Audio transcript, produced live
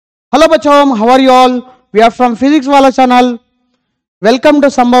Hello bachon, how are you all? We are from Physics Wala channel. Welcome to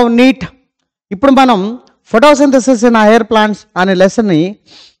Sambhav Neet. ఇప్పుడు మనం photosynthesis in higher plants అనే lesson ని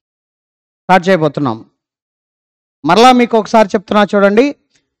start చేయబోతున్నాం. మరలా మీకు ఒకసారి చెప్తున్నా చూడండి.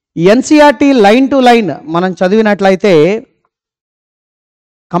 ఎన్సీఆర్టీ లైన్ టు లైన్ మనం చదివినట్లయితే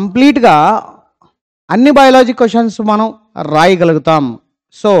కంప్లీట్గా అన్ని బయాలజీ క్వశ్చన్స్ మనం రాయగలుగుతాం.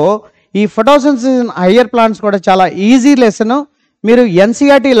 సో ఈ ఫోటోసింథసిస్ ఇన్ హయ్యర్ ప్లాంట్స్ కూడా చాలా ఈజీ లెసన్. మీరు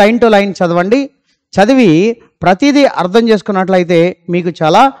ఎన్సీఆర్టీ లైన్ టు లైన్ చదవండి. చదివి ప్రతిదీ అర్థం చేసుకున్నట్లయితే మీకు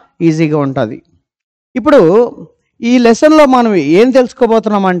చాలా ఈజీగా ఉంటుంది. ఇప్పుడు ఈ లెసన్లో మనం ఏం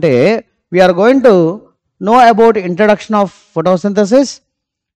తెలుసుకోబోతున్నామంటే we are going to know about introduction of photosynthesis,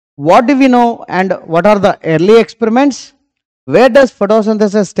 what do we know and what are the early experiments, where does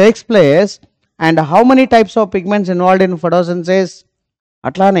photosynthesis takes place and how many types of pigments involved in photosynthesis,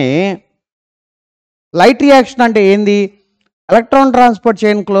 అట్లానే light reaction అంటే ఏంది, electron transport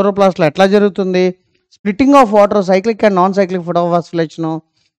chain క్లోరోప్లాస్ట్లో ఎట్లా జరుగుతుంది, splitting of water cyclic and non cyclic ఫోటోఫాస్ఫిలేషన్,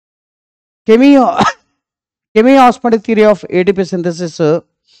 కెమియోస్మోటిక్ theory of ATP synthesis,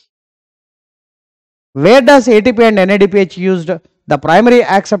 where does ATP and NADPH used, the primary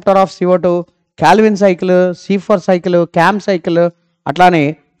acceptor of CO2, Calvin cycle, C4 cycle, CAM cycle, అట్లానే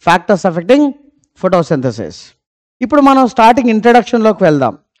factors affecting photosynthesis. ఇప్పుడు మనం starting ఇంట్రడక్షన్లోకి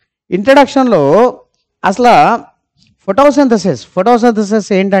వెళ్దాం. ఇంట్రడక్షన్లో అసలు photosynthesis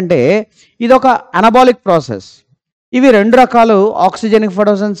ఏంటంటే ఇది ఒక anabolic process. ఇవి రెండు రకాలు, ఆక్సిజనిక్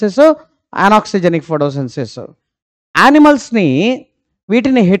ఫోటోసింథసిస్, అనాక్సిజనిక్ ఫోటోసింథసిస్. యానిమల్స్ని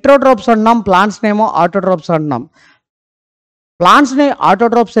వీటిని హెట్రోట్రోప్స్ అంటున్నాం, ప్లాంట్స్ని ఏమో ఆటోట్రోప్స్ అంటున్నాం. ప్లాంట్స్ని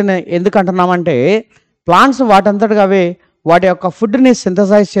ఆటోట్రోప్స్ ఎందుకు అంటున్నామంటే ప్లాంట్స్ వాటంతటిగా అవే వాటి యొక్క ఫుడ్ని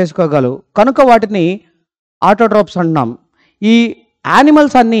సింథసైజ్ చేసుకోగలవు, కనుక వాటిని ఆటోట్రోప్స్ అంటున్నాం. ఈ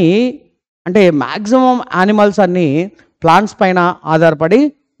యానిమల్స్ అన్నీ అంటే మ్యాక్సిమం యానిమల్స్ అన్నీ ప్లాంట్స్ పైన ఆధారపడి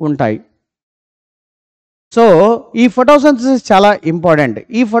ఉంటాయి. సో ఈ ఫోటోసింథసిస్ చాలా ఇంపార్టెంట్.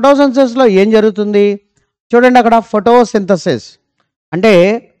 ఈ ఫోటోసింథసిస్లో ఏం జరుగుతుంది చూడండి. అక్కడ ఫోటోసింథసిస్ అంటే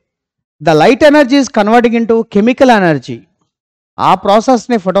the light energy is converting into chemical energy. ఆ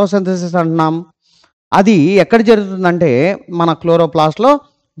ప్రాసెస్ని ఫోటోసింథసిస్ అంటున్నాం. అది ఎక్కడ జరుగుతుందంటే మన క్లోరోప్లాస్ట్లో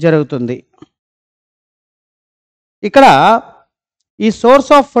జరుగుతుంది. ఇక్కడ ఈ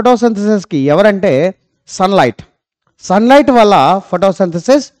సోర్స్ ఆఫ్ ఫోటోసింథసిస్కి ఎవరంటే సన్లైట్ వల్ల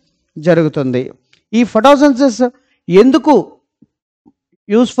ఫోటోసింథసిస్ జరుగుతుంది. ఈ ఫోటోసింథసిస్ ఎందుకు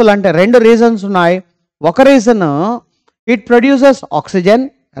యూస్ఫుల్ అంటే రెండు రీజన్స్ ఉన్నాయి. ఒక రీజన్ ఇట్ ప్రొడ్యూసెస్ ఆక్సిజన్,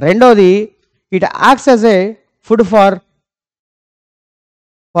 రెండోది it acts as a food for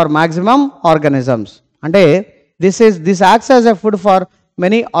maximum organisms. అంటే this acts as a food for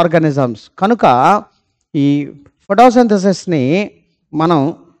many organisms. కనుక ఈ ఫోటోసింథసిస్ని మనం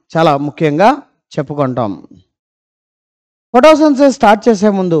చాలా ముఖ్యంగా చెప్పుకుంటాం. ఫోటోసింథసిస్ స్టార్ట్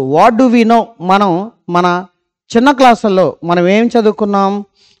చేసే ముందు వాట్ డు వి నో, మనం మన చిన్న క్లాసుల్లో మనం ఏం చదువుకున్నాం,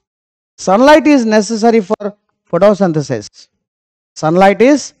 sunlight is necessary for photosynthesis. Sunlight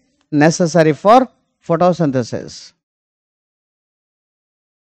is necessary for photosynthesis.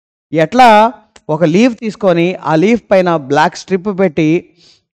 ఎట్లా ఒక లీఫ్ తీసుకొని ఆ లీఫ్ పైన బ్లాక్ స్ట్రిప్ పెట్టి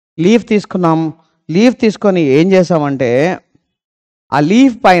లీఫ్ తీసుకున్నాం. లీఫ్ తీసుకొని ఏం చేసామంటే ఆ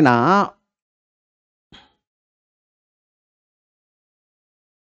లీఫ్ పైన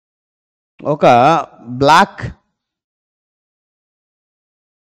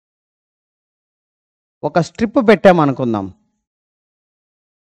ఒక స్ట్రిప్ పెట్టామనుకుందాం.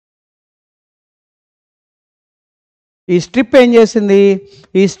 ఈ స్ట్రిప్ ఏం చేసింది,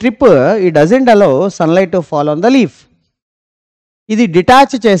 ఈ స్ట్రిప్ ఈ doesn't allow sunlight to fall on the leaf. ఇది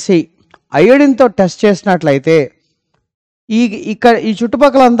డిటాచ్ చేసి అయోడిన్తో టెస్ట్ చేసినట్లయితే ఇక్కడ ఈ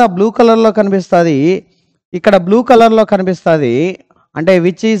చుట్టుపక్కలంతా బ్లూ కలర్లో కనిపిస్తుంది, ఇక్కడ బ్లూ కలర్లో కనిపిస్తుంది. అంటే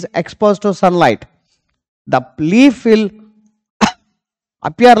which is expose to sunlight, the leaf will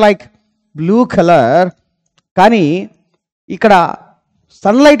appear like blue colour. కానీ ఇక్కడ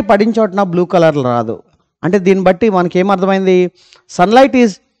సన్లైట్ పడిన చోటన బ్లూ కలర్ రాదు. అంటే దీన్ని బట్టి మనకి ఏమర్థమైంది, sunlight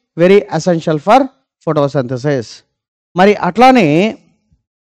is very essential for photosynthesis. మరి అట్లానే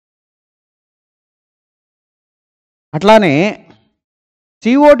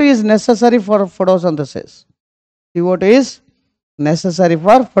CO2 is necessary for photosynthesis. CO2 is necessary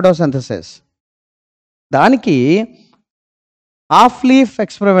for photosynthesis. దానికి హాఫ్ లీఫ్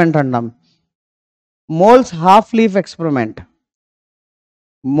ఎక్స్పెరిమెంట్ అంటాం. Mole's half leaf experiment.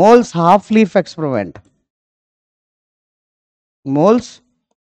 Mole's half leaf experiment. Mole's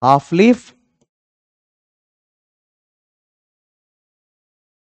half leaf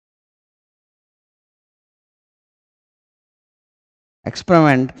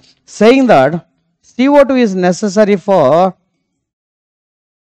experiment saying that CO2 is necessary for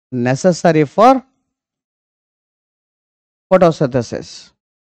necessary for photosynthesis.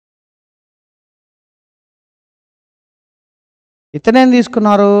 ఇతనేం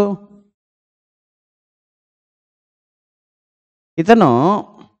తీసుకున్నారు? ఇతను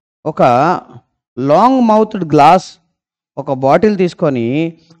ఒక long mouthed glass ఒక bottle తీసుకొని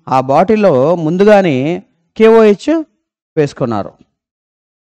ఆ బాటిల్లో ముందుగానే KOH వేసుకున్నారు.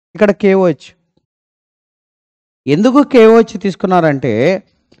 ఇక్కడ KOH ఎందుకు KOH తీసుకున్నారంటే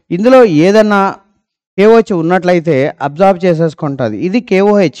ఇందులో ఏదన్నా KOH ఉన్నట్లయితే అబ్జార్బ్ చేసేసుకుంటుంది. ఇది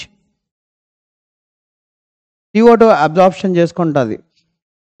KOH CO2 అబ్జార్ప్షన్ చేసుకుంటుంది.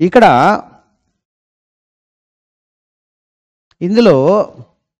 ఇక్కడ ఇందులో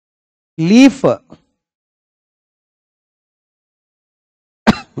లీఫ్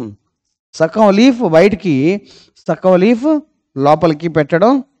సగం లీఫ్ బయటికి సగం లీఫ్ లోపలికి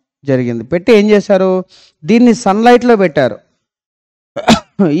పెట్టడం జరిగింది. పెట్టి ఏం చేశారు? దీన్ని సన్లైట్లో పెట్టారు.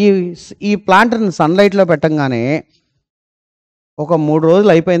 ఈ ప్లాంట్ని సన్లైట్లో పెట్టంగానే ఒక 3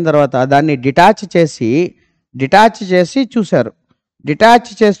 రోజులు అయిపోయిన తర్వాత దాన్ని డిటాచ్ చేసి చూశారు. డిటాచ్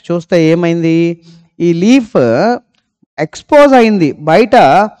చేసి చూస్తే ఏమైంది? ఈ లీఫ్ ఎక్స్పోజ్ అయింది. బయట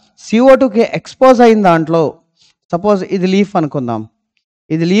CO2కి ఎక్స్పోజ్ అయిన దాంట్లో, సపోజ్ ఇది లీఫ్ అనుకుందాం,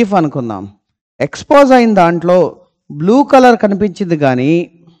 ఎక్స్పోజ్ అయిన దాంట్లో బ్లూ కలర్ కనిపించింది. కానీ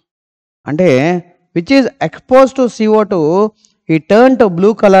అంటే which is expose to CO2 ఈ turn to blue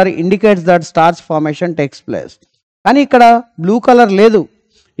colour indicates that starch formation takes place. కానీ ఇక్కడ బ్లూ కలర్ లేదు.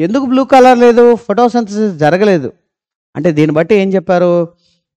 ఎందుకు బ్లూ కలర్ లేదు? ఫోటోసింథసిస్ జరగలేదు. అంటే దీన్ని బట్టి ఏం చెప్పారు?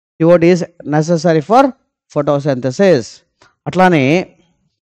 CO2 is necessary for photosynthesis. అట్లానే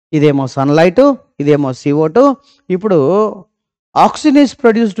ఇదేమో సన్లైట్, ఇదేమో CO2. ఇప్పుడు oxygen is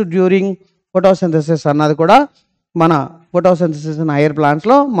produced during photosynthesis అన్నది కూడా మన ఫోటోసింథసిస్ ఇన్ హైయర్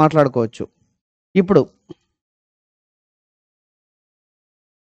ప్లాంట్స్లో మాట్లాడుకోవచ్చు. ఇప్పుడు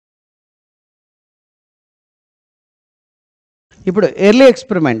early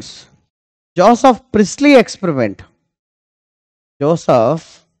experiments. Joseph Priestley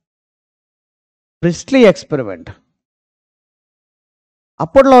experiment.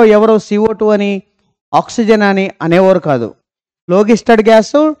 అప్పట్లో ఎవరు CO2 అని ఆక్సిజన్ అని అనేవారు కాదు. ఫ్లోగిస్టెడ్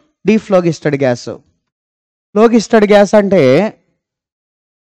గ్యాస్, డీఫ్లోగిస్టెడ్ గ్యాస్. ఫ్లోగిస్టెడ్ గ్యాస్ అంటే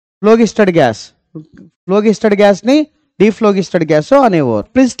ఫ్లోగిస్టెడ్ గ్యాస్ని డీఫ్లోగిస్టెడ్ గ్యాస్ అనేవారు.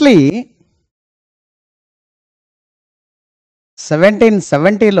 Priestley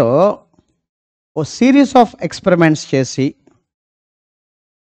 1770లో oh series of experiments చేసి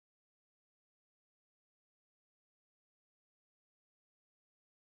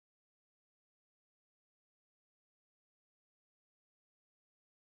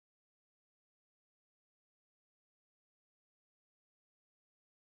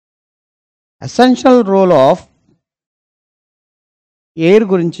ఎసెన్షియల్ రోల్ ఆఫ్ ఎయిర్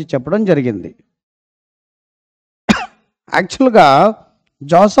గురించి చెప్పడం జరిగింది. యాక్చువల్గా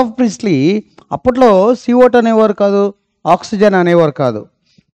జోసెఫ్ ప్రిస్లీ అప్పట్లో CO2 అనేవారు కాదు, ఆక్సిజన్ అనేవారు కాదు.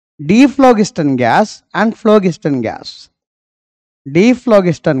 డీఫ్లోగిస్టన్ గ్యాస్ అండ్ ఫ్లోగిస్టన్ గ్యాస్.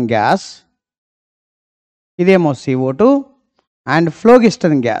 డీఫ్లోగిస్టన్ గ్యాస్ ఇదేమో CO2 అండ్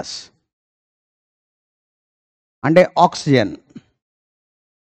ఫ్లోగిస్టన్ గ్యాస్ అంటే ఆక్సిజన్.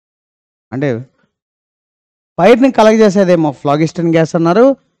 అంటే ఫైర్ని కలగజేసేదేమో ఫ్లోగిస్టన్ గ్యాస్ అన్నారు,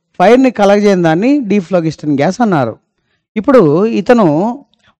 ఫైర్ని కలగజేయని దాన్ని డీఫ్లోగిస్టన్ గ్యాస్ అన్నారు. ఇప్పుడు ఇతను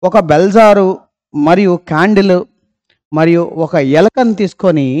ఒక బెల్జారు మరియు క్యాండిల్ మరియు ఒక ఎలకను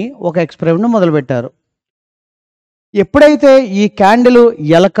తీసుకొని ఒక ఎక్స్పెరిమెంట్ మొదలుపెట్టారు. ఎప్పుడైతే ఈ క్యాండిల్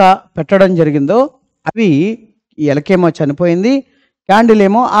ఎలక పెట్టడం జరిగిందో అవి ఎలకేమో చనిపోయింది, క్యాండిల్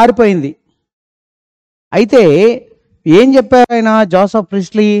ఏమో ఆరిపోయింది. అయితే ఏం చెప్పారు ఆయన జోసెఫ్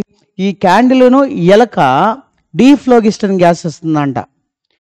ప్రిస్లీ? ఈ క్యాండిల్ను ఎలక డీఫ్లోగిస్టన్ గ్యాస్ ఇస్తుందంట.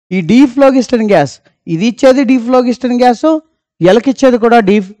 ఈ డీఫ్లోగిస్టన్ గ్యాస్ ఇది ఇచ్చేది డీఫ్లోగిస్టన్ గ్యాస్, ఎలకిచ్చేది కూడా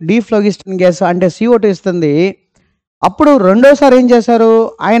డీఫ్లోగిస్టన్ గ్యాస్ అంటే CO2 ఇస్తుంది. అప్పుడు రెండోసారి ఏం చేశారు?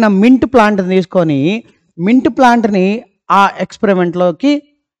 ఆయన మింట్ ప్లాంట్ని తీసుకొని మింట్ ప్లాంట్ని ఆ ఎక్స్పెరిమెంట్లోకి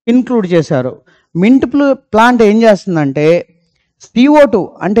ఇన్క్లూడ్ చేశారు. మింట్ ప్లాంట్ ఏం చేస్తుందంటే CO2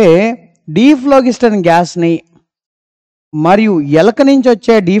 అంటే డీఫ్లోగిస్టన్ గ్యాస్ని మరియు ఎలక నుంచి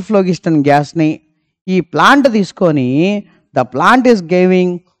వచ్చే డీఫ్లోగిస్టన్ గ్యాస్ని ఈ ప్లాంట్ తీసుకొని the plant is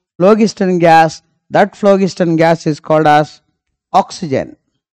giving ఫ్లోగిస్టన్ gas. That ఫ్లోగిస్టన్ gas is called as oxygen.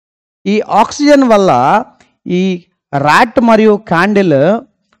 ఈ ఆక్సిజన్ వల్ల ఈ ర్యాట్ మరియు క్యాండిల్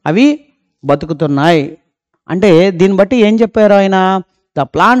అవి బతుకుతున్నాయి. అంటే దీన్ని బట్టి ఏం చెప్పారు ఆయన? The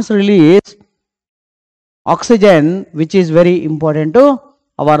plants release oxygen which is very important to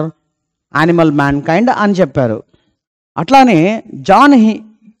our animal man kind అని చెప్పారు. అట్లానే జాన్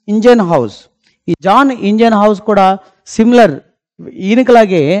ఇంజన్ హౌస్. ఈ జాన్ ఇంజన్ హౌస్ కూడా సిమిలర్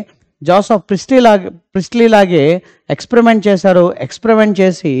ఈయనకిలాగే జోసెఫ్ ప్రిస్లీ లాగే ఎక్స్పెరిమెంట్ చేశారు. ఎక్స్పెరిమెంట్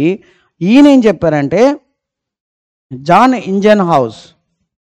చేసి ఈయన ఏం చెప్పారంటే జాన్ ఇంజన్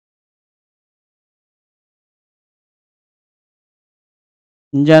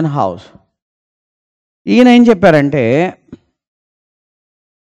హౌస్ ఈయన ఏం చెప్పారంటే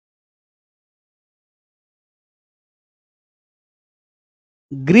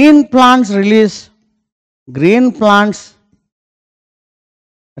గ్రీన్ ప్లాంట్స్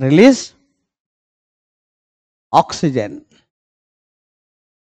రిలీజ్ ఆక్సిజన్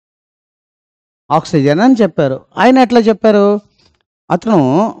అని చెప్పారు. ఆయన ఎట్లా చెప్పారు? అతను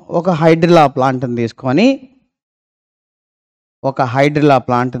ఒక హైడ్రిల్లా ప్లాంట్ని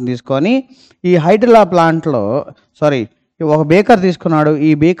తీసుకొని ఈ హైడ్రిల్లా ప్లాంట్లో ఒక బేకర్ తీసుకున్నాడు.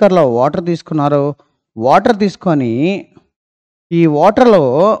 ఈ బేకర్లో వాటర్ తీసుకున్నారు. వాటర్ తీసుకొని ఈ వాటర్లో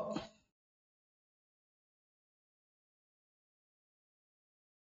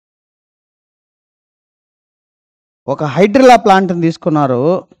ఒక హైడ్రిల్లా ప్లాంట్ని తీసుకున్నారు.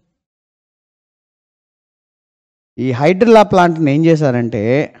 ఈ హైడ్రిల్లా ప్లాంట్ని ఏం చేశారంటే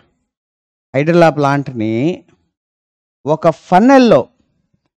హైడ్రిల్లా ప్లాంట్ని ఒక ఫన్నెల్లో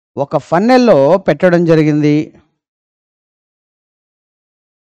పెట్టడం జరిగింది.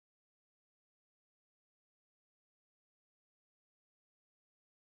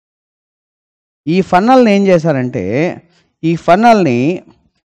 ఈ ఫన్నల్ని ఏం చేశారంటే ఈ ఫన్నల్ని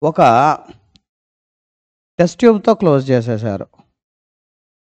ఒక టెస్ట్ ట్యూబ్తో క్లోజ్ చేసేసారు.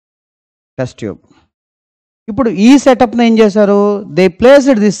 Test tube. ఇప్పుడు ఈ సెటప్ని ఏం చేశారు? They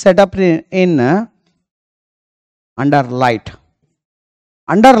placed this setup in under light.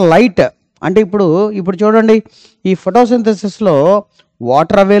 అంటే ఇప్పుడు చూడండి, ఈ ఫోటోసింథసిస్లో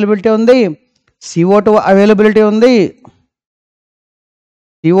వాటర్ అవైలబిలిటీ ఉంది, CO2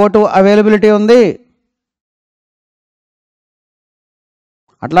 అవైలబిలిటీ ఉంది,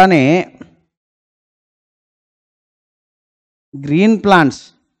 అట్లానే గ్రీన్ ప్లాంట్స్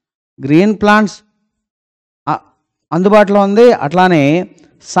అందుబాటులో ఉంది, అట్లానే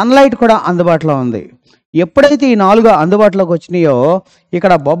సన్లైట్ కూడా అందుబాటులో ఉంది. ఎప్పుడైతే ఈ 4 అందుబాటులోకి వచ్చినాయో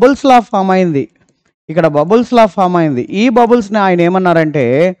ఇక్కడ బబుల్స్ లా ఫామ్ అయింది. ఈ బబుల్స్ని ఆయన ఏమన్నారంటే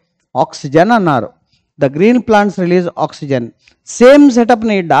ఆక్సిజన్ అన్నారు. The green plants release oxygen. Same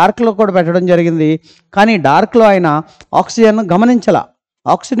సెటప్ని డార్క్లో కూడా పెట్టడం జరిగింది. కానీ డార్క్లో ఆయన oxygen గమనించాల.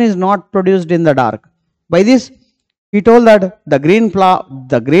 Oxygen is not produced in the dark. By this he told that the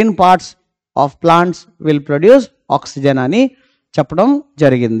green parts of plants will produce oxygen అని చెప్పడం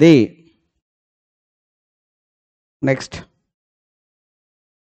జరిగింది. Next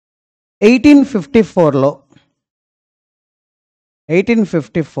 1854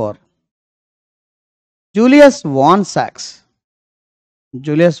 Julius van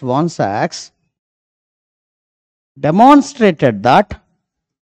socks demonstrated that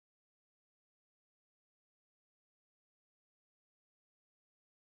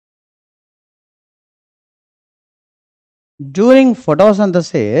during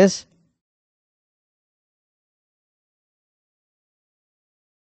photosynthesis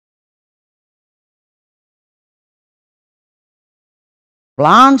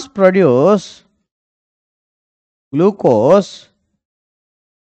plants produce glucose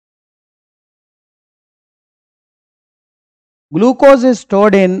is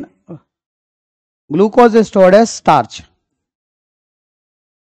stored as starch.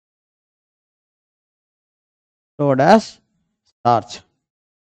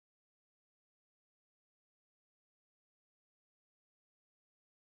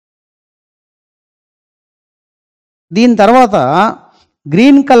 దీని తర్వాత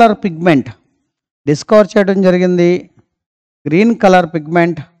green colour pigment discover చేయడం జరిగింది. Green colour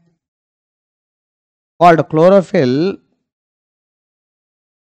pigment called chlorophyll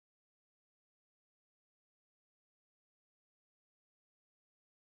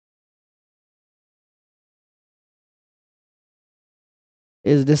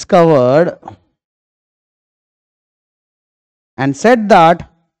is discovered and said that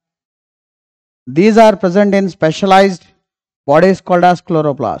these are present in specialized bodies called as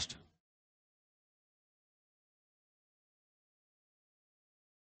chloroplast.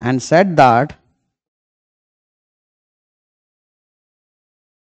 And said that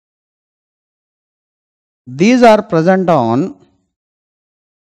these are present on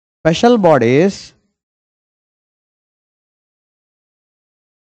special bodies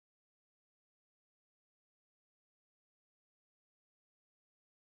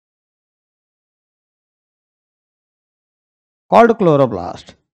called chloroplast.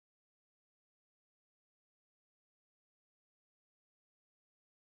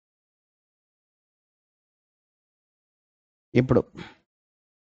 ఇప్పుడు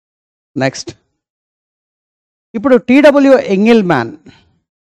next, ఇప్పుడు TW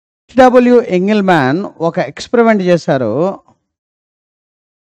ఎంగిల్మ్యాన్ ఒక experiment చేశారు.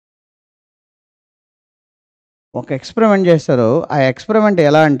 ఆ experiment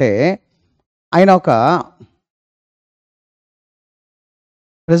ఎలా అంటే, ఆయన ఒక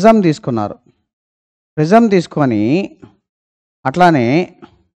prism తీసుకొని అట్లానే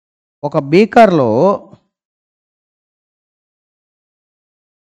ఒక బీకర్లో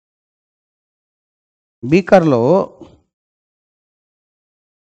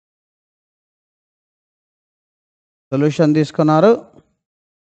సొల్యూషన్ తీసుకున్నారు.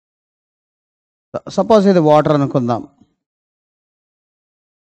 సపోజ్ ఇది వాటర్ అనుకుందాం.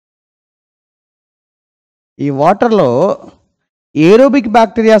 ఈ వాటర్లో ఏరోబిక్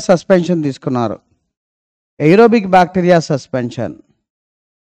బ్యాక్టీరియా సస్పెన్షన్ తీసుకున్నారు. ఏరోబిక్ బ్యాక్టీరియా సస్పెన్షన్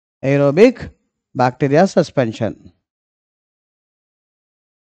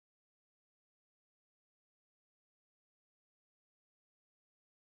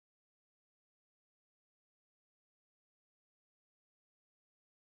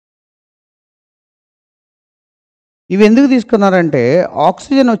ఇవి ఎందుకు తీసుకున్నారంటే,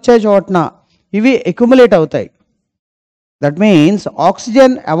 ఆక్సిజన్ వచ్చే చోటన ఇవి అక్యుములేట్ అవుతాయి. That means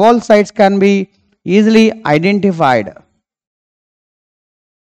oxygen evolve sites can be easily identified.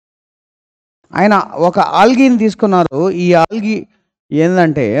 ఆయన ఒక ఆల్గీని తీసుకున్నారు. ఈ ఆల్గీ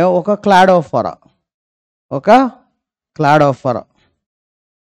ఏంటంటే ఒక క్లాడోఫోరా.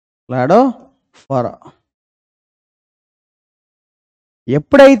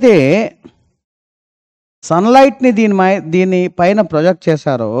 ఎప్పుడైతే సన్లైట్ని దీని పైన ప్రొజెక్ట్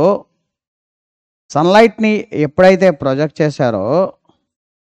చేశారో,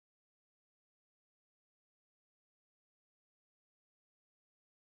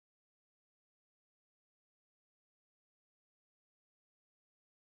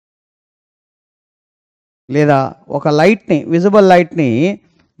 లేదా ఒక విజిబుల్ లైట్ని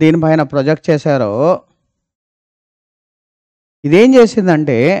దీనిపైన ప్రొజెక్ట్ చేశారో, ఇదేం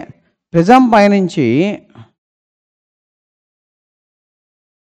చేసిందంటే ప్రిజం పైనుంచి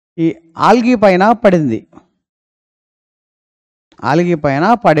ఈ ఆల్గీ పైన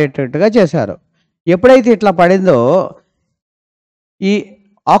పడేటట్టుగా చేశారు. ఎప్పుడైతే ఇట్లా పడిందో, ఈ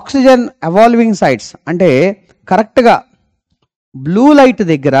ఆక్సిజన్ ఎవాల్వింగ్ సైట్స్ అంటే కరెక్ట్గా బ్లూ లైట్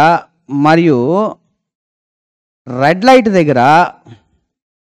దగ్గర మరియు రెడ్ లైట్ దగ్గర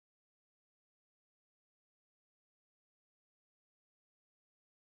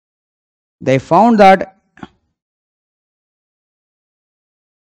they found that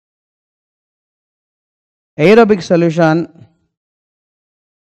aerobic solution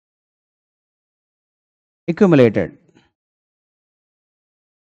accumulated.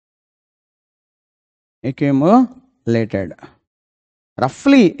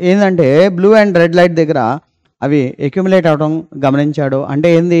 రఫ్లీ ఏంటంటే బ్లూ అండ్ రెడ్ లైట్ దగ్గర అవి అక్యుములేట్ అవడం గమనించాడు. అంటే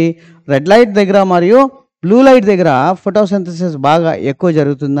ఏంది, రెడ్ లైట్ దగ్గర మరియు బ్లూ లైట్ దగ్గర ఫోటోసింథసిస్ బాగా ఎక్కువ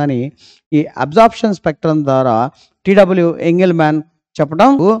జరుగుతుందని ఈ అబ్జార్ప్షన్ స్పెక్ట్రమ్ ద్వారా టీడబ్ల్యూ ఎంగిల్మ్యాన్ చెప్పడం.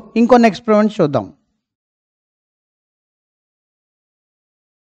 ఇంకొన్ని ఎక్స్పెరిమెంట్స్ చూద్దాం.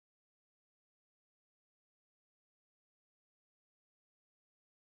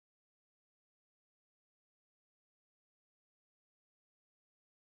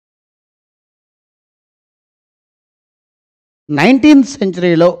 నైన్టీన్త్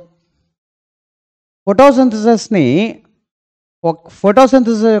సెంచరీలో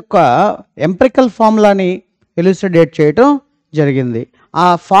ఫోటోసింథసిస్ యొక్క ఎంపిరికల్ ఫార్ములాని ఎలిసిడేట్ చేయటం జరిగింది. ఆ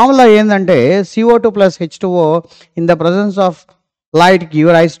ఫార్ములా ఏంటంటే CO2 + H2O in the presence of light give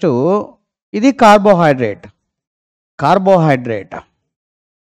rise to, ఇది carbohydrate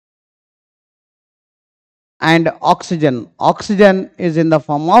and oxygen is in the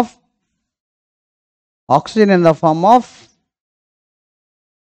form of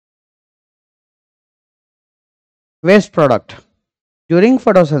waste product during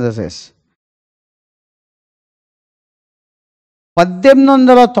photosynthesis.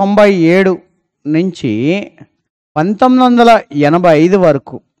 1897 నుంచి 1985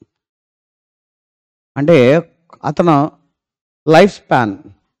 వరకు, అంటే అతను life span,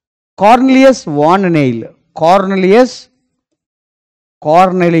 Cornelius van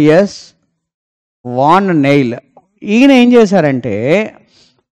nail ఈయన ఏం చేశారంటే,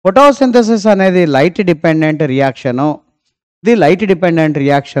 ఫోటోసింథసిస్ అనేది light dependent reaction.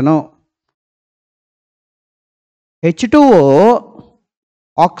 H2O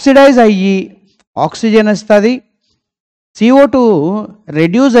oxidise అయ్యి ఆక్సిజన్ ఇస్తుంది, CO2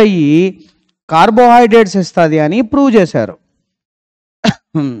 రెడ్యూస్ అయ్యి కార్బోహైడ్రేట్స్ ఇస్తుంది అని ప్రూవ్ చేశారు.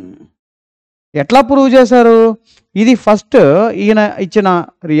 ఎట్లా ప్రూవ్ చేశారు? ఇది ఫస్ట్ ఈయన ఇచ్చిన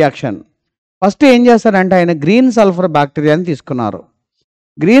రియాక్షన్. ఫస్ట్ ఏం చేశారంటే ఆయన గ్రీన్ సల్ఫర్ బ్యాక్టీరియాని తీసుకున్నారు.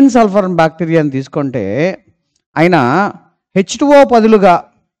 గ్రీన్ సల్ఫర్ బ్యాక్టీరియాని తీసుకుంటే ఆయన H2O బదులుగా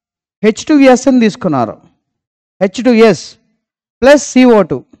H2S అని తీసుకున్నారు. H2S plus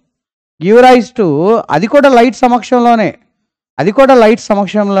CO2 give rise to, అది కూడా లైట్ సమక్షంలోనే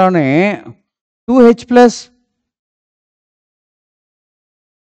 2H plus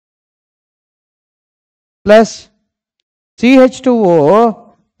CH2O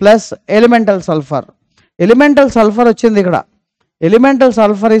plus elemental sulphur. Elemental sulphur వచ్చింది ఇక్కడ. Elemental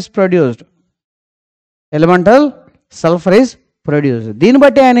sulphur is produced. దీన్ని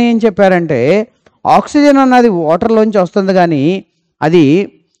బట్టి ఆయన ఏం చెప్పారంటే ఆక్సిజన్ అన్నది వాటర్లోంచి వస్తుంది కానీ అది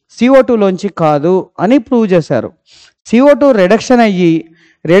CO2లోంచి కాదు అని ప్రూవ్ చేశారు. CO2 రిడక్షన్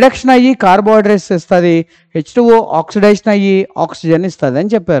అయ్యి కార్బోహైడ్రేట్స్ ఇస్తుంది, H2O ఆక్సిడేషన్ అయ్యి ఆక్సిజన్ ఇస్తుంది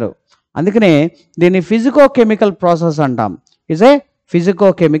అని చెప్పారు. అందుకనే దీన్ని ఫిజికోకెమికల్ ప్రాసెస్ అంటాం. Is a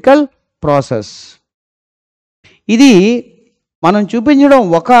physicochemical process. ఇది మనం చూపించడం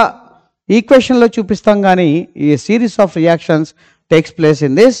ఒక ఈక్వేషన్లో చూపిస్తాం కానీ ఈ series of reactions takes place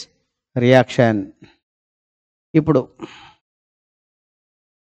in this reaction. ఇప్పుడు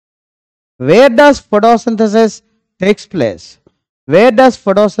where does photosynthesis takes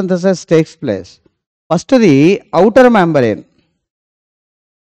place? First the outer membrane.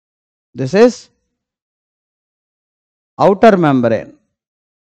 This is outer membrane.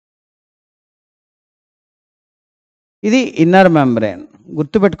 ఇది ఇన్నర్ మెంబ్రేన్.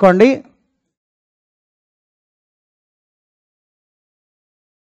 గుర్తుపెట్టుకోండి.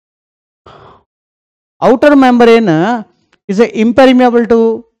 outer membrane is impermeable to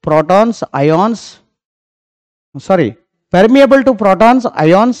protons, ions. Permeable to protons,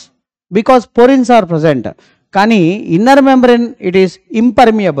 ions because porins are present. కానీ inner membrane it is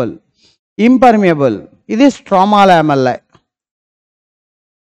impermeable. ఇది stroma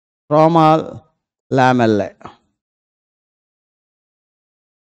లామెల్లాe.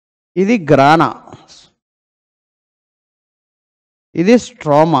 ఇది గ్రానా. ఇది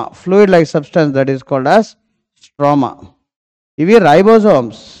stroma, fluid like substance that is called as stroma. ఇవి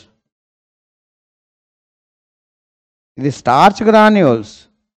ribosomes. ఇది starch granules.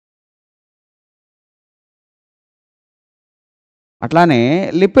 అట్లానే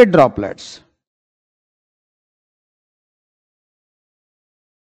lipid droplets.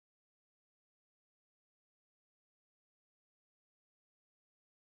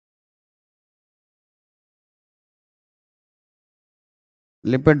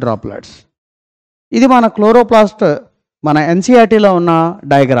 ఇది మన chloroplast, మన ఎన్సీఆర్టీలో ఉన్న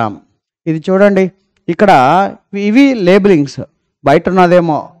డయాగ్రామ్. ఇది చూడండి, ఇక్కడ ఇవి లేబులింగ్స్. బయట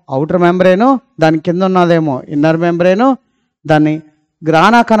ఉన్నదేమో అవుటర్ మెంబ్రేను, దాని కింద ఉన్నదేమో ఇన్నర్ మెంబ్రేను. దాన్ని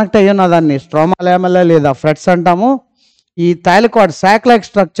గ్రానా కనెక్ట్ అయ్యి ఉన్న దాన్ని స్ట్రోమా లామెల్లా లేదా ఫ్రెట్స్ అంటాము. ఈ థైలకాయిడ్ సాక్ లైక్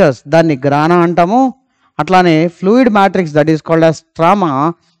స్ట్రక్చర్స్ దాన్ని గ్రానా అంటాము. అట్లానే fluid matrix that is called as stroma.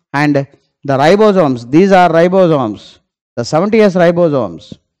 And the ribosomes, these are ribosomes, the 70S ribosomes.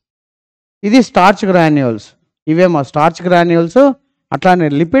 ఇది స్టార్చ్ గ్రాన్యూల్స్. ఇవేమో స్టార్చ్ గ్రాన్యూల్స్. అట్లానే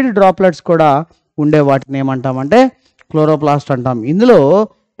లిపిడ్ డ్రాప్లెట్స్ కూడా ఉండే వాటిని ఏమంటామంటే క్లోరోప్లాస్ట్ అంటాం. ఇందులో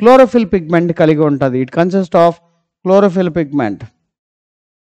క్లోరోఫిల్ పిగ్మెంట్ కలిగి ఉంటుంది. It consist of chlorophyll pigment.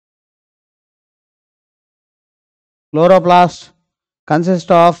 Chloroplast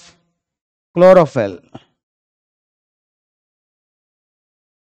consists of chlorophyll.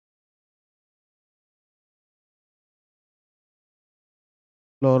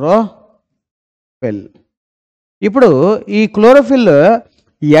 ఇప్పుడు ఈ క్లోరోఫిల్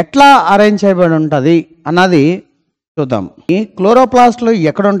ఎట్లా అరేంజ్ చేయబడి ఉంటుంది అన్నది చూద్దాం. ఈ క్లోరోప్లాస్ట్లు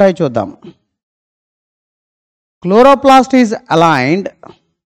ఎక్కడ ఉంటాయో చూద్దాం. Chloroplast is aligned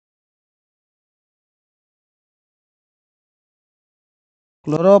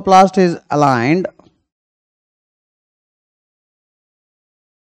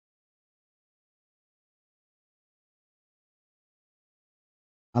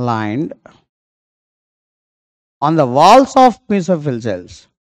on the walls of mesophyll cells.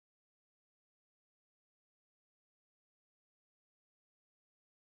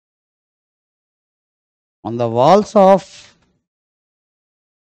 On the walls of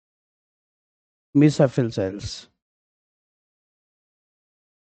mesophyll cells.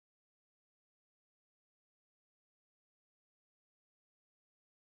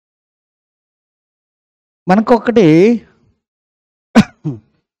 మనకొకటి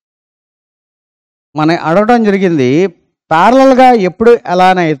మనం అడగడం జరిగింది, ప్యారలల్గా ఎప్పుడు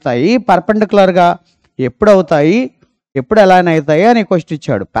ఎలానవుతాయి, పర్పెండిక్యులర్గా ఎప్పుడు అవుతాయి, ఎప్పుడు ఎలానవుతాయి అని క్వశ్చన్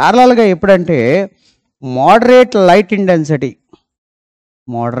ఇచ్చాడు. ప్యారలల్గా ఎప్పుడంటే moderate light intensity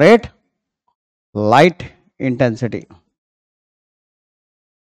light intensity.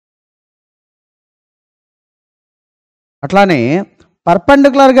 అట్లానే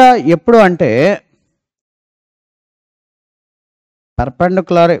పర్పెండిక్యులర్గా ఎప్పుడు అంటే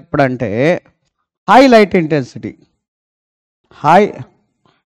high light intensity. High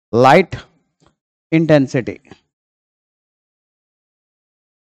light intensity.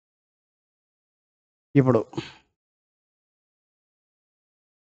 ఇప్పుడు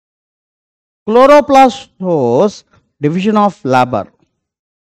chloroplast shows division of labour.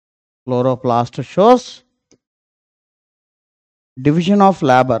 Chloroplast shows division of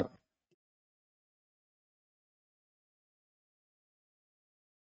labour.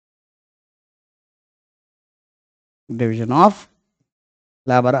 Division of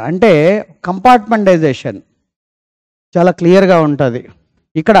labour అంటే కంపార్ట్మెంటైజేషన్ చాలా క్లియర్గా ఉంటుంది.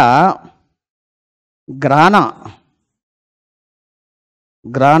 ఇక్కడ గ్రానా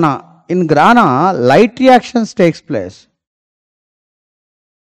in grana light reactions takes place.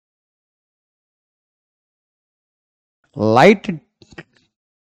 Light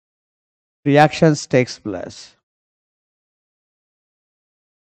reactions takes place.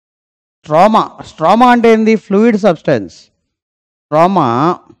 Stroma అంటే ఏంది? Fluid substance. Stroma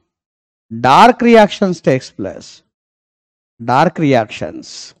dark reactions takes place. Dark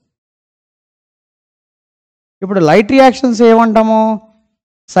reactions. ఇప్పుడు light reactions ఏమంటాము?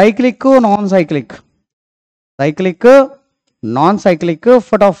 Cyclic, non cyclic. Cyclic, non cyclic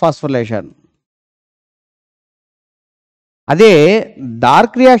ఫోటోఫాస్ఫోరిలేషన్. అదే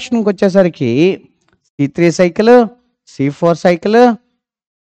డార్క్ రియాక్షన్కి వచ్చేసరికి C3 cycle, C4 cycle,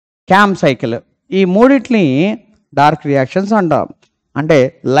 cam cycle, ఈ మూడింటిని dark reactions అంటాం. అంటే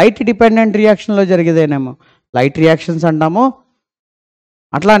లైట్ డిపెండెంట్ రియాక్షన్లో జరిగేదేనేమో లైట్ రియాక్షన్స్ అంటాము.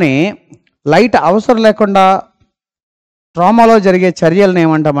 అట్లానే లైట్ అవసరం లేకుండా స్ట్రోమాలో జరిగే చర్యలను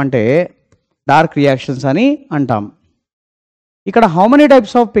ఏమంటామంటే డార్క్ రియాక్షన్స్ అని అంటాం. ఇక్కడ how many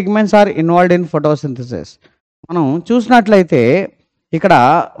types of pigments are involved in photosynthesis మనం చూసినట్లయితే ఇక్కడ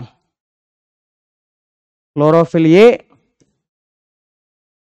క్లోరోఫిల్ ఏ,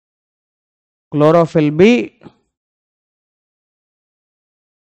 క్లోరోఫిల్ బి,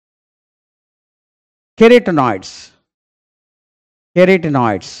 కెరటినాయిడ్స్.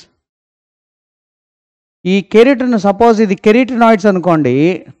 ఈ కెరటిన్ సపోజ్ ఇది కెరటినాయిడ్స్ అనుకోండి,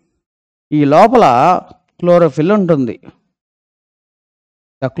 ఈ లోపల క్లోరోఫిల్ ఉంటుంది.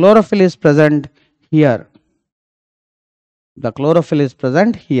 The chlorophyll is present here.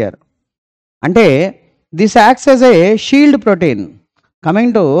 అంటే this acts as a shield protein.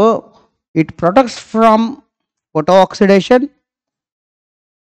 Coming to it protects from photo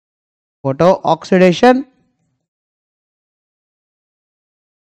oxidation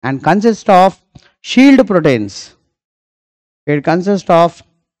and consists of shield proteins.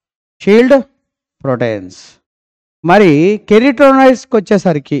 మరి కెరటినాయిడ్స్కి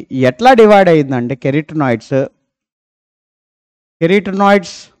వచ్చేసరికి ఎట్లా డివైడ్ అయ్యిందంటే కెరటినాయిడ్స్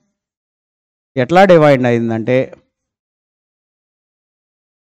ఎట్లా డివైడ్ అయిందంటే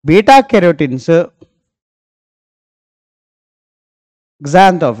బీటా కెరోటిన్స్,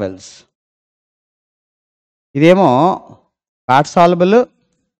 గ్జాంథోఫిల్స్. ఇదేమో ఫ్యాట్ సాల్యుబుల్,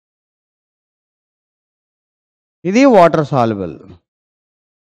 ఇది water soluble.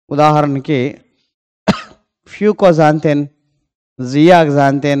 ఉదాహరణకి ఫ్యూకోజాంథిన్,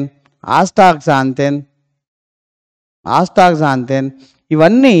 జియాగ్జాంథిన్, ఆస్టాగ్జాంథిన్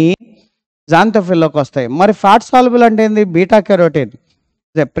ఇవన్నీ జాంథోఫిల్లోకి వస్తాయి. మరి ఫ్యాట్ సాల్యుబుల్ అంటే ఏంది? Beta carotene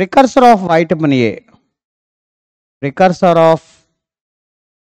the precursor of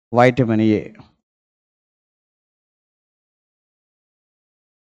vitamin A.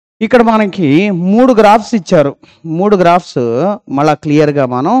 ఇక్కడ మనకి 3 గ్రాఫ్స్ ఇచ్చారు. 3 గ్రాఫ్స్ మళ్ళా క్లియర్గా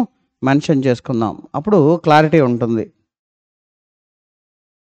మనం మెన్షన్ చేసుకుందాం, అప్పుడు క్లారిటీ ఉంటుంది.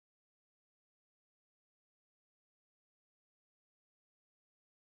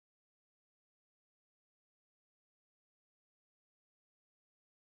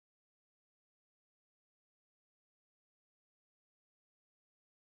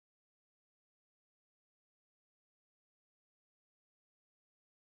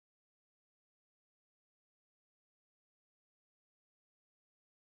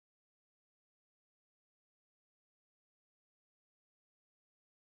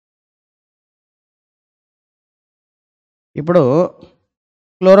 ఇప్పుడు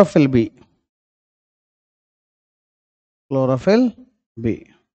క్లోరోఫిల్ బి.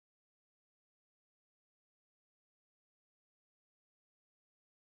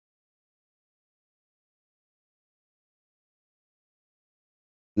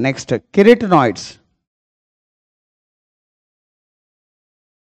 Next carotenoids.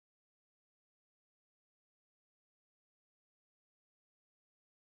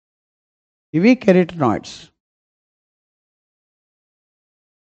 ఇవి carotenoids.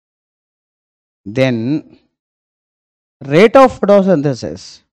 Then rate of photosynthesis,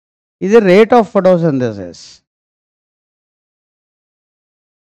 ఇది రేట్ ఆఫ్ ఫోటోసింథసిస్.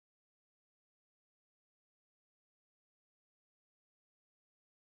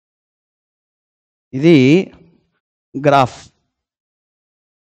 ఇది గ్రాఫ్.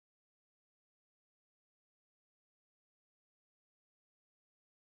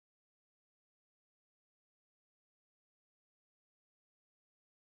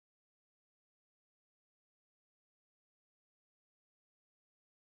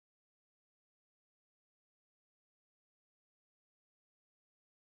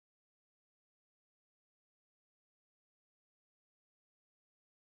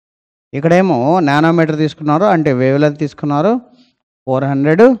 ఇక్కడేమో నానోమీటర్ తీసుకున్నారు, అంటే వేవ్ లెంత్ తీసుకున్నారు.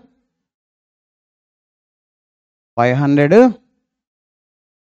 400, 500,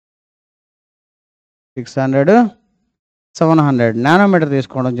 600, 700 నానోమీటర్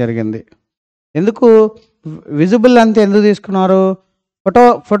తీసుకోవడం జరిగింది. ఎందుకు విజిబుల్ లెంత్ ఎందుకు తీసుకున్నారు?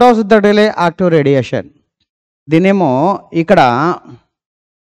 Photosynthetic active radiation. దీనేమో ఇక్కడ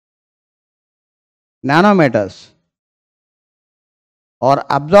నానోమీటర్స్ ఆర్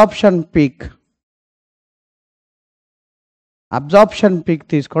అబ్జార్ప్షన్ పీక్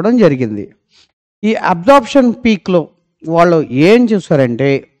తీసుకోవడం జరిగింది. ఈ అబ్జార్ప్షన్ పీక్లో వాళ్ళు ఏం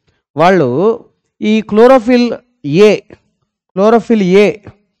చూసారంటే, వాళ్ళు ఈ క్లోరోఫిల్ ఏ,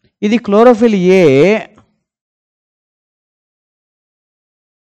 ఇది chlorophyll A,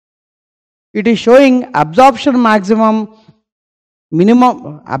 it is showing absorption maximum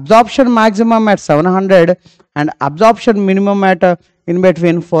at 700 and absorption minimum at in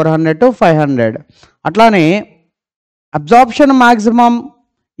between 400 to 500. అట్లానే అబ్జార్ప్షన్ మ్యాక్సిమం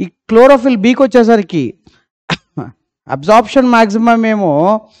ఈ క్లోరోఫిల్ బీకి వచ్చేసరికి అబ్జార్ప్షన్ మ్యాక్సిమం ఏమో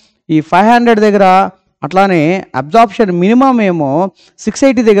ఈ 500 దగ్గర, అట్లానే అబ్జార్ప్షన్ మినిమం ఏమో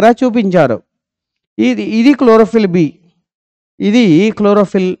 680 దగ్గర చూపించారు. ఇది క్లోరోఫిల్ బి, ఇది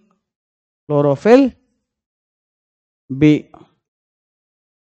క్లోరోఫిల్ బి.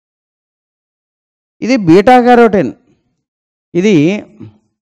 ఇది బీటా కెరోటిన్, ఇది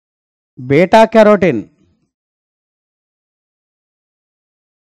beta carotene.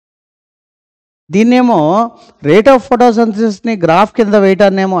 దీన్నేమో rate of ఫోటోసింథసిస్ని graph కింద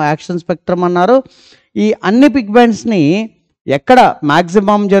వేయటాన్నేమో యాక్షన్ స్పెక్ట్రమ్ అన్నారు. ఈ అన్ని పిగ్మెంట్స్ని ఎక్కడ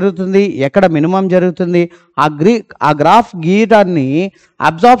మ్యాక్సిమం జరుగుతుంది, ఎక్కడ మినిమం జరుగుతుంది, ఆ గ్రాఫ్ గీయటాన్ని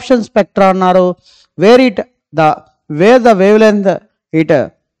అబ్జార్ప్షన్ స్పెక్ట్రా అన్నారు. Wear the wave length it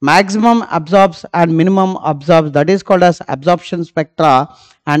maximum absorbs and minimum absorbs, that is called as absorption spectra.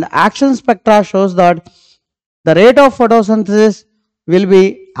 And action spectra shows that the rate of photosynthesis will be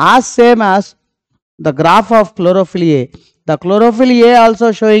as same as the graph of chlorophyll A. The chlorophyll A also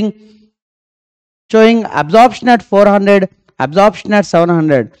showing absorption at 400, absorption at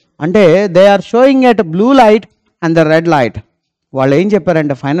 700. అంటే they are showing at blue light and the red light. వాళ్ళు ఏం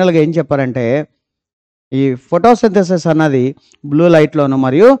చెప్పారంటే, ఫైనల్గా ఏం చెప్పారంటే, ఈ photosynthesis అన్నది blue లైట్లోను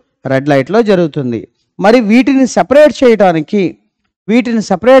మరియు రెడ్ లైట్లో జరుగుతుంది. మరి వీటిని సెపరేట్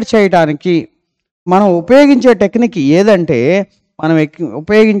చేయడానికి మనం ఉపయోగించే టెక్నిక్ ఏదంటే, మనం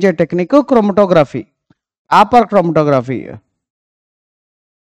ఉపయోగించే టెక్నిక్ క్రోమటోగ్రఫీ, ఆపర్ క్రోమటోగ్రఫీ.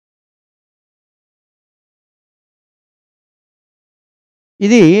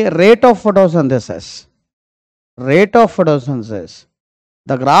 ఇది rate of photosynthesis.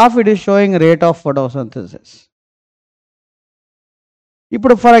 The graph it is showing rate of photosynthesis.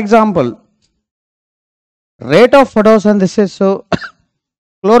 ఇప్పుడు for example rate of photosynthesis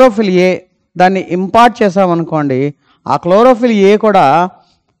chlorophyll ఏ దాన్ని ఇంపార్ట్ చేసామనుకోండి, ఆ క్లోరోఫిల్ ఏ కూడా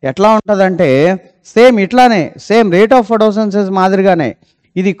ఎట్లా ఉంటుందంటే సేమ్ ఇట్లానే, సేమ్ రేట్ ఆఫ్ ఫోటోసింథసిస్ మాదిరిగానే.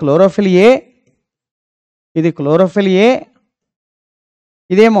 ఇది క్లోరోఫిల్ ఏ,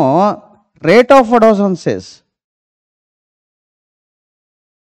 ఇదేమో రేట్ ఆఫ్ ఫోటోసింథసిస్.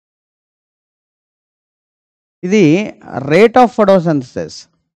 ఇది rate of photosynthesis.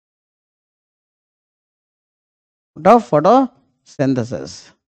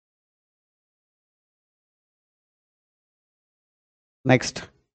 Next,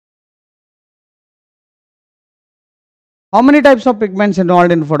 how many types of pigments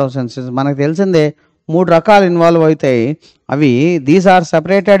involved in photosynthesis? మనకు తెలిసిందే 3 రకాలు ఇన్వాల్వ్ అవుతాయి. అవి these are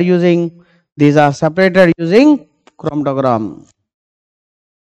separated using క్రోమటోగ్రామ్.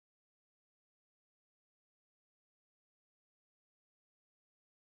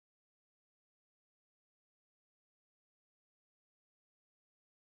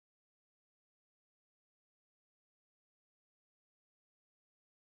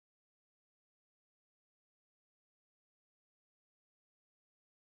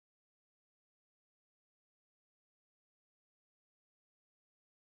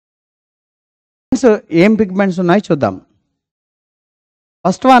 Pigments ఏం పిగ్మెంట్స్ ఉన్నాయి చూద్దాం.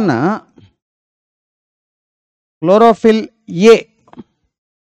 First one chlorophyll A,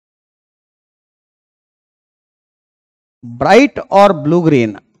 bright or blue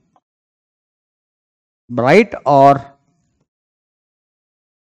green, bright or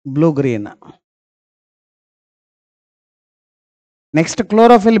blue green. Next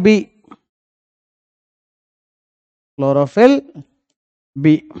chlorophyll B, chlorophyll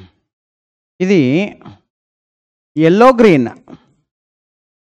B ఇది yellow green,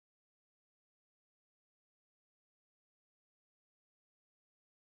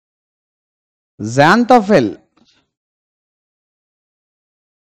 జాంథోఫిల్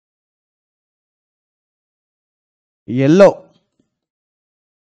yellow,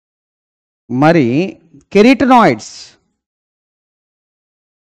 మరి కెరిటనాయిడ్స్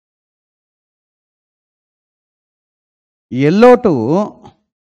yellow to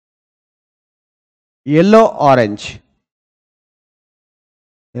yellow orange,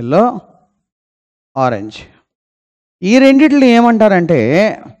 yellow orange. ఈ రెండిటిని ఏమంటారంటే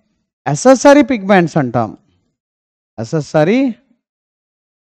accessory pigments అంటాం, accessory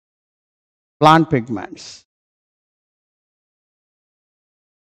plant pigments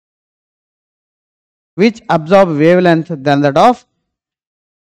which absorb wavelength than that of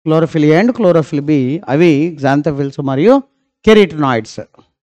chlorophyll A and chlorophyll B. అవి xanthophylls మరియు కెరిటనాయిడ్స్.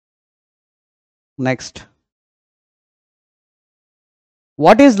 Next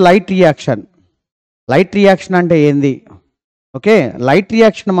what is light reaction? Light reaction అంటే ఏంది? Okay, light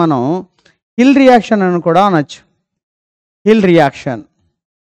reaction మనం hill reaction అని కూడా అనొచ్చు. Hill reaction.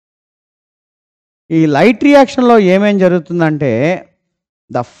 ఈ లైట్ రియాక్షన్లో ఏమేం జరుగుతుందంటే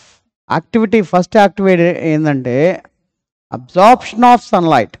ద యాక్టివిటీ, ఫస్ట్ యాక్టివిటీ ఏంటంటే absorption of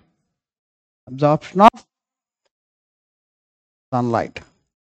sunlight, absorption of sunlight.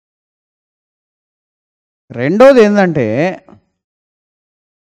 రెండోది ఏంటంటే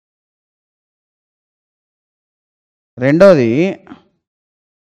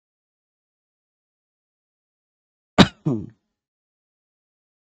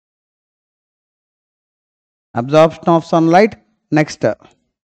absorption of sunlight. Next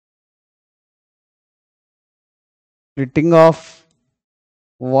splitting of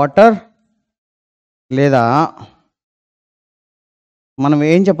water, లేదా మనం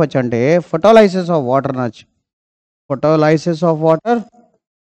ఏం చెప్పచ్చు అంటే ఫోటోలైసిస్ ఆఫ్ వాటర్ అనొచ్చు. Photolysis of water,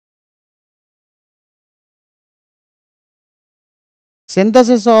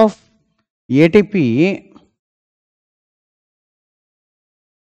 synthesis of ATP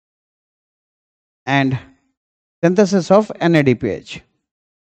and synthesis of NADPH.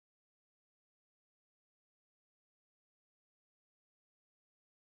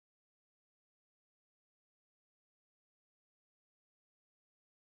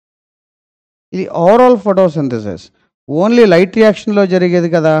 ఇది ఓవరాల్ ఫోటోసింథసిస్. ఓన్లీ లైట్ రియాక్షన్లో జరిగేది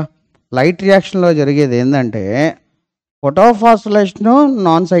కదా. లైట్ రియాక్షన్లో జరిగేది ఏంటంటే ఫోటోఫాస్ఫోలేషను,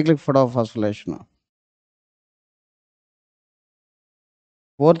 non cyclic ఫోటోఫాస్ఫోలేషను.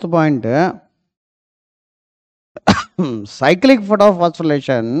 Fourth point cyclic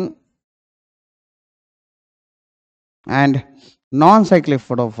photophosphorylation and non-cyclic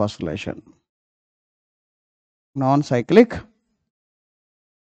photophosphorylation. Non-cyclic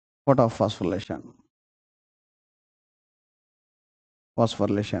photosphorylation.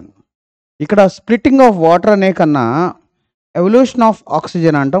 ఇక్కడ స్ప్లిట్టింగ్ ఆఫ్ వాటర్ అనే కన్నా evolution of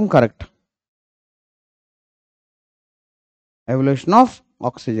oxygen అంటాం. Correct, evolution of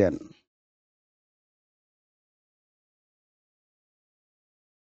oxygen.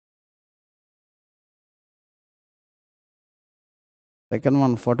 Second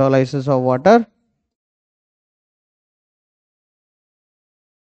one, photolysis of water.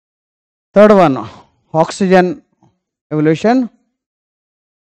 Third one, oxygen evolution.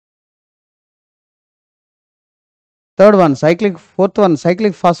 Third one, cyclic. Fourth one,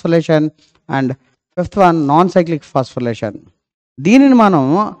 cyclic phosphorylation. And fifth one, non-cyclic phosphorylation. దీనిని మనం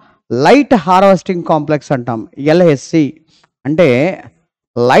light harvesting complex అంటాం, LHC. అంటే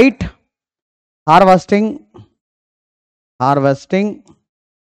light harvesting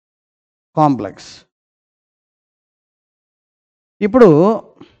complex. ఇప్పుడు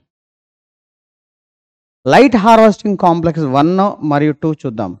light harvesting complex 1 మరియు 2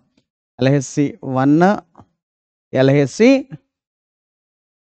 చూద్దాం. LHC 1, LHC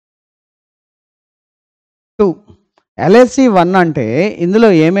 2. LHC 1 అంటే ఇందులో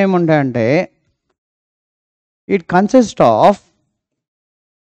ఏమేమి ఉంటాయంటే it consist of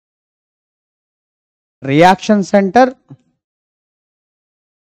reaction centre,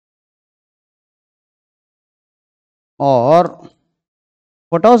 or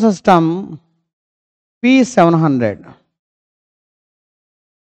photosystem P700.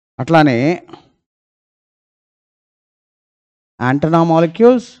 అట్లానే antenna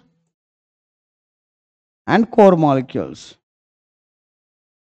molecules and core molecules.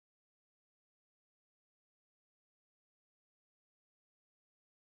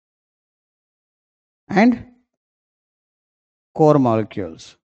 And core molecules.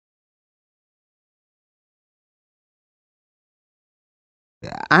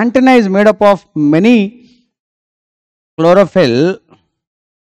 The antenna is made up of many chlorophyll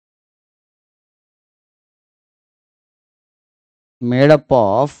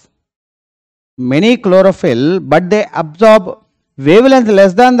but they absorb wavelength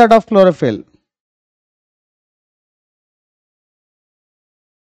less than that of chlorophyll.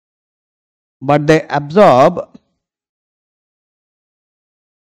 But they absorb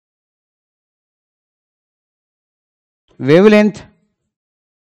wavelength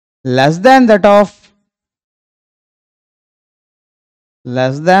less than that of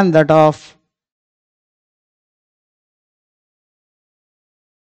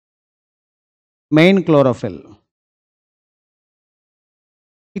main chlorophyll.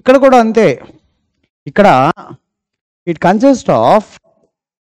 ఇక్కడ కూడా అంతే. ఇక్కడ it consists of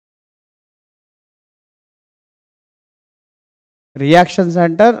reaction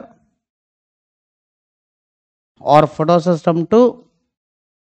center or photosystem 2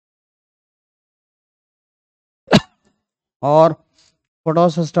 or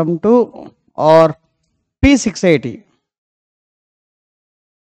photosystem 2 or P680.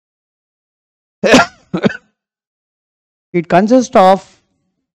 It consists of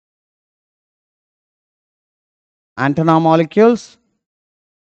antenna molecules,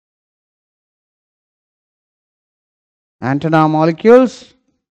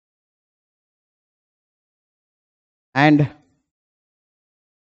 and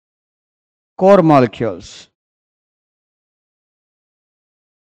core molecules.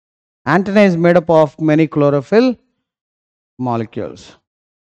 Antenna is made up of many chlorophyll molecules.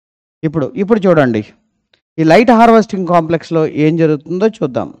 ఇప్పుడు చూడండి, ఈ light harvesting కాంప్లెక్స్లో ఏం జరుగుతుందో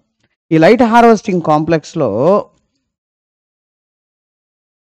చూద్దాం. ఈ లైట్ హార్వెస్టింగ్ కాంప్లెక్స్లో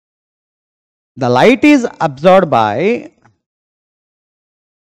the light is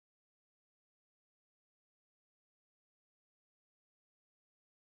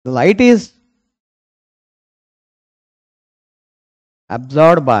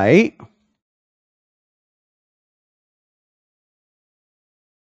absorbed by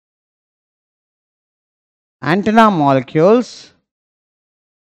antenna molecules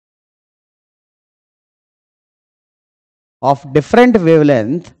of different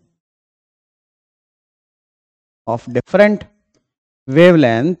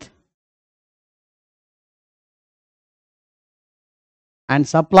wavelength and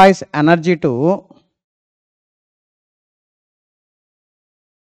supplies energy to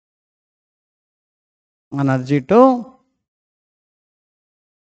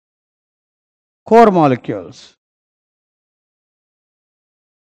core molecules.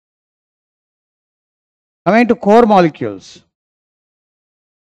 Coming to core molecules,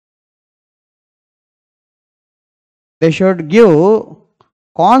 they should give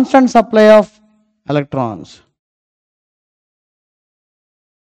constant supply of electrons.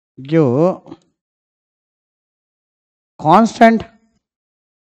 Give constant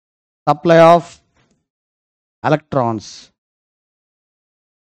supply of electrons.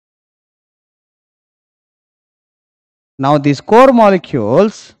 Now these core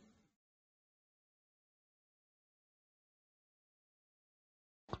molecules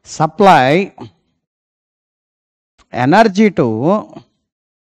supply energy to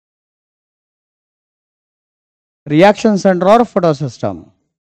reaction center or photosystem.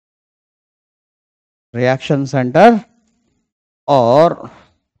 Reaction center or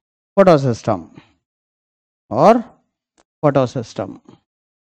photosystem.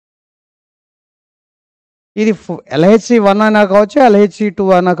 ఇది LHC1 అయినా కావచ్చు, LHC2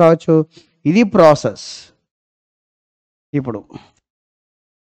 అయినా కావచ్చు. ఇది process. ఇప్పుడు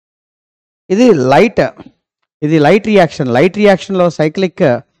ఇది light రియాక్షన్లో cyclic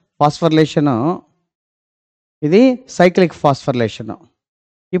phosphorylation. ఇది cyclic phosphorylation.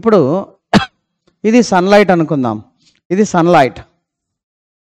 ఇప్పుడు ఇది సన్లైట్ అనుకుందాం. ఇది సన్లైట్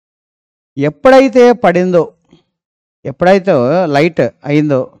ఎప్పుడైతే లైట్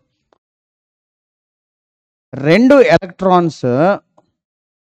అయిందో, 2 ఎలక్ట్రాన్స్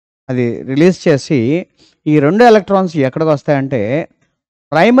అది రిలీజ్ చేసి, ఈ 2 ఎలక్ట్రాన్స్ ఎక్కడికి వస్తాయంటే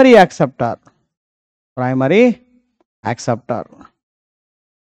ప్రైమరీ యాక్సెప్టార్.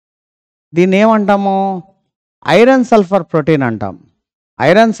 దీన్ని ఏమంటాము? ఐరన్ సల్ఫర్ ప్రోటీన్ అంటాం.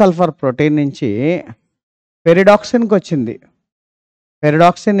 ఐరన్ సల్ఫర్ ప్రోటీన్ నుంచి పెరిడాక్సిన్కి వచ్చింది.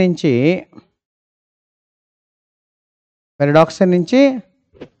 పెరిడాక్సిన్ నుంచి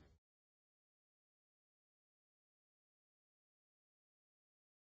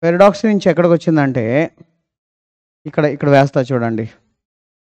ఎక్కడికి వచ్చిందంటే ఇక్కడ వేస్తా చూడండి.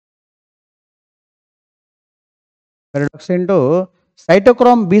 Pyridoxine to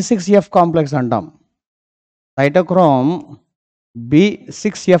cytochrome B6F complex అంటాం. Cytochrome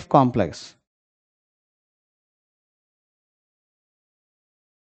B6F complex.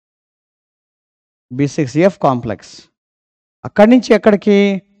 B6F complex అక్కడి నుంచి ఎక్కడికి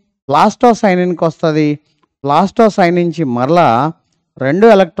ప్లాస్టోసైనిన్కి వస్తుంది. ప్లాస్టోసైన్ నుంచి మరలా రెండు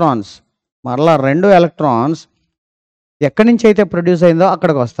ఎలక్ట్రాన్స్ ఎక్కడి నుంచి అయితే ప్రొడ్యూస్ అయిందో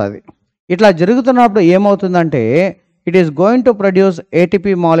అక్కడికి వస్తుంది. ఇట్లా జరుగుతున్నప్పుడు ఏమవుతుందంటే it is going to produce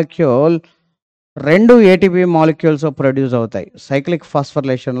ATP molecule. రెండు ఏటీపీ మాలిక్యూల్స్ ప్రొడ్యూస్ అవుతాయి. సైక్లిక్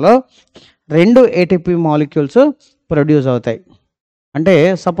ఫాస్ఫోరిలేషన్లో రెండు ఏటీపీ మాలిక్యూల్స్ ప్రొడ్యూస్ అవుతాయి. అంటే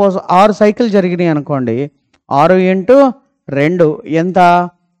సపోజ్ 6 సైకిల్ జరిగినాయి అనుకోండి. 6 × 2 ఎంత?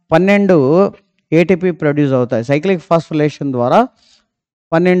 12 ఏటీపీ ప్రొడ్యూస్ అవుతాయి. సైక్లిక్ ఫాస్ఫోరిలేషన్ ద్వారా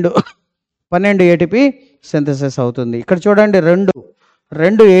 12 ఏటీపీ సింథసిస్ అవుతుంది. ఇక్కడ చూడండి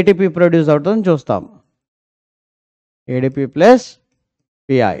రెండు ఏటీపీ ప్రొడ్యూస్ అవుతుంది చూస్తాం. ATP plus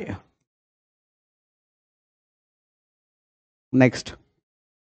pi. నెక్స్ట్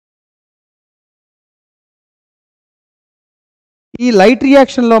ఈ లైట్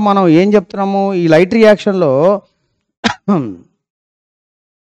రియాక్షన్లో మనం ఏం చెప్తున్నాము? ఈ లైట్ రియాక్షన్లో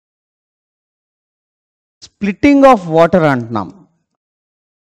స్ప్లిట్టింగ్ ఆఫ్ వాటర్ అంటున్నాం.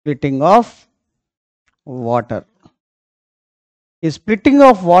 Splitting of water. ఈ స్ప్లిట్టింగ్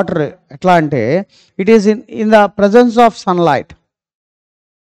ఆఫ్ వాటర్ ఎట్లా అంటే it is in the presence of sunlight.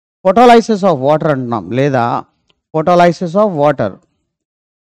 Photolysis of water అంటున్నాం, లేదా ఫోటోలైసిస్ ఆఫ్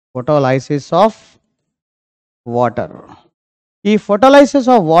వాటర్. ఈ ఫోటోలైసిస్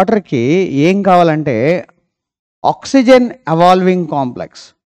ఆఫ్ వాటర్కి ఏం కావాలంటే ఆక్సిజన్ ఎవాల్వింగ్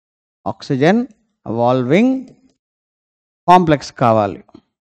కాంప్లెక్స్ కావాలి.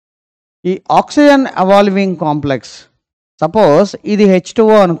 ఈ ఆక్సిజన్ ఎవాల్వింగ్ కాంప్లెక్స్ సపోజ్ ఇది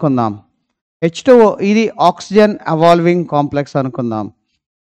H2O అనుకుందాం. H2O ఇది ఆక్సిజన్ ఎవాల్వింగ్ కాంప్లెక్స్ అనుకుందాం.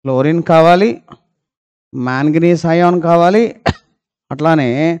 క్లోరిన్ కావాలి, మ్యాంగనీస్ అయాన్ కావాలి, అట్లానే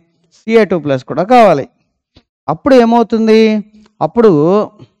Ca2+ కూడా కావాలి. అప్పుడు ఏమవుతుంది? అప్పుడు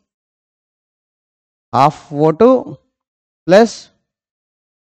 ½ O2 plus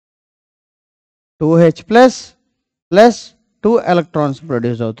 2H plus 2 electrons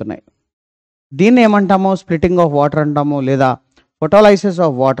produce అవుతున్నాయి. దీన్ని ఏమంటాము? స్ప్లిట్టింగ్ ఆఫ్ వాటర్ అంటాము, లేదా ఫోటోలైసిస్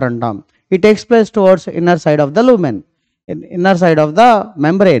ఆఫ్ వాటర్ అంటాం. It takes place towards inner side of the lumen, inner side of the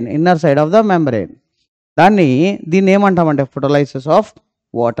membrane. దీన్ని ఏమంటామంటే ఫోటోలైసిస్ ఆఫ్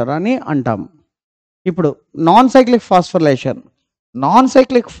వాటర్ అని అంటాం. ఇప్పుడు నాన్ సైక్లిక్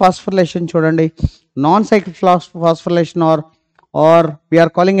ఫాస్ఫోరిలేషన్ చూడండి. Non cyclic phosphorylation are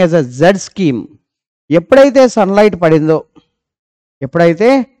we are calling as a Z scheme. ఎప్పుడైతే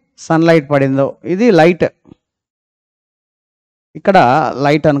sunlight పడిందో ఇది light. ఇక్కడ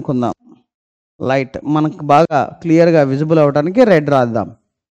లైట్ అనుకుందాం. లైట్ మనకు బాగా క్లియర్గా విజిబుల్ అవడానికి రెడ్ రాద్దాం.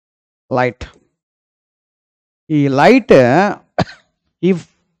 లైట్. ఈ లైట్ ఈ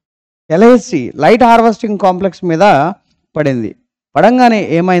LHC లైట్ హార్వెస్టింగ్ కాంప్లెక్స్ మీద పడంగానే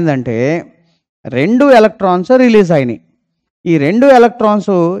ఏమైందంటే 2 ఎలక్ట్రాన్స్ రిలీజ్ అయినాయి. ఈ 2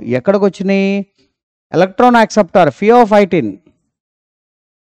 ఎలక్ట్రాన్స్ ఎక్కడికి వచ్చినాయి? ఎలక్ట్రాన్ యాక్సెప్టర్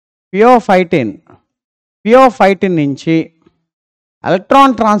PO15 నుంచి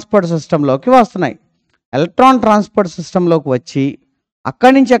ఎలక్ట్రాన్ ట్రాన్స్పోర్ట్ సిస్టంలోకి వస్తున్నాయి. ఎలక్ట్రాన్ ట్రాన్స్పోర్ట్ సిస్టంలోకి వచ్చి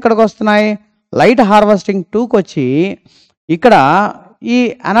అక్కడి నుంచి ఎక్కడికి వస్తున్నాయి? లైట్ హార్వెస్టింగ్ 2కి వచ్చి ఇక్కడ ఈ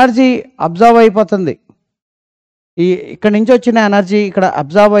ఎనర్జీ అబ్జర్వ్ అయిపోతుంది. ఇక్కడి నుంచి వచ్చిన ఎనర్జీ ఇక్కడ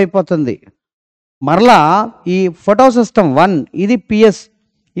అబ్జర్వ్ అయిపోతుంది. మరలా ఈ ఫోటో సిస్టమ్ 1 ఇది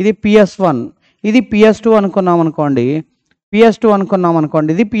PS1, ఇది PS2 అనుకున్నాం అనుకోండి.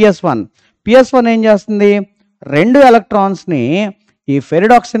 ఇది PS1 ఏం చేస్తుంది? 2 ఎలక్ట్రాన్స్ని ఈ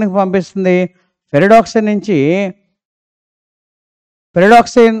ఫెరిడాక్సిన్కి పంపిస్తుంది. Ferredoxin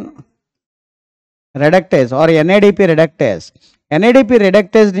reductase are NADP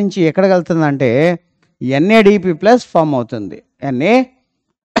reductase నుంచి ఎక్కడికి వెళ్తుందంటే NADP+ ఫామ్ అవుతుంది.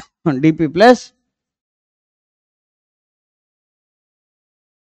 NADP+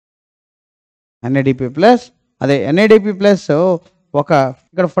 అదే NADP+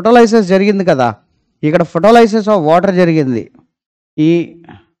 ఇక్కడ ఫోటోలైసిస్ జరిగింది కదా. ఇక్కడ ఫోటోలైసిస్ ఆఫ్ వాటర్ జరిగింది. ఈ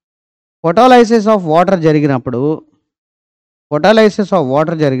ఫోటోలైసిస్ ఆఫ్ వాటర్ జరిగినప్పుడు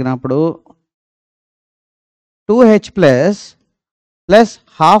 2H+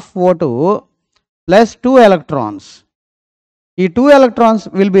 ½ O2 plus 2 electrons. ఈ 2 electrons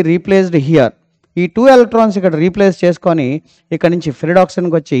will be replaced here. ఈ 2 electrons ఇక్కడ రీప్లేస్ చేసుకొని ఇక్కడ నుంచి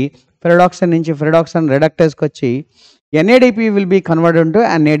ఫెరిడాక్సిన్కి వచ్చి ఫెరిడాక్సిన్ నుంచి ఫెరిడాక్సిన్ రిడక్టేస్కి వచ్చి NADP will be converted into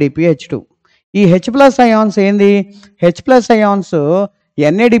NADPH2. ఈ H ప్లస్ అయాన్స్ ఏంది? H plus ions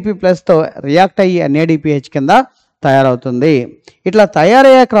NADP ప్లస్తో react అయ్యి NADPH కింద తయారవుతుంది. ఇట్లా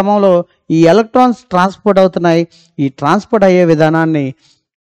తయారయ్యే క్రమంలో ఈ ఎలక్ట్రాన్స్ ట్రాన్స్పోర్ట్ అవుతున్నాయి. ఈ ట్రాన్స్పోర్ట్ అయ్యే విధానాన్ని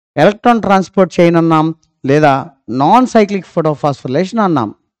ఎలక్ట్రాన్ ట్రాన్స్పోర్ట్ చైన్ అన్నాం, లేదా నాన్ సైక్లిక్ ఫోటోఫాస్ఫోరిలేషన్ అన్నాం.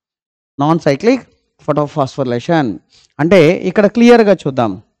 నాన్ సైక్లిక్ ఫోటోఫాస్ఫోరిలేషన్ అంటే ఇక్కడ క్లియర్గా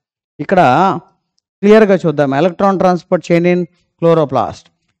చూద్దాం. Electron transport chain in chloroplast.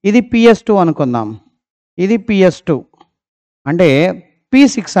 ఇది PS2 అనుకుందాం. ఇది PS2 అంటే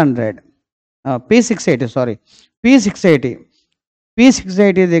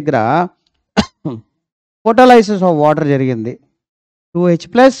P680 దగ్గర ఫోటోలైసిస్ ఆఫ్ వాటర్ జరిగింది. 2H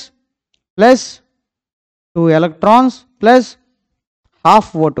plus 2 electrons plus half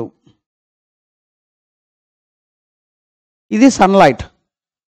O2. ఇది సన్లైట్.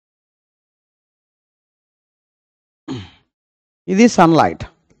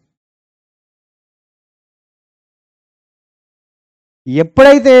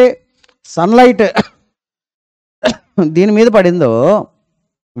 ఎప్పుడైతే సన్లైట్ దీని మీద పడిందో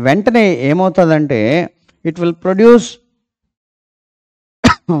వెంటనే ఏమవుతుందంటే it will produce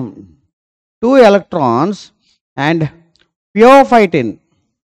 2 electrons and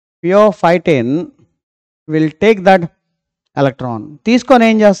PO510 will take that electron. తీసుకొని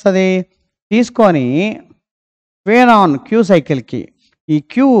ఏం చేస్తుంది? తీసుకొని ఫెనాన్ Q సైకిల్కి ఈ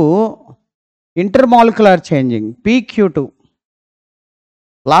Q intermolecular changing PQ2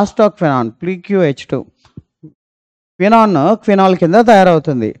 last of ఫెనాన్ PQH2 ఫెనాన్ క్వినాల్ కింద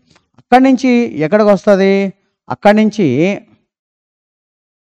తయారవుతుంది. అక్కడి నుంచి ఎక్కడికి వస్తుంది? అక్కడి నుంచి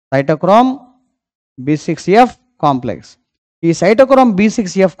సైటోక్రోమ్ B6F కాంప్లెక్స్. ఈ సైటోక్రోమ్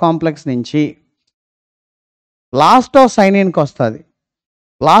B6F కాంప్లెక్స్ నుంచి ప్లాస్టోసైనిన్కి వస్తుంది.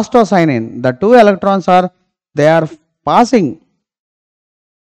 Plastocyanin the 2 electrons they are passing.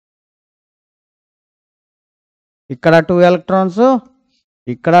 ఇక్కడ 2 electrons,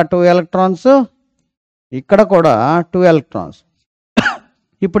 ఇక్కడ 2 electrons, ఇక్కడ కూడా 2 electrons.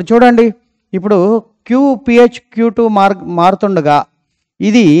 ఇప్పుడు చూడండి, ఇప్పుడు QPHQ2 మారుతుండగా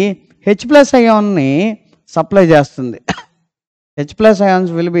ఇది H ప్లస్ అయాన్ని సప్లై చేస్తుంది. H plus ions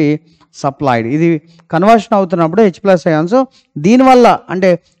will be supplied. ఇది కన్వర్షన్ అవుతున్నప్పుడు H ప్లస్ అయాన్స్ దీనివల్ల అంటే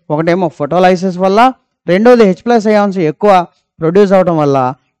ఒకటేమో ఫోటోలైసిస్ వల్ల, రెండోది H ప్లస్ అయాన్స్ ఎక్కువ ప్రొడ్యూస్ అవడం వల్ల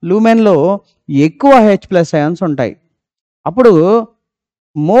లూమెన్లో ఎక్కువ H ప్లస్ అయాన్స్ ఉంటాయి. అప్పుడు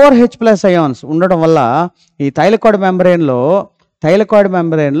మోర్ H ప్లస్ అయాన్స్ ఉండడం వల్ల ఈ థైలకాయిడ్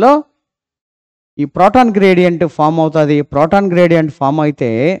మెంబ్రెయిన్లో ఈ ప్రోటాన్ గ్రేడియంట్ ఫామ్ అవుతుంది. ప్రోటాన్ గ్రేడియంట్ ఫామ్ అయితే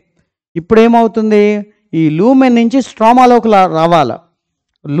ఇప్పుడు ఏమవుతుంది? ఈ లూమెన్ నుంచి స్ట్రోమాలోకి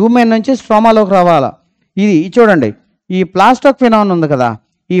రావాలా. ఇది చూడండి, ఈ ప్లాస్టోక్వినాన్ ఉంది కదా,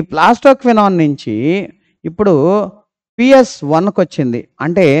 ఈ ప్లాస్టోక్వినాన్ నుంచి ఇప్పుడు PS1కి వచ్చింది,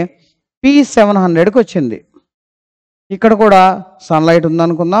 అంటే P700కి వచ్చింది. ఇక్కడ కూడా సన్లైట్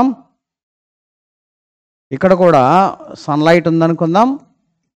ఉందనుకుందాం,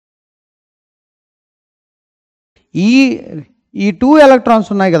 ఈ 2 electrons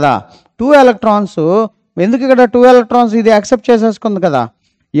ఉన్నాయి కదా, 2 electrons ఎందుకు ఇక్కడ 2 electrons ఇది యాక్సెప్ట్ చేసేసుకుంది కదా.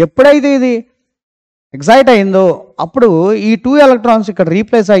 ఎప్పుడైతే ఇది ఎగ్జైట్ అయిందో అప్పుడు ఈ 2 electrons ఇక్కడ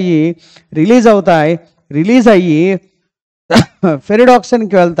రిలీజ్ అయ్యి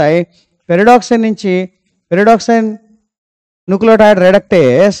ఫెరిడాక్సిన్కి వెళ్తాయి. ఫెరిడాక్సిన్ నుంచి న్యూక్లియోటైడ్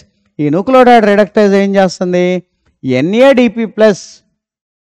రెడక్టేస్. ఈ న్యూక్లియోటైడ్ రెడక్టేస్ ఏం చేస్తుంది?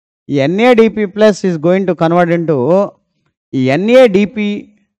 NADP plus is going to convert into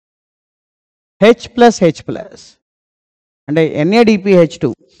NADPH plus అంటే NADPH2.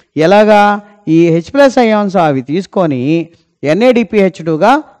 ఎలాగా? ఈ H ప్లస్ అయాన్స్ అవి తీసుకొని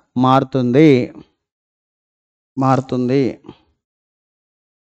NADPH2గా మారుతుంది.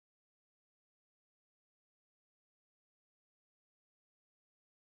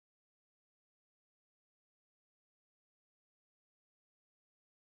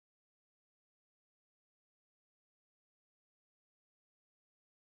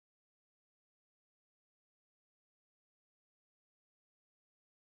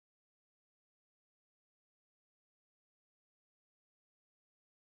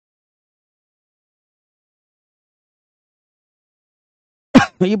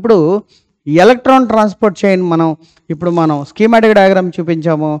 ఇప్పుడు ఎలక్ట్రాన్ ట్రాన్స్పోర్ట్ చైన్ మనం స్కీమాటిక్ డయాగ్రామ్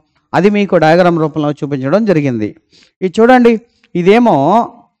చూపించాము, అది మీకు డయాగ్రామ్ రూపంలో చూపించడం జరిగింది. ఇది చూడండి, ఇదేమో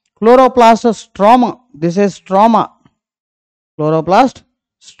chloroplast stroma. This is chloroplast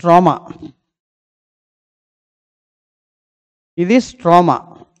stroma. ఇది స్ట్రోమా,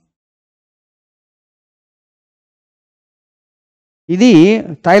 ఇది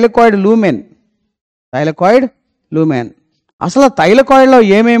థైలకాయిడ్ లూమెన్. Thylakoid lumen. అసలు థైలకాయిడ్లో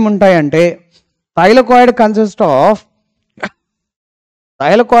ఏమేమి ఉంటాయంటే thylakoid consist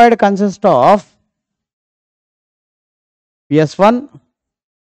of PS1,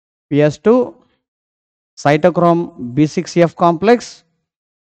 PS2, cytochrome B6F complex,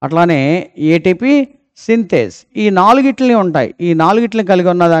 అట్లానే ఏటీపీ సింథేస్. ఈ నాలుగిట్లని ఉంటాయి. ఈ నాలుగిట్లని కలిగి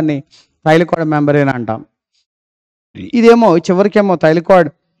ఉన్నదాన్ని థైలకాయిడ్ మెంబ్రేన్ అంటాం. ఇదేమో చివరికేమో థైలకాయిడ్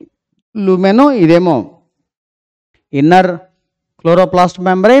లూమెన్, ఇదేమో ఇన్నర్ క్లోరోప్లాస్ట్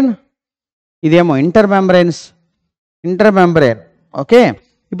మెంబ్రెయిన్, ఇదేమో ఇంటర్ మెంబ్రెయిన్. ఓకే,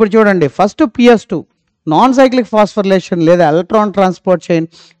 ఇప్పుడు చూడండి. First PS2 non cyclic phosphorylation లేదా ఎలక్ట్రాన్ ట్రాన్స్పోర్ట్ చైన్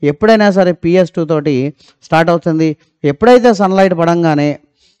ఎప్పుడైనా సరే PS2 తోటి స్టార్ట్ అవుతుంది. ఎప్పుడైతే సన్లైట్ పడంగానే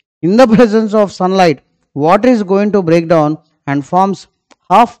in the presence of sunlight water is going to break down and forms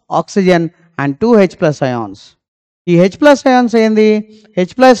half oxygen and 2 H+ ions. ఈ H+ ions ఏంది?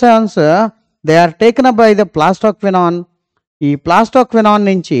 H+ ions they are taken up by the ప్లాస్టోక్వినాన్. ఈ ప్లాస్టోక్వినాన్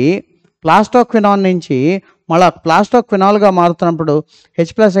నుంచి మళ్ళీ ప్లాస్టోక్వినాల్గా మారుతున్నప్పుడు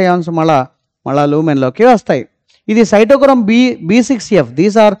H+ ions మళ్ళా లూమెన్లోకి వస్తాయి. ఇది cytochrome B6F.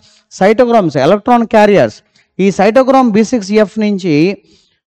 These are cytochromes, electron carriers. ఈ సైటోక్రోమ్ B6F నుంచి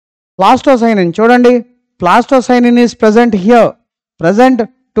ప్లాస్టోసైనిన్ చూడండి. Plastocyanin is present here, present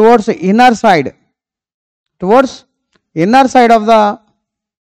towards inner side of the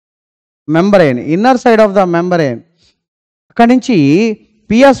membrane. అక్కడి నుంచి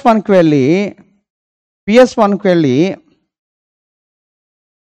PS1కి వెళ్ళి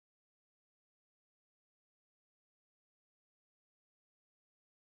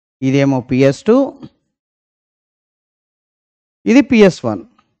ఇదేమో PS2, ఇది PS1.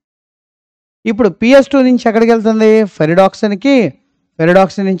 ఇప్పుడు PS2 నుంచి ఎక్కడికి వెళ్తుంది?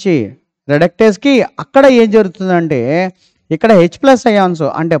 ఫెరిడాక్సిన్ నుంచి రెడక్టేస్కి. అక్కడ ఏం జరుగుతుందంటే ఇక్కడ H+ ions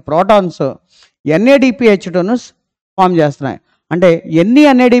అంటే ప్రోటాన్స్ NADPH2ను ఫామ్ చేస్తున్నాయి. అంటే ఎన్ని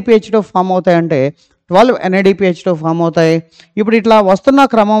NADPH2 ఫామ్ అవుతాయంటే 12 NADPH2 ఫామ్ అవుతాయి. ఇప్పుడు ఇట్లా వస్తున్న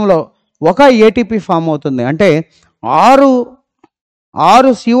క్రమంలో ఒక ATP ఫామ్ అవుతుంది. అంటే 6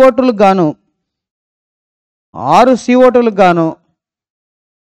 CO2లకు గాను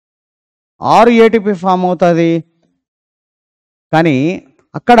 6 ATP ఫామ్ అవుతుంది. కానీ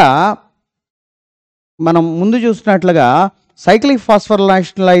అక్కడ మనం ముందు చూసినట్లుగా సైక్లిక్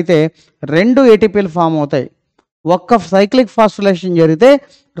ఫాస్ఫోరిలేషన్లో అయితే 2 ATPలు ఫామ్ అవుతాయి. ఒక్క సైక్లిక్ ఫాస్ఫోరిలేషన్ జరిగితే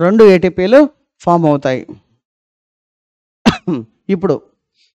 2 ATPలు ఫామ్ అవుతాయి. ఇప్పుడు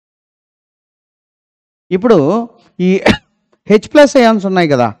ఈ H+ ions ఉన్నాయి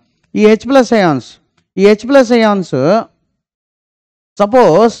కదా, ఈ H+ ions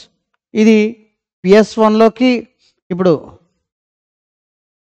సపోజ్ ఇది PS1లోకి, ఇప్పుడు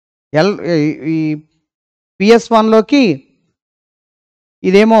ఈ PS1లోకి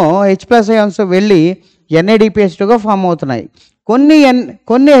ఇదేమో H+ ions వెళ్ళి NADPH2గా ఫామ్ అవుతున్నాయి. కొన్ని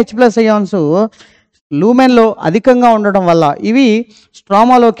H+ ions లూమెన్లో అధికంగా ఉండటం వల్ల ఇవి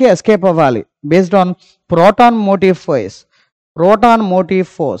స్ట్రోమాలోకి ఎస్కేప్ అవ్వాలి based on proton motive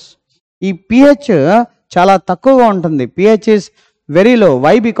force. ఈ pH చాలా తక్కువగా ఉంటుంది. pH is very low.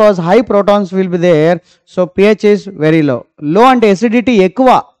 Why? Because high protons will be there. So pH is very low. Low అంటే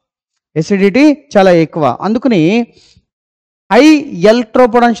ఎసిడిటీ చాలా ఎక్కువ. అందుకని హై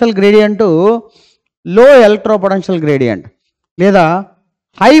ఎలక్ట్రోపొటెన్షియల్ గ్రేడియంట్, లో ఎలక్ట్రోపొటెన్షియల్ గ్రేడియంట్, లేదా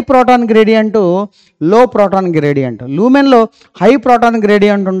హై ప్రోటాన్ గ్రేడియంట్, లో proton gradient. లూమెన్లో high proton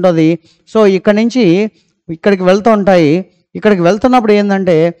gradient ఉంటుంది. సో ఇక్కడ నుంచి ఇక్కడికి వెళ్తుంటాయి. ఇక్కడికి వెళ్తున్నప్పుడు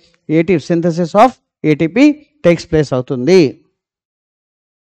ఏంటంటే synthesis of ATP takes place అవుతుంది.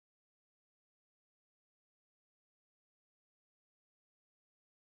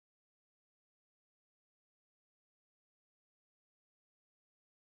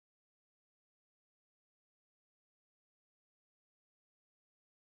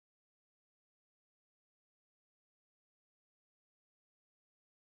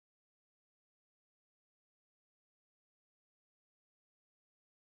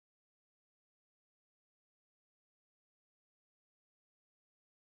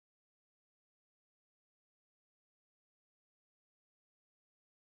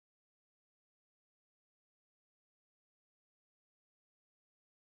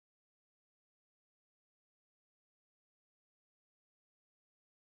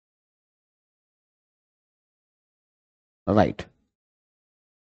 రైట్.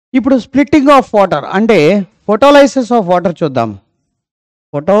 ఇప్పుడు స్ప్లిట్టింగ్ ఆఫ్ వాటర్ అంటే ఫోటోలైసిస్ ఆఫ్ వాటర్ చూద్దాం.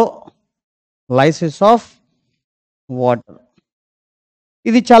 ఫోటోలైసిస్ ఆఫ్ వాటర్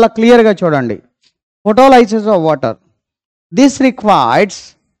ఇది చాలా క్లియర్గా చూడండి. Photolysis of water This requires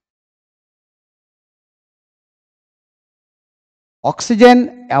oxygen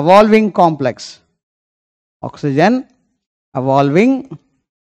evolving complex. Oxygen evolving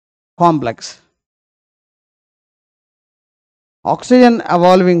complex. Oxygen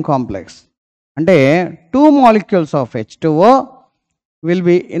evolving complex. And two molecules of H2O will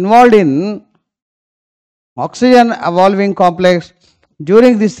be involved in oxygen evolving complex.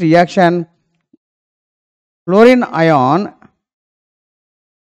 During this reaction, chlorine ion,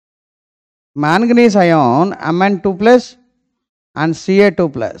 manganese ion, Mn2 plus and Ca2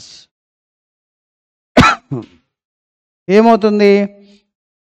 plus. ఏమవుతుంది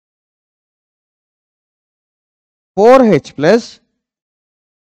 4H plus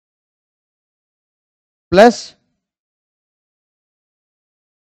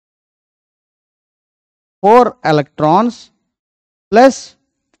 4 electrons plus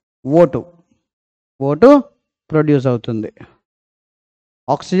O2 produce అవుతుంది.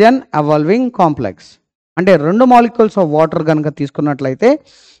 Oxygen evolving complex అంటే రెండు molecules of water కనుక తీసుకున్నట్లయితే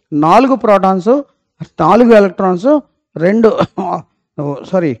 4 protons 4 electrons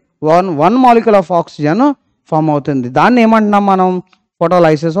one molecule of oxygen form అవుతుంది. దాన్ని ఏమంటున్నాం మనం?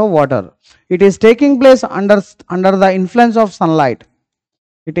 Photolysis of water. It is taking place under the influence of sunlight.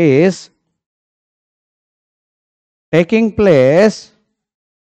 It is taking place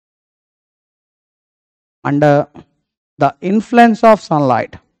under the influence of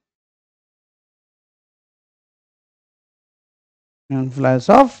sunlight. Influence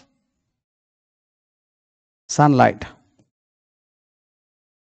of sunlight.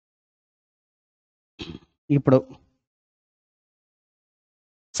 ఇప్పుడు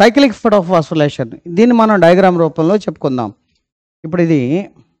cyclic ఫోటోఫాస్ఫోరిలేషన్ దీన్ని మనం diagram రూపంలో చెప్పుకుందాం. ఇప్పుడు ఇది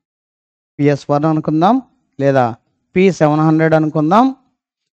PS1 అనుకుందాం లేదా P700 అనుకుందాం.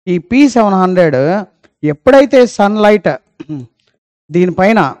 ఈ P700 ఎప్పుడైతే సన్లైట్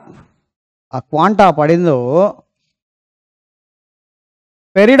దీనిపైన ఆ క్వాంటా పడిందో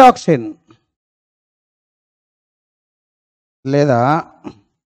పెరిడాక్సిన్ లేదా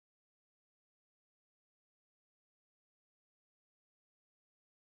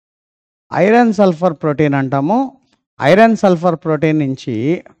ఐరన్ సల్ఫర్ ప్రోటీన్ అంటాము. ఐరన్ సల్ఫర్ ప్రోటీన్ నుంచి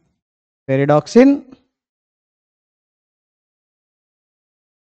పెరిడాక్సిన్,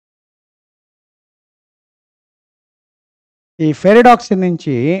 ఈ ఫెరిడాక్సిన్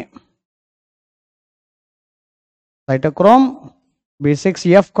నుంచి సైటోక్రోమ్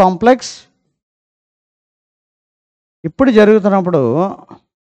B6F కాంప్లెక్స్. ఇప్పుడు జరుగుతున్నప్పుడు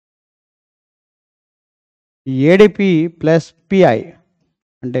ADP ప్లస్ PI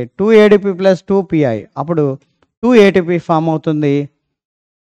అంటే 2 ADP ప్లస్ 2 PI అప్పుడు 2 ATP ఫామ్ అవుతుంది.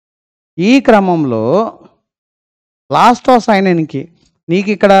 ఈ క్రమంలో ప్లాస్టోసైనిన్కి నీకు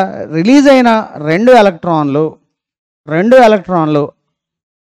ఇక్కడ రిలీజ్ అయిన 2 ఎలక్ట్రాన్లు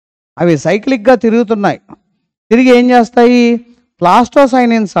అవి సైక్లిక్గా తిరుగుతున్నాయి. తిరిగి ఏం చేస్తాయి?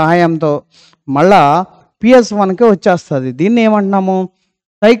 ప్లాస్టోసైనిన్ సహాయంతో మళ్ళా PS1కి వచ్చేస్తుంది. దీన్ని ఏమంటున్నాము?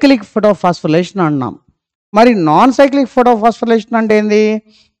 సైక్లిక్ ఫోటోఫాస్ఫోరిలేషన్ అంటున్నాం. మరి నాన్ సైక్లిక్ ఫోటోఫాస్ఫోరిలేషన్ అంటే ఏంది?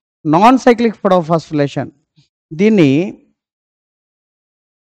 నాన్ సైక్లిక్ ఫోటోఫాస్ఫోరిలేషన్ దీన్ని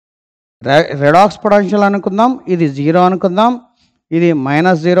రెడాక్స్ పొటెన్షియల్ అనుకుందాం. ఇది 0 అనుకుందాం. ఇది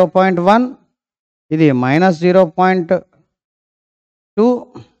 -0.1, ఇది -0.2,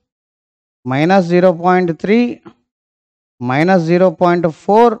 -0.3,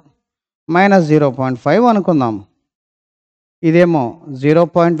 -0.4, -0.5 అనుకుందాం. ఇదేమో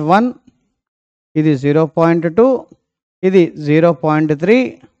 0.1, ఇది 0.2, ఇది 0.3,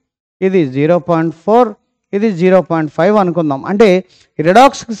 ఇది 0.4, ఇది 0.5 అనుకుందాం. అంటే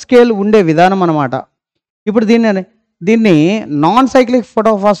రెడాక్స్ స్కేల్ ఉండే విధానం అన్నమాట. ఇప్పుడు దీన్ని నాన్ సైక్లిక్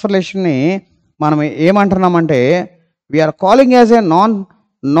ఫోటోఫాస్ఫోరిలేషన్ని మనం ఏమంటున్నామంటే we are calling as a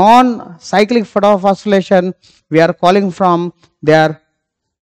non cyclic ఫోటోఫాస్ఫోరిలేషన్. We are calling from they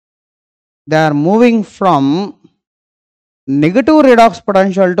are moving from negative redox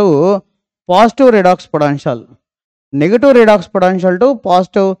potential to positive redox potential. Negative redox potential to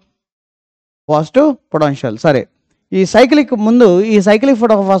positive potential. సరే, ఈ సైక్లిక్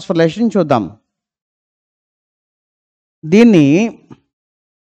ఫోటోఫాస్ఫోరిలేషన్ చూద్దాం. దీన్ని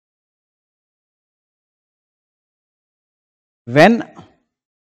when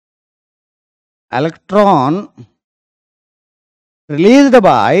electron released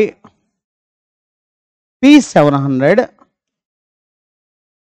by P700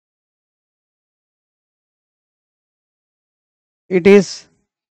 it is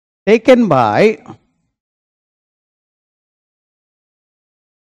taken by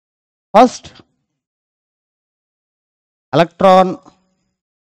first electron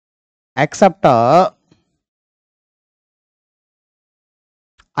acceptor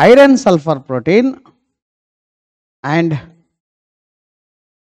iron sulfur protein and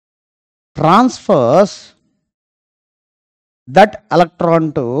transfers that electron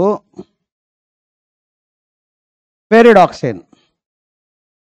to pyridoxine.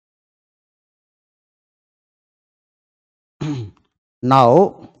 Now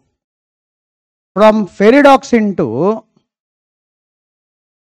from pyridoxine to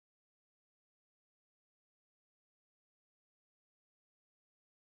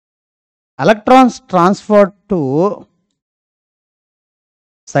electrons transferred to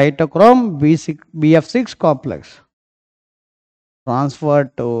cytochrome BF6 complex. Transferred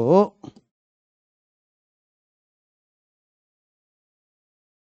to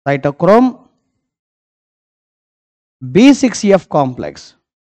cytochrome B6F complex.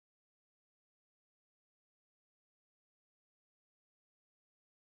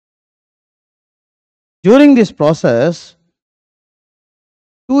 During this process,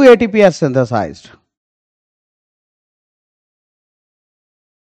 2 ATP are synthesized.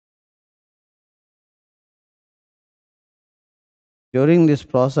 During this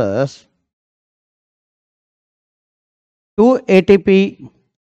process, 2 ATP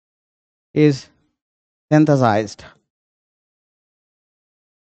is synthesized.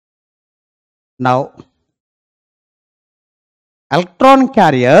 Now, electron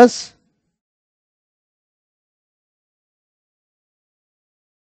carriers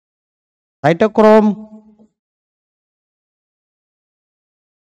cytochrome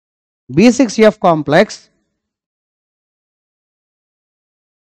B6F complex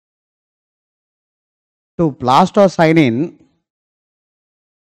to plastocyanin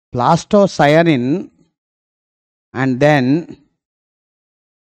and then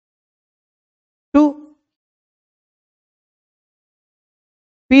to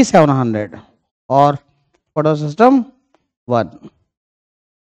P700 or photosystem 1.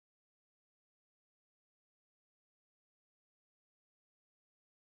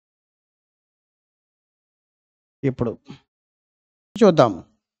 ఇప్పుడు చూద్దాం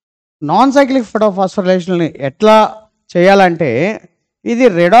non cyclic ఫోటోఫాస్ఫోరైలేషన్ ఎట్లా చేయాలంటే ఇది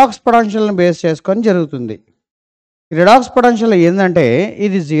redox పొటెన్షియల్ని base చేసుకొని జరుగుతుంది. Redox potential ఏంటంటే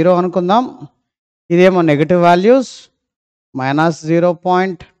ఇది 0 అనుకుందాం, ఇదేమో నెగటివ్ వాల్యూస్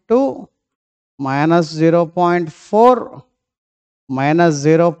 -0.2 -0.4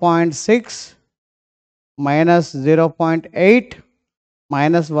 -0.6 -0.8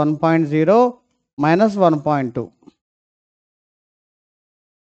 -1.0 -1.2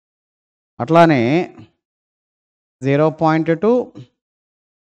 అట్లానే 0.2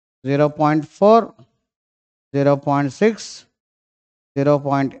 0.4 0.6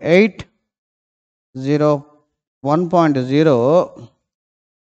 0.8 1.0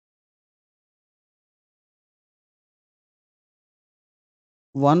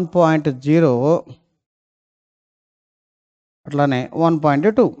 1.0 అట్లానే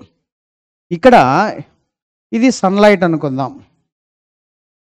 1.2. ఇక్కడ ఇది సన్లైట్ అనుకుందాం,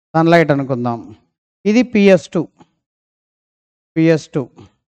 ఇది PS2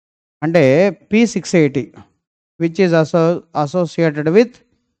 అంటే P680 which is associated with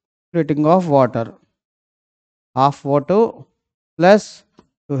splitting of water, half O2 plus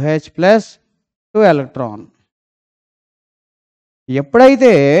 2H plus 2 electron.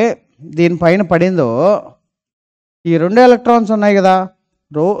 ఎప్పుడైతే దీనిపైన పడిందో ఈ 2 ఎలక్ట్రాన్స్ ఉన్నాయి కదా,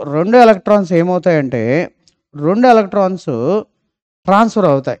 2 ఎలక్ట్రాన్స్ ఏమవుతాయంటే 2 ఎలక్ట్రాన్స్ ట్రాన్స్ఫర్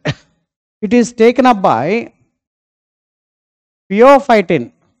అవుతాయి. It is taken up by PO15.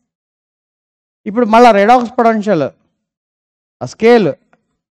 ఇప్పుడు మళ్ళీ రెడాక్స్ పొటెన్షియల్ ఆ స్కేల్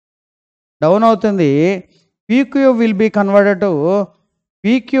డౌన్ అవుతుంది. PQ will be converted to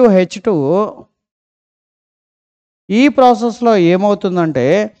PQH2. ఈ ప్రాసెస్లో ఏమవుతుందంటే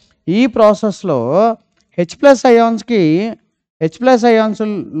ఈ ప్రాసెస్లో H+ అయాన్స్కి H+ అయాన్స్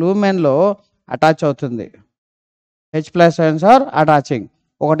లూమెన్లో అటాచ్ అవుతుంది. H+ ions are attaching.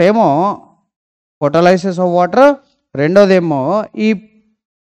 ఒకటేమో ఫోటోలైసిస్ ఆఫ్ వాటర్, రెండోదేమో ఈ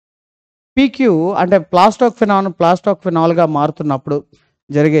PQ అంటే ప్లాస్టాక్ ఫినాల్గా మారుతున్నప్పుడు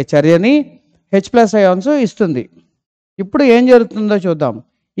జరిగే చర్యని H+ అయాన్స్ ఇస్తుంది. ఇప్పుడు ఏం జరుగుతుందో చూద్దాం.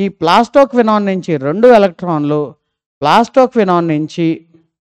 ఈ ప్లాస్టాక్ ఫినాన్ నుంచి 2 ఎలక్ట్రాన్లు ప్లాస్టాక్ ఫినాన్ నుంచి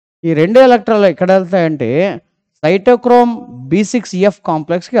ఈ 2 ఎలక్ట్రాన్లు ఎక్కడ వెళ్తాయంటే సైటోక్రోమ్ B6F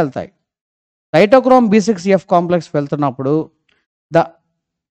కాంప్లెక్స్కి వెళ్తాయి. సైటోక్రోమ్ B6F కాంప్లెక్స్ వెళ్తున్నప్పుడు the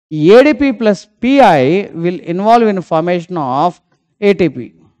ADP plus PI will involve in formation of ATP.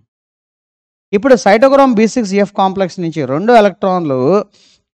 ఇప్పుడు సైటోక్రోమ్ B6F కాంప్లెక్స్ నుంచి 2 ఎలక్ట్రాన్లు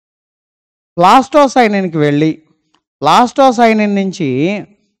ప్లాస్టోసైనిన్కి వెళ్ళి ప్లాస్టోసైనిన్ నుంచి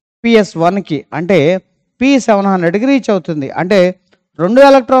PS1కి అంటే P700కి రీచ్ అవుతుంది. అంటే 2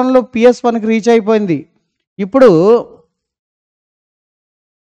 ఎలక్ట్రాన్లు PS1కి రీచ్ అయిపోయింది. ఇప్పుడు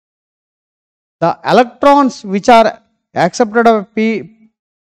the electrons which are accepted of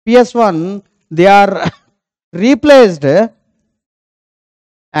PS1, they are replaced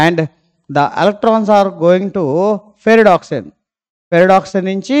and the electrons are going to ferredoxin. Ferredoxin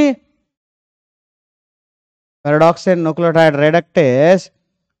నుంచి ferredoxin nucleotide reductase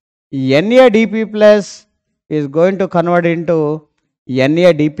NADP plus is going to convert into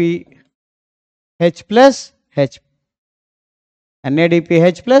NADPH plus H.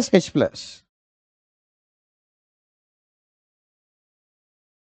 NADPH plus H plus.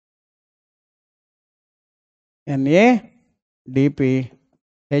 NADPH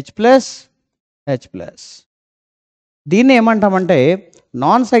plus H plus. దీన్ని ఏమంటామంటే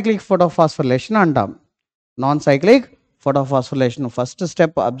non cyclic ఫోటోఫాస్ఫోరిలేషన్ అంటాం. Non cyclic ఫోటోఫాస్ఫోరిలేషన్ first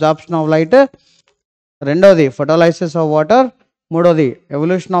step absorption of light, రెండోది photolysis of water, మూడోది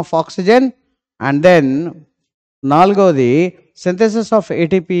evolution of oxygen, and then నాలుగోది synthesis of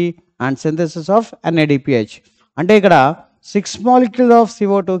ATP and synthesis of NADPH. అంటే ఇక్కడ 6 molecules of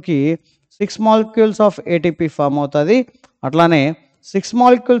CO2కి 6 molecules of ATP form అవుతుంది. అట్లానే 6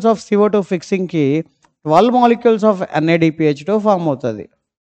 molecules of CO2 ఫిక్సింగ్కి 12 molecules of NADPH2 form అవుతుంది.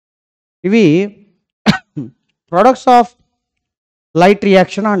 ఇవి products of light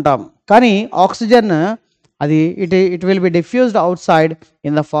reaction అంటాం. కానీ ఆక్సిజన్ అది it will be diffused out side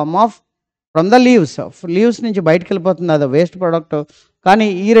in the form of from the leaves నుంచి బయటకు వెళ్ళిపోతుంది, అది వేస్ట్ ప్రోడక్ట్. కానీ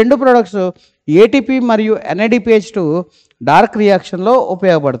ఈ రెండు ప్రొడక్ట్స్ ఏటీపీ మరియు NADPH2 డార్క్ రియాక్షన్లో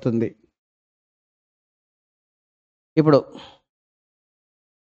ఉపయోగపడుతుంది. ఇప్పుడు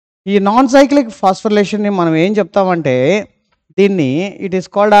ఈ నాన్ సైక్లిక్ ఫాస్ఫోరిలేషన్ని మనం ఏం చెప్తామంటే దీన్ని it is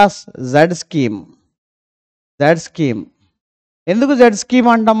called as Z scheme. ఎందుకు జెడ్ స్కీమ్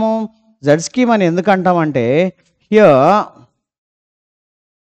అంటాము? జెడ్ స్కీమ్ అని ఎందుకు అంటామంటే here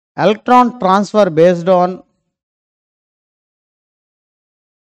electron transfer based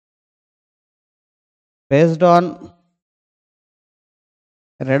on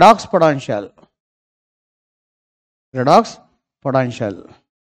redox potential.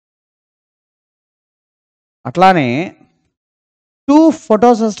 అట్లానే 2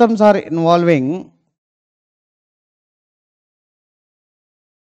 photosystems are involving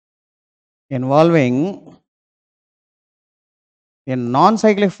in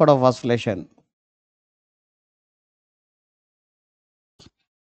non-cyclic photophosphorylation.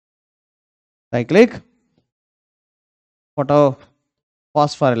 Cyclic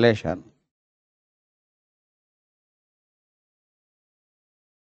photophosphorylation.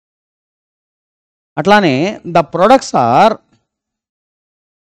 అట్లానే the products are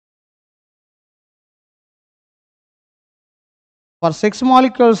for 6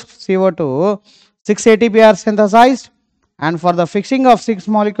 molecules CO2, 6 ATP are synthesized, and for the fixing of 6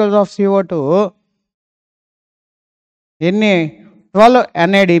 molecules of CO2, 12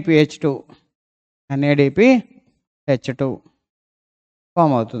 NADPH2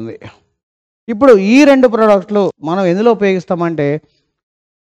 form అవుతుంది. ఇప్పుడు ఈ రెండు ప్రోడక్ట్లు మనం ఎందులో ఉపయోగిస్తామంటే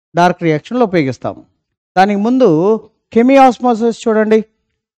dark రియాక్షన్లో ఉపయోగిస్తాం. దానికి ముందు కెమియాస్మోసిస్ చూడండి.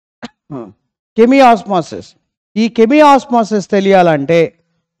 ఈ కెమియాస్మోసిస్ తెలియాలంటే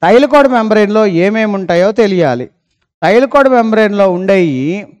థైలకాయిడ్ మెంబ్రేన్లో ఏమేమి ఉంటాయో తెలియాలి. థైలకాయిడ్ మెంబ్రేన్లో ఉండేవి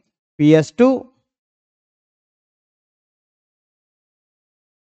PS2,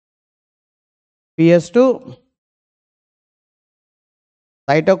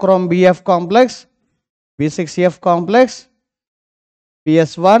 cytochrome BF complex, B6F complex,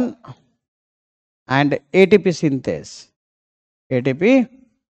 PS1 and ATP synthase.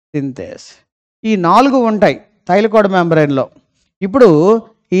 ఈ 4 ఉంటాయి థైలకాయిడ్ మెంబ్రేన్లో. ఇప్పుడు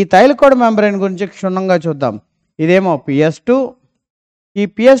ఈ థైలకాయిడ్ మెంబ్రేన్ గురించి క్షుణ్ణంగా చూద్దాం. ఇదేమో PS2. ఈ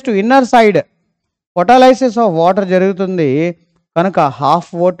PS2 inner side photolysis of water జరుగుతుంది కనుక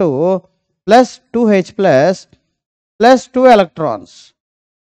half O2 plus 2H plus 2 electrons.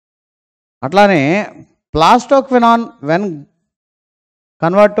 అట్లానే ప్లాస్టోక్వినాన్ when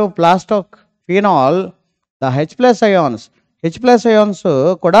convert to ప్లాస్టోక్వినాల్ the H+ ions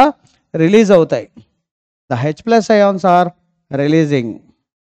కూడా రిలీజ్ అవుతాయి. The H+ ions are releasing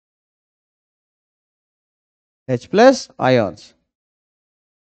H+ ions.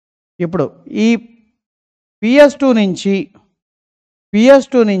 ఇప్పుడు ఈ PS2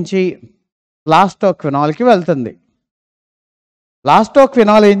 నుంచి ప్లాస్టోక్వినాల్కి వెళ్తుంది.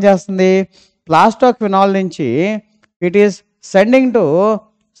 ప్లాస్టోక్వినాల్ ఏం చేస్తుంది? ప్లాస్టోక్వినాల్ నుంచి it is sending to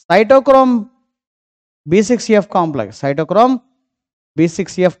cytochrome B6F complex.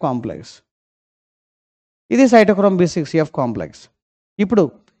 ఇది సైటోక్రోమ్ B6F కాంప్లెక్స్. ఇప్పుడు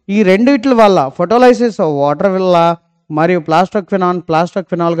ఈ రెండిట్ల వల్ల ఫోటోలైసిస్ వాటర్ వల్ల మరియు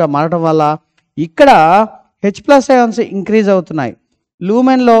ప్లాస్టోక్వినాల్గా మారడం వల్ల ఇక్కడ H+ అయాన్స్ ఇంక్రీజ్ అవుతున్నాయి.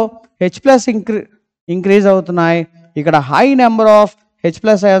 లూమెన్లో H+ ఇంక్రీజ్ అవుతున్నాయి. ఇక్కడ high number of H+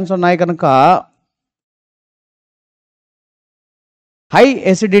 ions ఉన్నాయి కనుక హై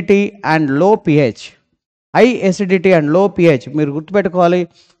ఎసిడిటీ అండ్ లో pH. హై ఎసిడిటీ అండ్ లో pH మీరు గుర్తుపెట్టుకోవాలి.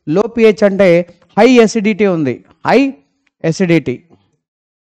 లో pH అంటే హై ఎసిడిటీ ఉంది, హై ఎసిడిటీ.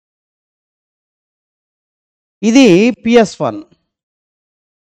 ఇది PS1.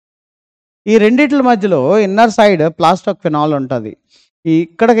 ఈ రెండిట్ల మధ్యలో ఇన్నర్ సైడ్ ప్లాస్టోక్వినాల్ ఉంటుంది.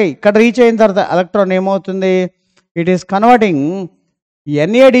 ఇక్కడ రీచ్ అయిన తర్వాత ఎలక్ట్రాన్ ఏమవుతుంది? It is converting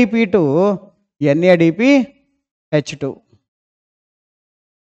NADP to NADPH2.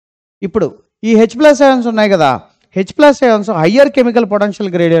 ఇప్పుడు ఈ H+ అయాన్స్ ఉన్నాయి కదా, H+ ions higher chemical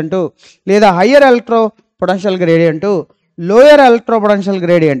potential gradient లేదా higher electro potential gradient, lower electro potential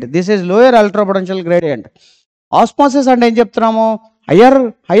gradient. This is lower electro potential gradient. Osmosis అంటే ఏం చెప్తున్నాము?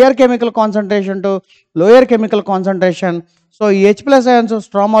 Higher chemical concentration to lower chemical concentration. So ఈ H+ ions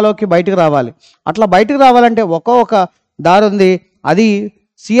స్ట్రోమాలోకి బయటకు రావాలి. అట్లా బయటకు రావాలంటే ఒక దారి ఉంది. అది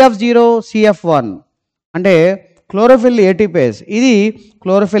CF0 CF1 అంటే క్లోరోఫిల్ ఏటీపేజ్. ఇది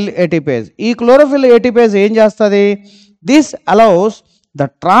క్లోరోఫిల్ ఏటీపేజ్. ఈ క్లోరోఫిల్ ఏటీపేజ్ ఏం చేస్తుంది? This allows the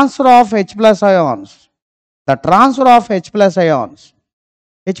transfer of H+ ions.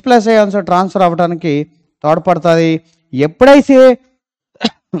 H+ ions transfer అవ్వడానికి తోడ్పడుతుంది. ఎప్పుడైతే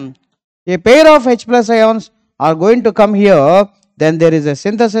a pair of H+ ions are going to come here, then there is a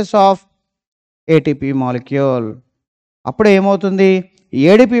synthesis of ATP molecule. అప్పుడు ఏమవుతుంది?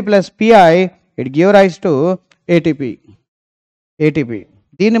 ADP plus PI it give rise to ATP.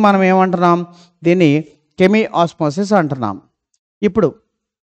 దీన్ని మనం ఏమంటున్నాం? దీన్ని కెమి osmosis అంటున్నాం. ఇప్పుడు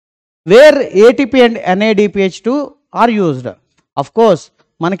wear ATP and NADPH2 are used. Of course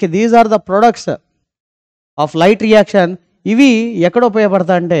మనకి these are the products of light reaction. ఇవి ఎక్కడ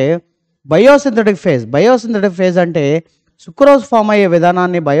ఉపయోగపడతాయంటే బయోసింథటిక్ ఫేజ్ అంటే సుక్రోజ్ ఫామ్ అయ్యే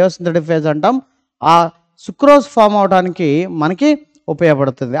విధానాన్ని బయోసింథటిక్ ఫేజ్ అంటాం. ఆ సుక్రోజ్ ఫామ్ అవడానికి మనకి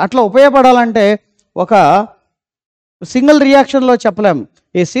ఉపయోగపడుతుంది. అట్లా ఉపయోగపడాలంటే ఒక సింగిల్ రియాక్షన్లో చెప్పలేం.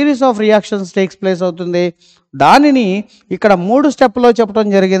 ఏ series of reactions takes place అవుతుంది. దానిని ఇక్కడ 3 స్టెప్లో చెప్పడం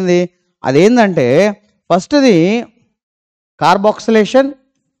జరిగింది. అదేంటంటే ఫస్ట్ది కార్బాక్సిలేషన్,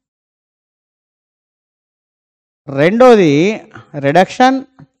 రెండోది రిడక్షన్,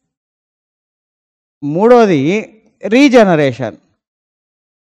 మూడోది రీజనరేషన్.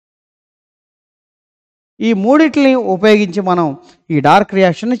 ఈ మూడిటిని ఉపయోగించి మనం ఈ డార్క్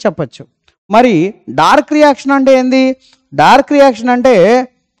రియాక్షన్ని చెప్పచ్చు. మరి డార్క్ రియాక్షన్ అంటే ఏంది? డార్క్ రియాక్షన్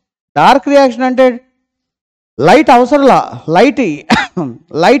అంటే లైట్ అవసరంలా,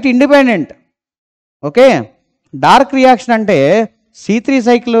 light independent. Okay, dark reaction అంటే C3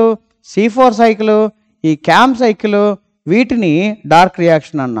 సైకిల్, C4 సైకిల్, ఈ క్యామ్ సైకిల్, వీటిని డార్క్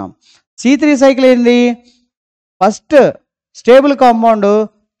రియాక్షన్ అన్నాం. C3 సైకిల్ ఏంది? First stable compound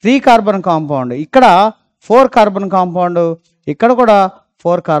 3 carbon compound, ఇక్కడ 4 కార్బన్ కాంపౌండ్, ఇక్కడ కూడా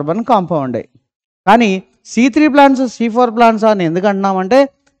 4 కార్బన్ కాంపౌండే. కానీ C3 ప్లాంట్స్ C4 ప్లాంట్స్ అని ఎందుకు అంటున్నామంటే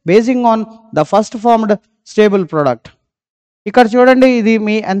basing on the first formed stable product. ఇక్కడ చూడండి, ఇది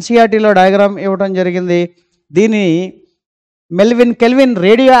మీ NCERTలో డయాగ్రామ్ ఇవ్వడం జరిగింది. దీన్ని కెల్విన్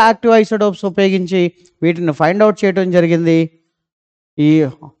రేడియో యాక్టివ్ ఐసోటోప్స్ ఉపయోగించి వీటిని ఫైండ్ అవుట్ చేయడం జరిగింది. ఈ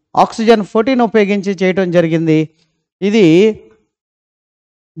ఆక్సిజన్ 14 ఉపయోగించి చేయటం జరిగింది.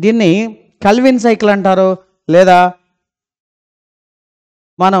 దీన్ని కెల్విన్ సైకిల్ అంటారు, లేదా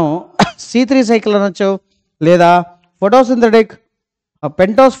మనం C3 సైకిల్ అనొచ్చు, లేదా ఫోటోసింథటిక్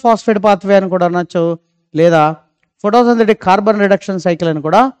పెంటోస్ ఫాస్ఫేట్ పాత్వే అని కూడా అనొచ్చు, లేదా ఫోటోసింథటిక్ కార్బన్ రిడక్షన్ సైకిల్ అని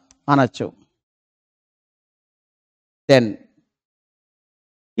కూడా అనొచ్చు. దెన్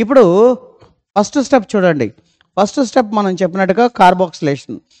ఇప్పుడు ఫస్ట్ స్టెప్ చూడండి. ఫస్ట్ స్టెప్ మనం చెప్పినట్టుగా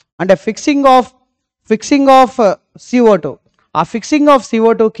కార్బాక్సిలేషన్ అంటే ఫిక్సింగ్ ఆఫ్ CO2. ఆ ఫిక్సింగ్ ఆఫ్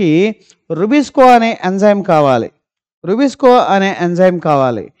CO2కి రుబిస్కో అనే ఎంజైమ్ కావాలి.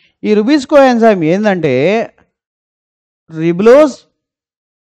 ఈ రుబిస్కో ఎంజైమ్ ఏంటంటే రిబులోజ్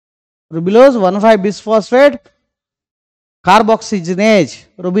 1,5-బిస్ఫాస్ఫేట్ కార్బాక్సిజనేజ్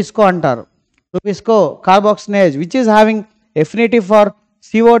రుబిస్కో అంటారు. Rubisco కార్బాక్సినేజ్ which is having affinity for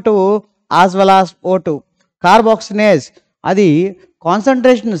CO2 as well as O2. కార్బాక్సినేజ్ అది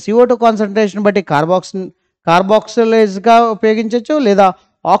కాన్సన్ట్రేషన్ CO2 కాన్సన్ట్రేషన్ బట్టి కార్బాక్సిలేజ్గా ఉపయోగించవచ్చు, లేదా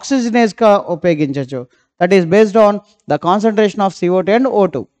ఆక్సిజనేజ్గా ఉపయోగించవచ్చు. That is based on the concentration of CO2 and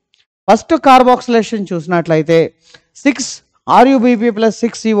O2. First carboxylation చూసినట్లయితే 6 RuBp +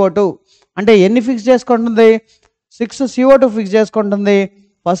 6 CO2 అంటే ఎన్ని ఫిక్స్ చేసుకుంటుంది? 6 CO2 ఫిక్స్ చేసుకుంటుంది.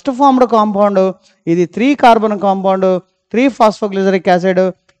 ఫస్ట్ ఫార్మ్డ్ కాంపౌండ్ ఇది 3 కార్బన్ కాంపౌండ్, 3 ఫాస్ఫోగ్లిజరిక్ యాసిడ్.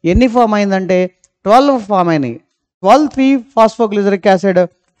 ఎన్ని ఫామ్ అయిందంటే 12 ఫామ్ అయినాయి. 12,3-ఫాస్ఫోగ్లిజరిక్ యాసిడ్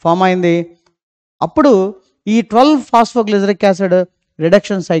ఫామ్ అయింది. అప్పుడు ఈ 12-ఫాస్ఫోగ్లిజరిక్ యాసిడ్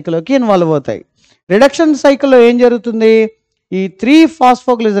రిడక్షన్ సైకిల్లోకి ఇన్వాల్వ్ అవుతాయి. రిడక్షన్ సైకిల్లో ఏం జరుగుతుంది? ఈ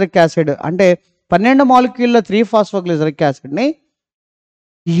 3-ఫాస్ఫోగ్లిజరిక్ యాసిడ్ అంటే 12 మాలిక్యూల్ల 3-ఫాస్ఫోగ్లిజరిక్ యాసిడ్ని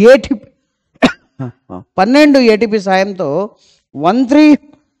 12 ఏటీపీ సాయంతో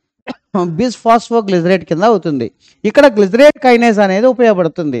 1,3-బిస్ఫాస్ఫోగ్లిజరేట్ కింద అవుతుంది. ఇక్కడ గ్లిజరేట్ కైనేజ్ అనేది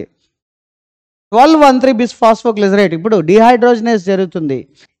ఉపయోగపడుతుంది. 12,1,3-బిస్ఫాస్ఫోగ్లిజరేట్ ఇప్పుడు డిహైడ్రోజనేజ్ జరుగుతుంది.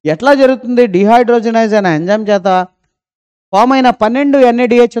 ఎట్లా జరుగుతుంది? డిహైడ్రోజనైజ్ అనే ఎంజైమ్ చేత ఫామ్ అయిన 12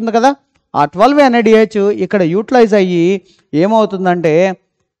 NADH ఉంది కదా, ఆ 12 NADH ఇక్కడ యూటిలైజ్ అయ్యి ఏమవుతుందంటే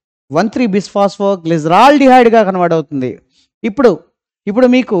 1,3-బిస్ఫాస్ఫోగ్లిజరాల్డిహైడ్గా కన్వర్ట్ అవుతుంది. ఇప్పుడు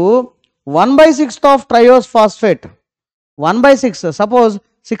మీకు 1/6 of triose phosphate 1/6 suppose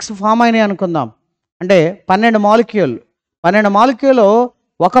 6 form అయినాయి అనుకుందాం. అంటే 12 మాలిక్యూల్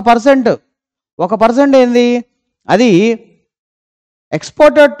 1% ఏంది? అది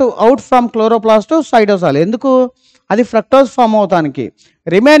exported to out from chloroplast to cytosol. ఎందుకు? అది fructose form అవుతానికి.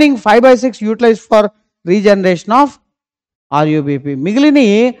 Remaining 5/6 utilise for regeneration of RUBP. మిగిలిన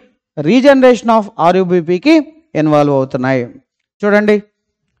రీజనరేషన్ ఆఫ్ ఆర్యూబీపీకి ఇన్వాల్వ్ అవుతున్నాయి. చూడండి,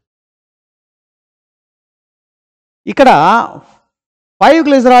 ఇక్కడ 5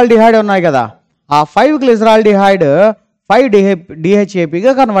 గ్లిజరాల్డిహైడ్ ఉన్నాయి కదా, ఆ 5 గ్లిజరాల్డిహైడ్ 5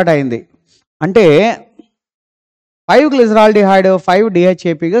 DHAPగా కన్వర్ట్ అయింది. అంటే 5 గ్లిజరాల్డిహైడ్ 5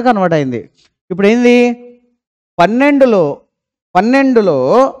 DHAPగా కన్వర్ట్ అయింది. ఇప్పుడు ఏంది? 12లో 12లో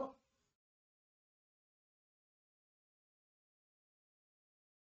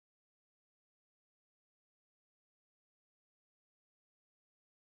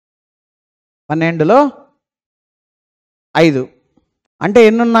పన్నెండులో 5 అంటే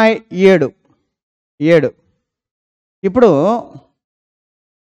ఎన్ని ఉన్నాయి? 7. ఇప్పుడు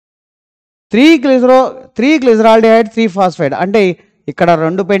 3 గ్లిజరాల్డిహైడ్ 3 ఫాస్ఫైడ్ అంటే ఇక్కడ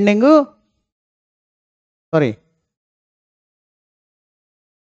 2 పెండింగ్, సారీ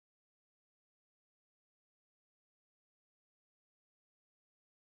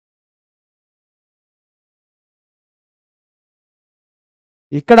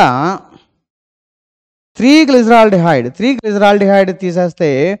ఇక్కడ 3 గ్లిజరాల్డిహైడ్ తీసేస్తే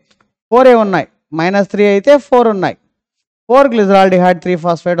 4 ఉన్నాయి, -3 అయితే 4 ఉన్నాయి. 4 గ్లిజరాల్డిహైడ్ 3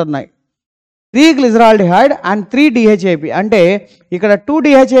 ఫాస్ఫేట్ ఉన్నాయి. 3 గ్లిజరాల్డిహైడ్ అండ్ 3 DHAP అంటే ఇక్కడ 2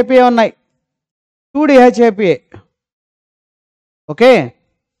 DHAP ఉన్నాయి. 2 DHAP ఓకే.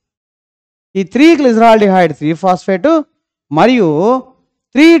 ఈ 3 గ్లిజరాల్డిహైడ్ 3 ఫాస్ఫేట్ మరియు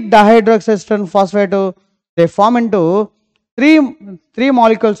 3 డైహైడ్రోక్సిస్టోన్ phosphate they form into 3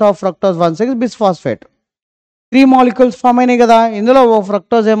 molecules of fructose 1,6-బిస్ఫాస్ఫేట్. 3 molecules form అయినాయి కదా, ఇందులో ఓ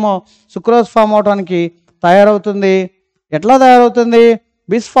ఫ్రక్టోజ్ ఏమో సుక్రోజ్ ఫామ్ అవడానికి తయారవుతుంది. ఎట్లా తయారవుతుంది?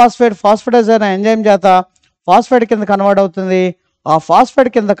 బిస్ఫాస్ఫేట్ ఫాస్ఫేటేజ్ అనే ఎంజైమ్ చేత ఫాస్ఫేట్ కింద కన్వర్ట్ అవుతుంది. ఆ ఫాస్ఫేట్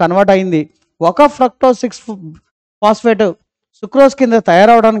కింద కన్వర్ట్ అయింది. ఒక ఫ్రక్టోజ్ 6-ఫాస్ఫేట్ సుక్రోజ్ కింద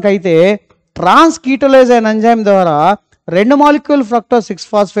తయారవడానికి అయితే ట్రాన్స్కీటోలేజ్ అనే ఎంజైమ్ ద్వారా 2 మాలిక్యూల్ ఫ్రక్టోజ్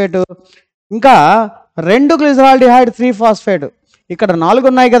 6-ఫాస్ఫేట్ ఇంకా 2 గ్లిజరాల్డిహైడ్ 3 ఫాస్ఫేట్ ఇక్కడ 4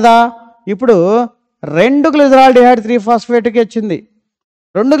 ఉన్నాయి కదా. ఇప్పుడు 2 గ్లిజరాల్డిహైడ్ 3 ఫాస్ఫేట్కి వచ్చింది.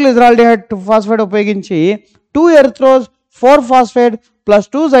 2 గ్లిజరాల్డిహైడ్ 2 ఫాస్ఫేట్ ఉపయోగించి 2 erythrose 4 phosphate plus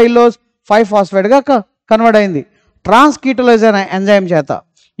 2 xylose 5 ఫాస్ఫేట్గా convert అయింది ట్రాన్స్కీటోలేజ్ అనే ఎంజైమ్ చేత.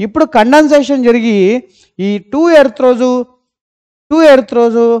 ఇప్పుడు కండెన్సేషన్ జరిగి ఈ 2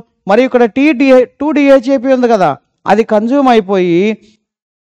 ఎరిథ్రోజు మరియు ఇక్కడ 2 DHAP ఉంది కదా, అది కన్జ్యూమ్ అయిపోయి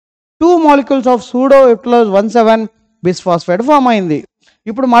 2 మాలిక్యూల్స్ ఆఫ్ సూడో ఎప్టలోజ్ 1,7-బిస్ఫాస్ఫేట్ ఫామ్ అయింది.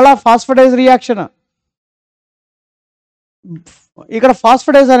 ఇప్పుడు మళ్ళా ఫాస్ఫేటేజ్ రియాక్షన్, ఇక్కడ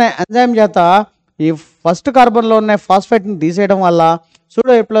ఫాస్ఫేటేజ్ అనే ఎంజైమ్ చేత ఈ ఫస్ట్ కార్బన్లో ఉన్న ఫాస్ఫేట్ని తీసేయడం వల్ల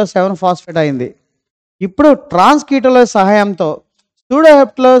సూడో ఎప్టలోజ్ 7 ఫాస్ఫేట్ అయింది. ఇప్పుడు ట్రాన్స్కీటోలేజ్ సహాయంతో సూడో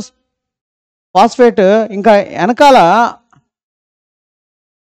ఎప్టలోజ్ ఫాస్ఫేట్ ఇంకా వెనకాల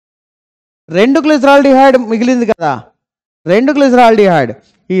 2 గ్లిజరాల్డిహైడ్ మిగిలింది కదా, 2 గ్లిజరాల్డిహైడ్,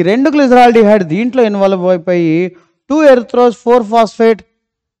 ఈ 2 గ్లిజరాల్డిహైడ్ దీంట్లో ఇన్వాల్వ్ అయిపోయి 2 ఎరిథ్రోజ్ 4 ఫాస్ఫేట్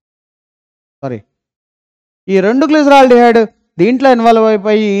ఈ 2 గ్లిజరాల్డిహైడ్ దీంట్లో ఇన్వాల్వ్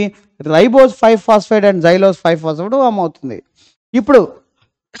అయిపోయి ribose 5 phosphate and xylose 5 phosphate form అవుతుంది. ఇప్పుడు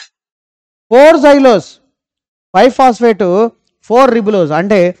 4 జైలోజ్ 5 ఫాస్ఫేట్ 4 రిబులోజ్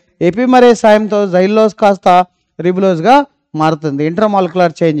అంటే ఎపిమరేజ్ సాయంతో జైలోజ్ కాస్త రిబులోజ్గా మారుతుంది,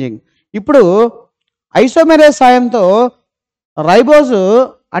 ఇంటర్మాలిక్యులర్ చేంజింగ్. ఇప్పుడు ఐసోమెరేజ్ సాయంతో రైబోజ్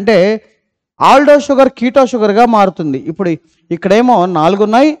అంటే ఆల్డో షుగర్ కీటో షుగర్గా మారుతుంది. ఇప్పుడు ఇక్కడేమో 4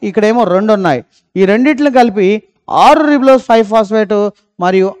 ఉన్నాయి, ఇక్కడేమో 2 ఉన్నాయి. ఈ రెండింటిని కలిపి 6 రిబులోజ్ 5 ఫాస్ఫేట్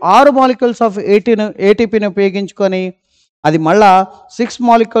మరియు 6 మాలిక్యూల్స్ ఆఫ్ ఏటీపీని ఉపయోగించుకొని అది మళ్ళా 6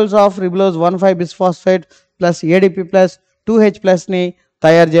 molecules of ribulose 1,5-బిస్ఫాస్ఫేట్ plus ADP plus 2H ప్లస్ని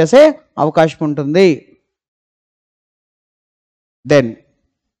తయారు చేసే అవకాశం ఉంటుంది. దెన్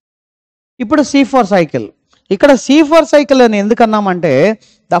ఇప్పుడు C4 సైకిల్. ఇక్కడ C4 సైకిల్ అని ఎందుకన్నామంటే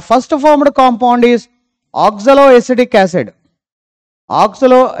the first formed compound is ఆక్సలోఎసిటిక్ acid.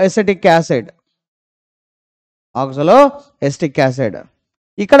 ఆక్సలోఎసిటిక్ acid, ఆక్సలోఎసిటిక్ acid.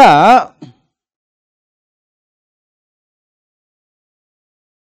 ఇక్కడ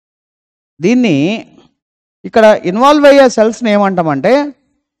దీన్ని ఇక్కడ ఇన్వాల్వ్ అయ్యే సెల్స్ని ఏమంటామంటే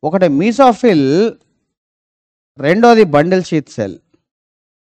ఒకటి మీసోఫిల్, రెండోది బండిల్ షీత్ సెల్.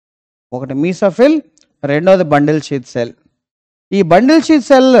 ఒకటి మీసోఫిల్, రెండోది బండిల్ షీత్ సెల్. ఈ bundle sheath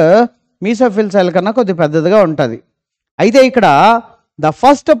cell mesophyll cell కన్నా కొద్ది పెద్దదిగా ఉంటుంది. అయితే ఇక్కడ the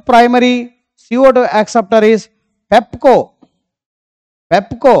first primary CO2 acceptor is పెప్కో.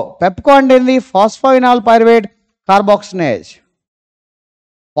 పెప్కో అంటే ఏంది? Phosphoenol pyruvate కార్బాక్సినేజ్.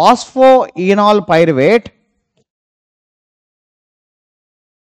 Phosphoenol pyruvate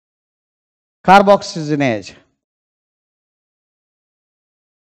కార్బాక్సినేజ్.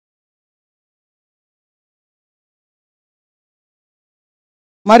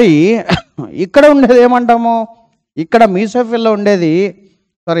 మరి ఇక్కడ ఉండేది ఏమంటాము? ఇక్కడ మీసోఫిల్లో ఉండేది,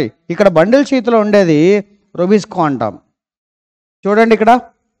 ఇక్కడ బండిల్ షీత్లో ఉండేది రొబిస్కో అంటాం. చూడండి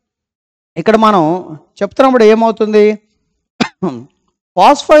ఇక్కడ మనం చెప్తున్నప్పుడు ఏమవుతుంది?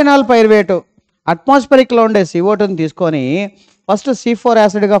 ఫాస్ఫోయినాల్ పైరువేట్ అట్మాస్ఫిరిక్లో ఉండే CO2ని తీసుకొని ఫస్ట్ C4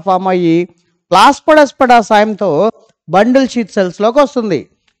 యాసిడ్గా ఫామ్ అయ్యి ప్లాస్పడస్పడా సాయంతో బండిల్ షీత్ సెల్స్లోకి వస్తుంది.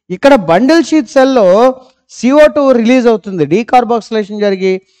 ఇక్కడ బండిల్ షీత్ సెల్లో CO2 రిలీజ్ అవుతుంది. డీకార్బాక్సిలేషన్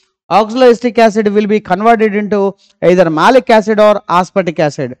జరిగి ఆక్సలోఎసిటిక్ acid will be converted into either malic acid or ఆస్పర్టిక్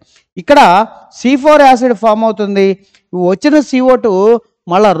acid. ఇక్కడ C4 యాసిడ్ ఫామ్ అవుతుంది. వచ్చిన CO2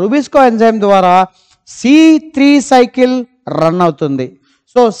 మళ్ళా రుబిస్కో ఎంజైమ్ ద్వారా C3 సైకిల్ రన్ అవుతుంది.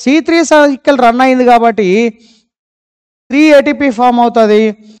 సో C3 సైకిల్ రన్ అయింది కాబట్టి 3 ATP ఫామ్ అవుతుంది.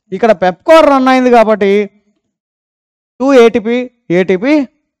 ఇక్కడ పెప్కో రన్ అయింది కాబట్టి 2 ATP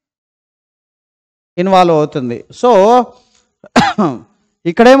ఇన్వాల్వ్ అవుతుంది. సో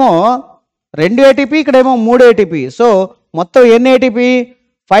ఇక్కడేమో 2 ATP, ఇక్కడేమో 3 ATP. సో మొత్తం ఎన్ని ATP?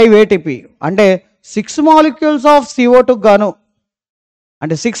 5 ATP. అంటే 6 మాలిక్యూల్స్ ఆఫ్ CO2 గాను,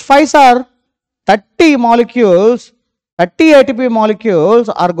 అంటే 6 5s are 30 molecules, 30 ATP molecules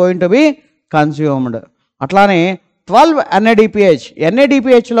are going to be consumed. అట్లానే 12 NADPH.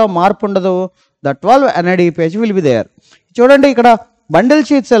 NADPHలో మార్పు ఉండదు. The 12 NADPH will be there. చూడండి ఇక్కడ బండిల్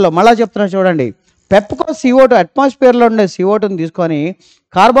షీత్ సెల్లో మళ్ళీ చెప్తున్నా చూడండి. పెప్కో CO2 అట్మాస్ఫియర్లో ఉండే CO2ని తీసుకొని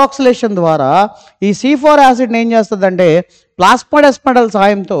కార్బాక్సిలేషన్ ద్వారా ఈ C4 యాసిడ్ని ఏం చేస్తుందంటే ప్లాస్మోడెస్మడల్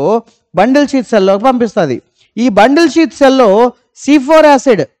సాయంతో బండిల్ షీత్ సెల్లోకి పంపిస్తుంది. ఈ బండిల్ షీత్ సెల్లో C4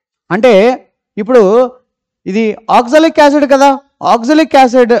 యాసిడ్ అంటే ఇప్పుడు ఇది ఆక్సలిక్ యాసిడ్ కదా.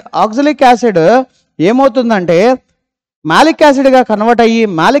 ఆక్సలిక్ యాసిడ్ ఏమవుతుందంటే మాలిక్ యాసిడ్గా కన్వర్ట్ అయ్యి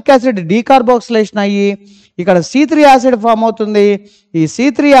మాలిక్ యాసిడ్ డీకార్బాక్సిలేషన్ అయ్యి ఇక్కడ C3 యాసిడ్ ఫామ్ అవుతుంది. ఈ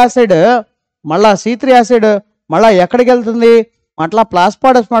C3 యాసిడ్ మళ్ళా ఎక్కడికి వెళ్తుంది? అట్లా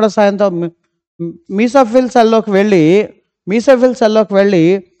ప్లాస్మోడెస్మడల్ సాయంతో మీసోఫిల్ సెల్లోకి వెళ్ళి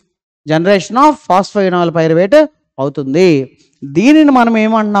జనరేషన్ ఆఫ్ ఫాస్ఫోయినాల్ పైరువేట్ అవుతుంది. దీనిని మనం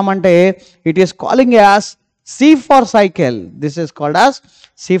ఏమంటున్నామంటే it is calling as C4 cycle. This is called as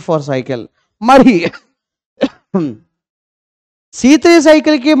C4 cycle. మరి C3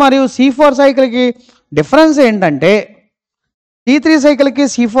 సైకిల్కి మరియు C4 సైకిల్కి డిఫరెన్స్ ఏంటంటే C3 సైకిల్కి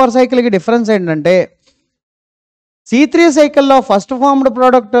C4 సైకిల్కి డిఫరెన్స్ ఏంటంటే C3 సైకిల్లో ఫస్ట్ ఫార్మ్డ్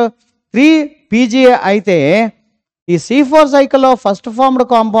ప్రోడక్ట్ 3PGA అయితే ఈ C4 సైకిల్లో first formed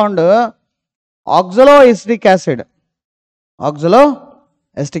compound ఆక్సలోఎసిటిక్ acid.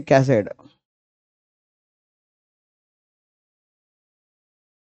 ఆక్సలోఎసిటిక్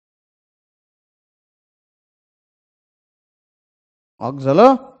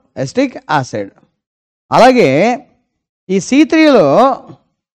acid. అలాగే ఈ C3లో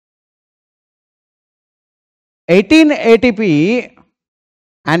 18 ATP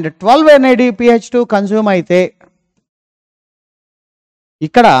అండ్ 12 NADPH2 కన్స్యూమ్ అయితే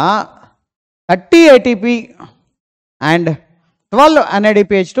ఇక్కడ 30 ATP అండ్ 12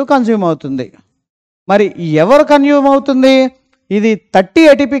 NADPH2 కన్స్యూమ్ అవుతుంది. మరి ఎవరు కన్స్యూమ్ అవుతుంది? ఇది 30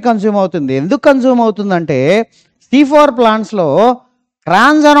 ATP కన్స్యూమ్ అవుతుంది. ఎందుకు కన్స్యూమ్ అవుతుందంటే C4 ప్లాంట్స్లో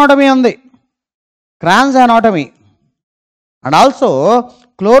క్రాన్స్ అనాటమీ ఉంది. And also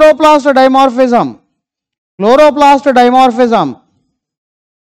chloroplast dimorphism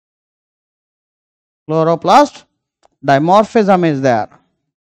is there.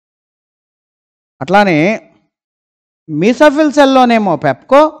 అట్లానే మీసోఫిల్ సెల్లోనేమో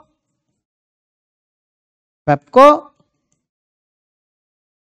పెప్కో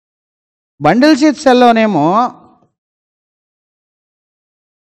బండిల్ షీత్ సెల్లోనేమో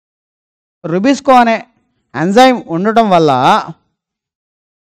రుబిస్కో అనే ఎంజైమ్ ఉండటం వల్ల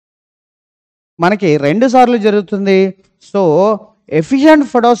మనకి 2 సార్లు జరుగుతుంది. So efficient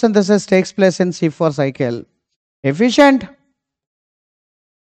photosynthesis takes place in C4 cycle. Efficient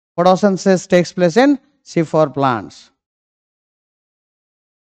photosynthesis takes place in C4 plants.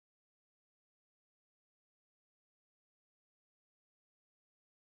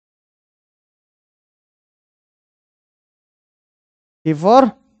 C4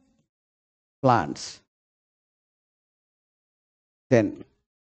 plants. Then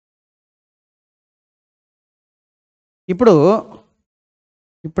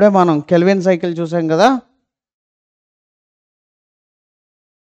ఇప్పుడే మనం కెల్విన్ సైకిల్ చూసాం కదా.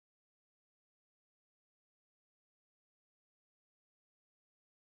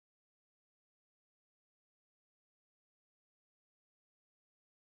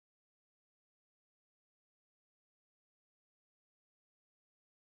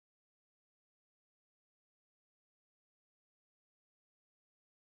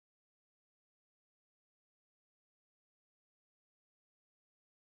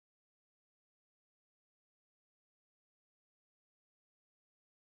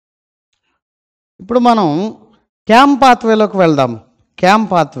 ఇప్పుడు మనం క్యామ్ పాత్వేలోకి వెళ్దాం. Cam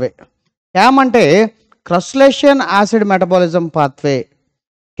pathway. క్యామ్ అంటే క్రస్లేషన్ acid metabolism pathway.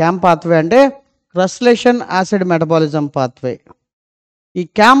 Cam pathway అంటే క్రస్లేషన్ యాసిడ్ మెటబాలిజం పాత్వే. ఈ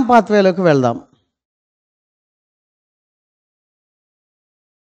క్యామ్ పాత్వేలోకి వెళ్దాం.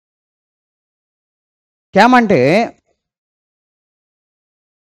 క్యామ్ అంటే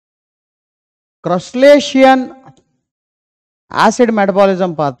క్రస్లేషన్ acid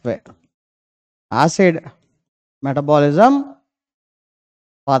metabolism pathway. Acid metabolism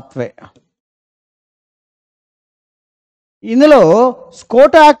pathway. ఇందులో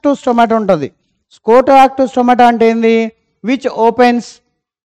స్కోటోయాక్టివ్ స్టొమాటో ఉంటుంది. స్కోటోయాక్టివ్ స్టొమాటో అంటే ఏంది? Which opens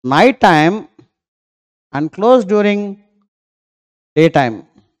night time and close during day time.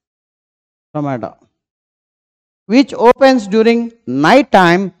 Tomato which opens during night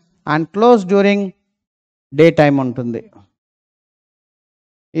time and close during day time ఉంటుంది.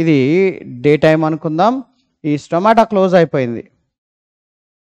 ఇది day time అనుకుందాం. ఈ స్టొమాటో క్లోజ్ అయిపోయింది.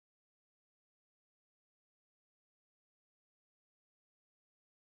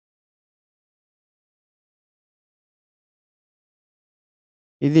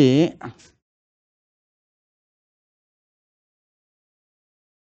 ఇది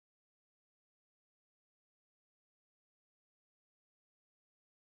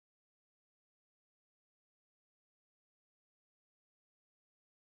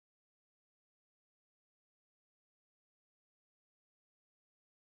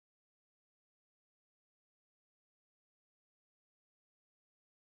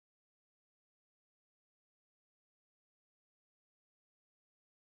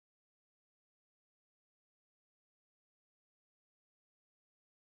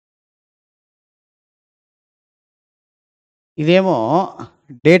ఇదేమో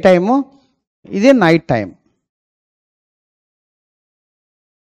డే టైము, ఇది నైట్ టైం.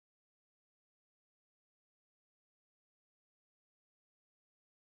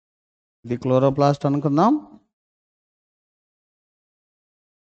 ఇది క్లోరోప్లాస్ట్ అనుకుందాం.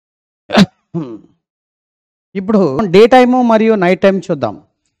 ఇప్పుడు డే టైము మరియు నైట్ టైం చూద్దాం.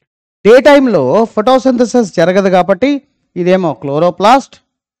 డే టైంలో ఫోటోసింథసిస్ జరగదు కాబట్టి ఇదేమో క్లోరోప్లాస్ట్,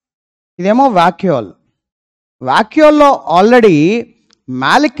 ఇదేమో వాక్యూల్. వాక్యూల్లో ఆల్రెడీ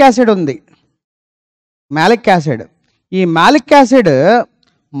మ్యాలిక్ యాసిడ్ ఉంది. మ్యాలిక్ యాసిడ్, ఈ మ్యాలిక్ యాసిడ్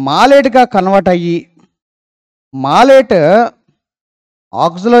మాలేట్గా కన్వర్ట్ అయ్యి మాలేట్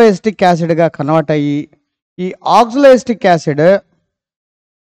ఆక్సలోఎస్టిక్ యాసిడ్గా కన్వర్ట్ అయ్యి ఈ ఆక్సలోఎస్టిక్ యాసిడ్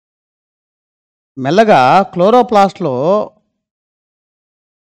మెల్లగా క్లోరోప్లాస్ట్లో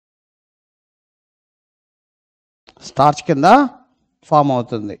స్టార్చ్ కింద ఫామ్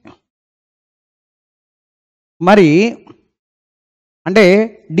అవుతుంది. మరి అంటే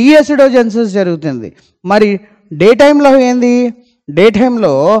డీఎసిడోజెన్సిస్ జరుగుతుంది. మరి డే టైంలో ఏంది? డే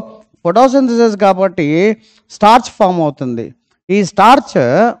టైంలో ఫోటోసింథసిస్ కాబట్టి స్టార్చ్ ఫామ్ అవుతుంది. ఈ స్టార్చ్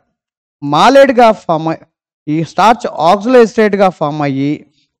మాలేట్గా ఫామ్ ఈ స్టార్చ్ ఆక్సిలో ఎస్టేట్గా ఫామ్ అయ్యి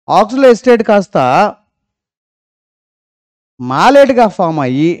ఆక్సిలో ఎస్టేట్ కాస్త మాలేట్గా ఫామ్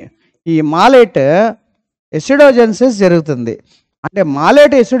అయ్యి ఈ మాలేట్ ఎసిడోజెన్సిస్ జరుగుతుంది. అంటే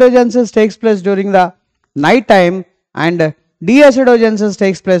malate ఎసిడోజెన్సిస్ takes place during the night time and డీఎసిడోజెన్సిస్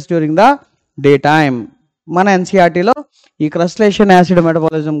takes place during the day time. మన ఎన్సీఆర్టీలో ఈ క్రస్లేషన్ యాసిడ్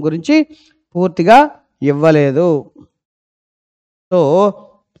మెటబాలిజం గురించి పూర్తిగా ఇవ్వలేదు. సో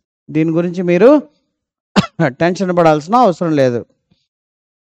దీని గురించి మీరు టెన్షన్ పడాల్సిన అవసరం లేదు.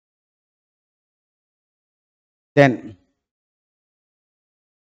 దెన్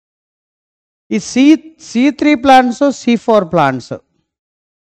ఈ C3 plants C4 plants,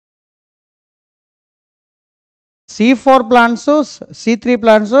 C4 plants C3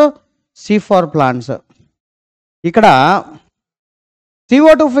 plants C4 plants. ఇక్కడ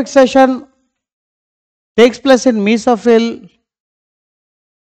CO2 fixation takes place in mesophyll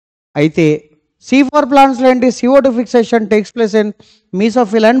అయితే C4 ప్లాంట్స్లో ఏంటి, CO2 fixation takes place in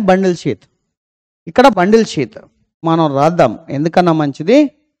mesophyll and bundle sheath. ఇక్కడ బండిల్ షీత్ మనం రాద్దాం ఎందుకన్నా మంచిది.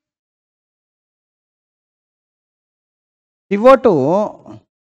 CO2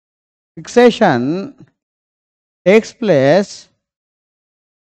 fixation takes place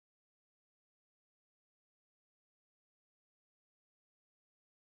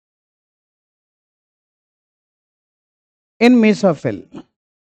in mesophyll.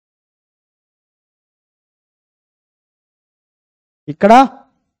 ఇక్కడ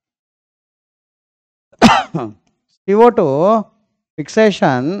CO2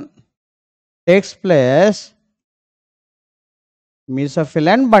 fixation takes place mesophyll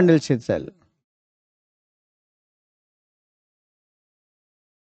and bundle sheath cell.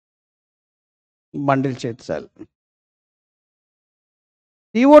 Bundle sheath cell.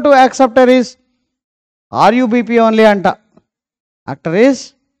 CO2 acceptor is RUBP only anta. Actor is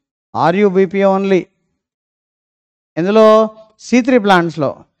RUBP only. ఇందులో C3 plants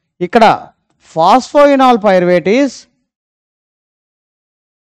లో ఇక్కడ phosphoenol pyruvate is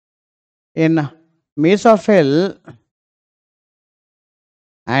in mesophyll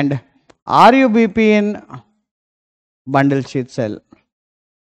and RUBP in bundle sheath cell.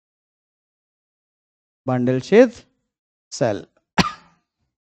 Bundle sheath cell.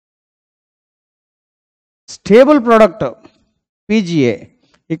 Stable product PGA.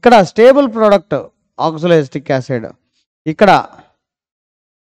 ఇక్కడ stable product oxaloacetic acid. ఇక్కడ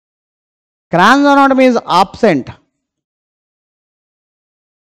Cran's anatomy is absent.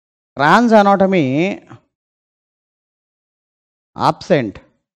 Cran's anatomy absent.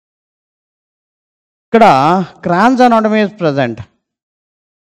 ఇక్కడ Cran's anatomy is present.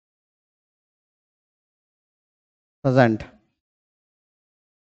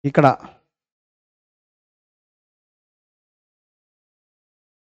 ఇక్కడ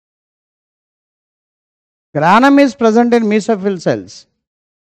granum is present in mesophyll cells.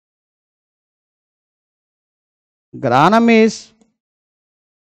 Granum is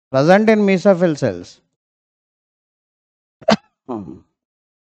present in mesophyll cells.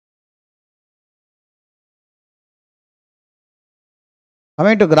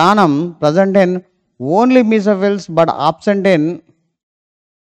 Coming to granum, present in only mesophills but absent in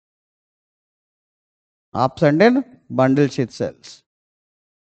bundle sheath cells.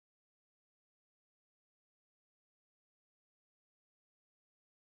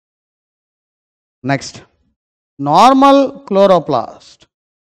 Next, normal chloroplast.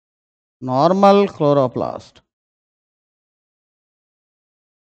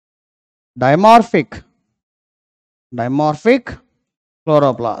 Dimorphic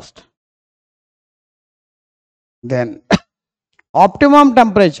chloroplast. Then optimum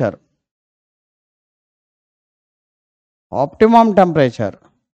temperature.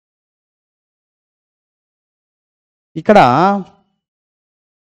 ఇక్కడ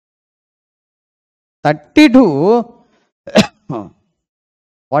 30 to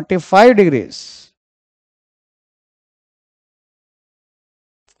 45 degrees.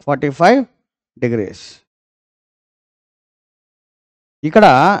 45 degrees. ఇక్కడ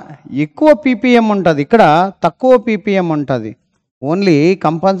ఎక్కువ ppm ఉంటుంది, ఇక్కడ తక్కువ ppm ఉంటుంది. Only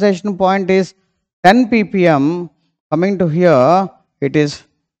compensation point is 10 ppm. Coming to hear it is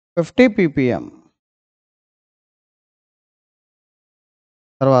 50 ppm.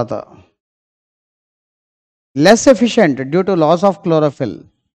 తర్వాత less efficient due to loss of chlorophyll.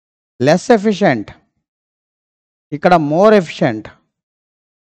 Less efficient. ఇక్కడ more efficient.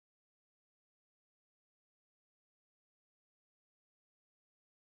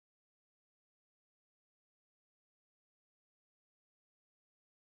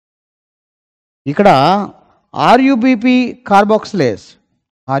 ఇక్కడ RUBP కార్బాక్సిలేజ్.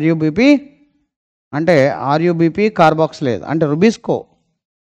 RUBP అంటే RUBP కార్బాక్సిలేజ్ అంటే రుబిస్కో.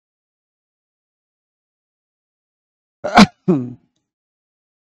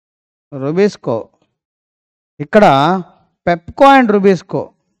 ఇక్కడ పెప్కో and rubisco.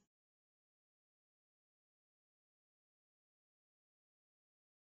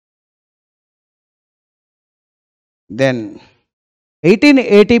 Then 18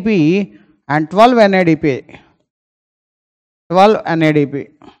 ATP and 12 NADP.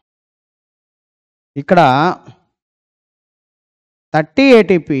 ఇక్కడ 30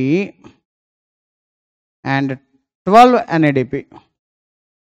 ATP and 12 NADP.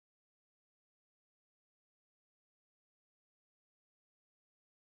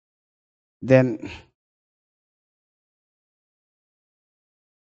 Then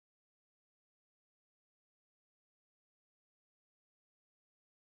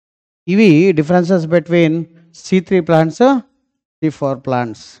ఇవి differences between C3 plants, C4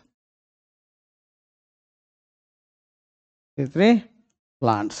 plants. C3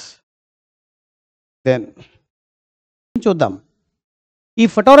 plants. Then చూద్దాం. ఈ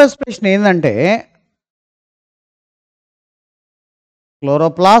ఫోటోరెస్పిరేషన్ ఏంటంటే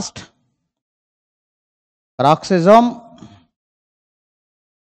క్లోరోప్లాస్ట్, పెరాక్సిజోమ్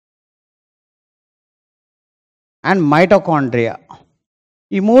అండ్ మైటోకాండ్రియా.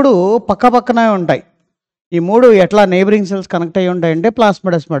 ఈ మూడు పక్కనే ఉంటాయి. ఈ మూడు ఎట్లా నేబరింగ్ సెల్స్ కనెక్ట్ అయ్యి ఉంటాయంటే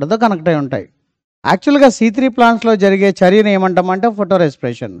ప్లాస్మోడెస్మాటాతో కనెక్ట్ అయ్యి ఉంటాయి. యాక్చువల్గా C3 ప్లాంట్స్లో జరిగే చర్యను ఏమంటామంటే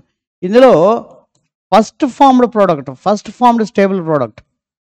ఫోటోరెస్పిరేషన్. ఇందులో first formed stable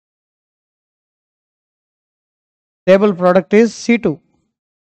product is C2.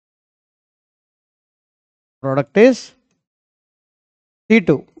 Product is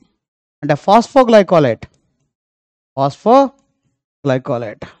C2 అంటే ఫాస్ఫోగ్లైకోలేట్.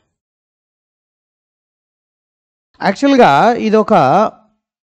 యాక్చువల్గా ఇది ఒక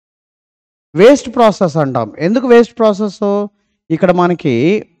వేస్ట్ ప్రాసెస్ అంటాం. ఎందుకు వేస్ట్ ప్రాసెస్? ఇక్కడ మనకి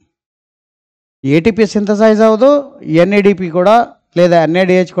ఏటీపీ సింథసైజ్ అవ్వదు, NADP కూడా లేదా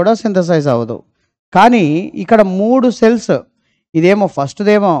NADH కూడా సింథసైజ్ అవ్వదు. కానీ ఇక్కడ మూడు సెల్స్, ఇదేమో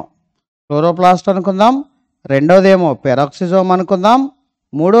ఫస్ట్దేమో క్లోరోప్లాస్ట్ అనుకుందాం, రెండోదేమో పెరాక్సిజోమ్ అనుకుందాం,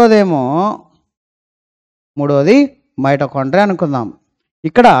 మూడోది మైటోకాండ్రియా అనుకుందాం.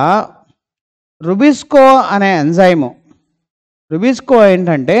 ఇక్కడ రుబిస్కో అనే ఎంజైము, రుబిస్కో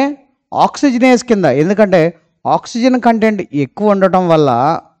ఏంటంటే ఆక్సిజనేస్ కింద, ఎందుకంటే ఆక్సిజన్ కంటెంట్ ఎక్కువ ఉండటం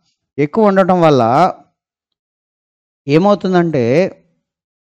వల్ల ఏమవుతుందంటే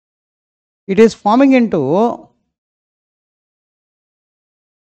it is farming into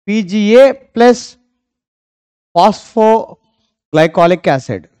PGA plus ఫాస్ఫోగ్లైకాలిక్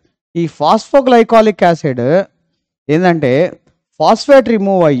acid. ఈ ఫాస్ఫోగ్లైకాలిక్ యాసిడ్ ఏంటంటే ఫాస్ఫేట్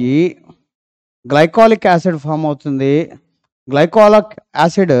రిమూవ్ అయ్యి గ్లైకాలిక్ యాసిడ్ ఫామ్ అవుతుంది. గ్లైకాలిక్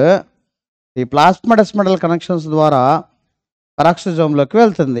యాసిడ్ ఈ ప్లాస్మోడెస్మాటల్ కనెక్షన్స్ ద్వారా పెరాక్సిజోమ్లోకి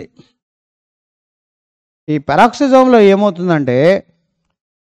వెళ్తుంది. ఈ పెరాక్సిజోమ్లో ఏమవుతుందంటే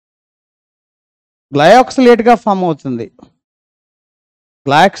గ్లయాక్సిలేట్గా ఫామ్ అవుతుంది.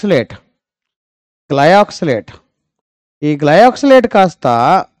 గ్లయాక్సిలేట్. ఈ గ్లయాక్సిలేట్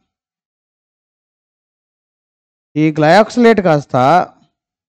కాస్త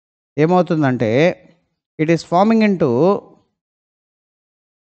ఏమవుతుందంటే it is farming into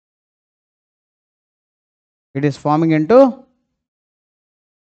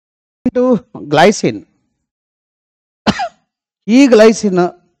glycine. ఈ గ్లైసిన్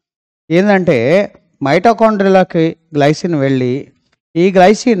ఏంటంటే మైటోకాండ్రియాకి గ్లైసిన్ వెళ్ళి ఈ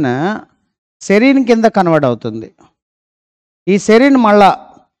గ్లైసిన్ సెరిన్ కింద కన్వర్ట్ అవుతుంది. ఈ సెరిన్ మళ్ళా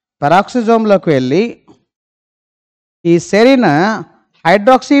పెరాక్సిజోమ్లోకి వెళ్ళి ఈ సెరిన్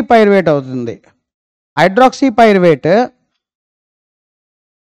హైడ్రాక్సీ పైరువేట్ అవుతుంది. హైడ్రాక్సీ పైరువేట్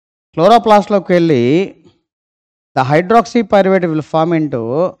క్లోరోప్లాస్ట్లోకి వెళ్ళి the hydroxy pyruvate will form into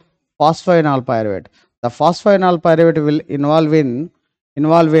phosphoenol pyruvate. The phosphoenol pyruvate will involve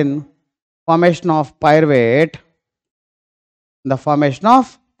in formation of pyruvate.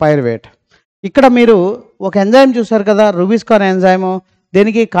 ఇక్కడ మీరు ఒక ఎంజైమ్ చూసారు కదా, రుబిస్కో అనే ఎంజైమ్.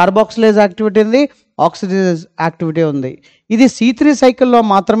 దీనికి కార్బాక్సిలేజ్ యాక్టివిటీ ఉంది, ఆక్సిడేజ్ యాక్టివిటీ ఉంది. ఇది C3 సైకిల్లో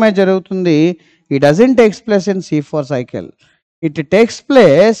మాత్రమే జరుగుతుంది. It doesn't takes place in C4 cycle. It takes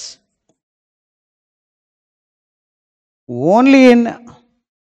place only in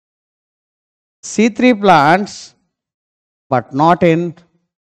C3 plants but not in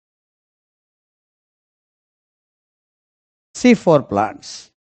C4 plants.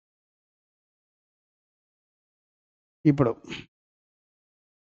 ఇప్పుడు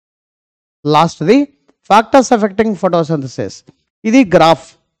లాస్ట్ది ఫ్యాక్టర్స్ ఎఫెక్టింగ్ ఫోటోసింథసిస్. ఇది గ్రాఫ్.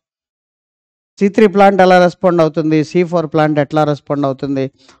 C3 ప్లాంట్ ఎలా రెస్పాండ్ అవుతుంది, C4 ప్లాంట్ ఎట్లా రెస్పాండ్ అవుతుంది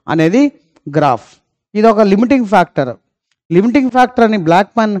అనేది గ్రాఫ్. ఇది ఒక లిమిటింగ్ ఫ్యాక్టర్ అని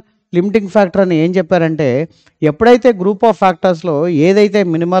బ్లాక్మన్ లిమిటింగ్ ఫ్యాక్టర్ అని ఏం చెప్పారంటే, ఎప్పుడైతే గ్రూప్ ఆఫ్ ఫ్యాక్టర్స్లో ఏదైతే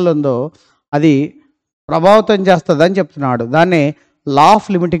మినిమల్ ఉందో అది ప్రభావితం చేస్తుందని చెప్తున్నాడు. దాన్ని లా ఆఫ్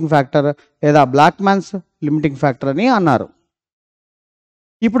లిమిటింగ్ ఫ్యాక్టర్ లేదా బ్లాక్మన్స్ లిమిటింగ్ ఫ్యాక్టర్ అని అన్నారు.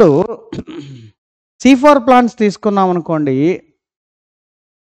 ఇప్పుడు C4 ప్లాంట్స్ తీసుకున్నాం అనుకోండి.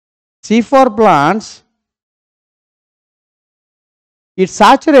 C4 plants it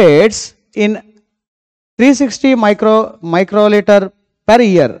సాచురేట్స్ in 360 microlitre per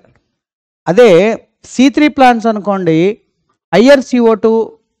year. అదే C3 ప్లాంట్స్ అనుకోండి హయ్యర్ CO2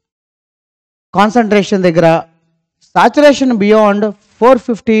 కాన్సన్ట్రేషన్ దగ్గర saturation beyond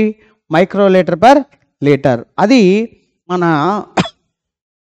 450 microlitre per litre, అది మన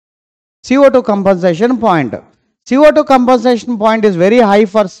CO2 compensation point. CO2 compensation point is very high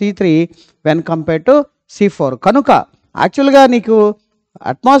for C3 when compared to C4. కనుక యాక్చువల్గా నీకు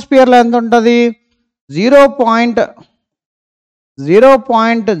అట్మాస్ఫియర్లో ఎంత ఉంటుంది?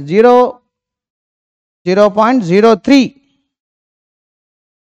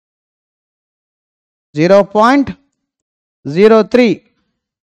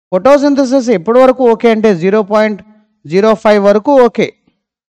 ఫోటోసింథసిస్ ఎప్పటి వరకు ఓకే అంటే 0.05 వరకు ఓకే,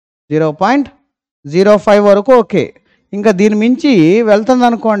 0.05 వరకు ఓకే. ఇంకా దీని మించి వెళ్తుంది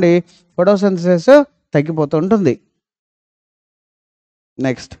అనుకోండి photosynthesis తగ్గిపోతుంటుంది.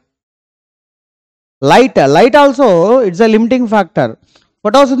 Next light also it's a limiting factor.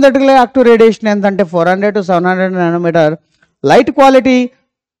 ఫోటోసింథటికల్ active radiation ఎంతంటే 400 to 700 నానోమీటర్. లైట్ క్వాలిటీ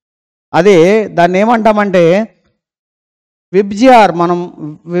అదే దాన్ని ఏమంటామంటే విబ్జిఆర్, మనం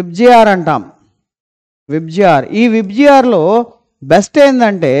విబ్జిఆర్ అంటాం. ఈ విబ్జిఆర్లో బెస్ట్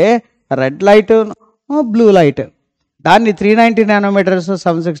ఏంటంటే రెడ్ లైట్, బ్లూ లైట్. దాన్ని 390 నానోమీటర్స్,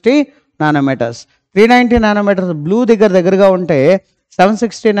 760 నానోమీటర్స్. 390 నానోమీటర్స్ బ్లూ దగ్గరగా ఉంటే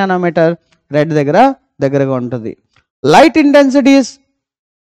 760 నానోమీటర్ రెడ్ దగ్గరగా ఉంటుంది. Light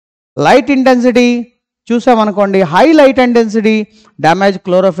intensity చూసామనుకోండి, high light intensity damage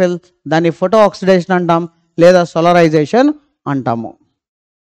chlorophyll, దాన్ని ఫోటో ఆక్సిడేషన్ అంటాం లేదా సోలరైజేషన్ అంటాము.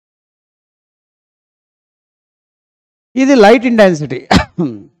 ఇది లైట్ ఇంటెన్సిటీ.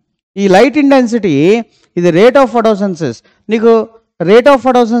 ఈ లైట్ ఇంటెన్సిటీ ఇది రేట్ ఆఫ్ ఫోటోసిన్సిస్. నీకు రేట్ ఆఫ్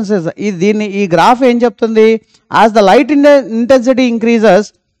ఫోటోసిన్సిస్ ఈ గ్రాఫ్ ఏం చెప్తుంది? As the light intensity increases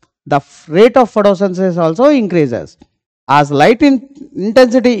the rate of photosynthesis also increases. As light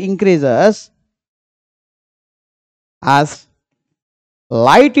intensity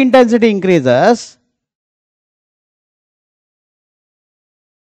increases,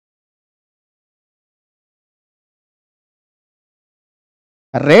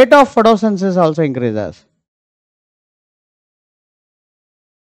 rate of photosynthesis also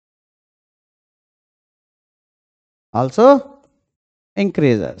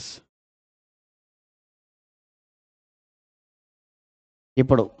increases.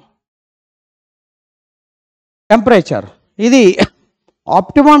 ఇప్పుడు temperature, ఇది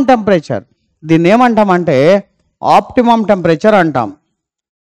optimum temperature. దీన్ని ఏమంటామంటే optimum temperature అంటాం.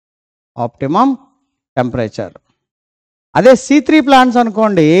 Optimum temperature. అదే C3 plants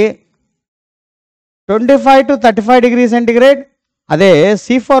అనుకోండి 25 to 35 డిగ్రీ సెంటిగ్రేడ్. అదే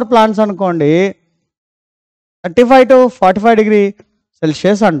C4 plants అనుకోండి 35 to 45 degree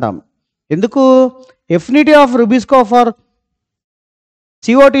Celsius అంటాం. ఎందుకు? Affinity of rubisco for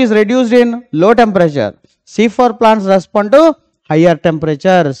CO2 is reduced in low temperature. C4 plants respond to higher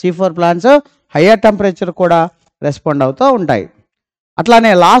temperature. C4 plants higher temperature కూడా respond అవుతూ ఉంటాయి.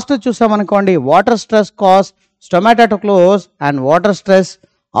 అట్లానే last చూసామనుకోండి, water stress cos స్టొమాటో to close and water stress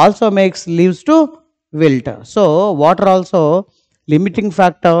also makes leaves to wilt. So water also limiting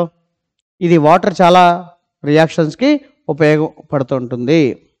factor. ఇది water చాలా రియాక్షన్స్కి ఉపయోగపడుతుంటుంది.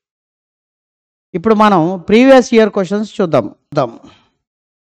 ఇప్పుడు మనం previous year questions చూద్దాం.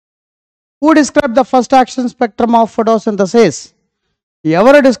 Who described the first action spectrum of photosynthesis?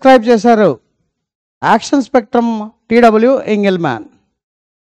 ఎవరు describe చేశారు action spectrum? TW Engelmann.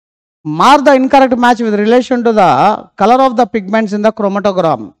 Mark the incorrect match with relation to the color of the pigments in the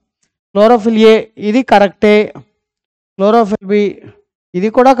chromatogram. Chlorophyll A ఇది కరెక్టే, chlorophyll B ఇది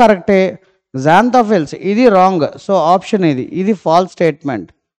కూడా కరెక్టే, xanthophylls ఇది wrong. So option ఇది false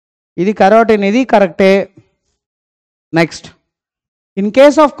statement. ఇది కరోటిన్ ఇది కరెక్టే. Next, in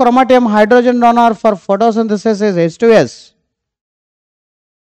case of chromatium, hydrogen donor for photosynthesis is H2S.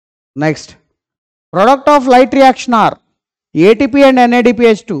 Next, product of light reaction are ATP and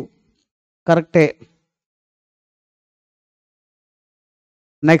NADPH2. Correct.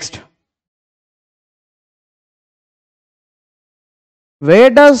 Next,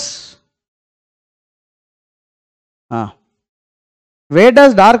 where does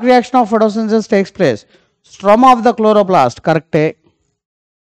dark reaction of photosynthesis takes place? Stroma of the chloroplast. Correct.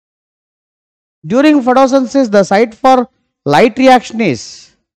 During photosynthesis, the site for light reaction is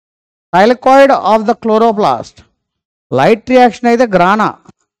thylakoid of the chloroplast. Light reaction is the grana.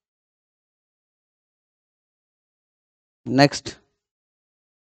 Next,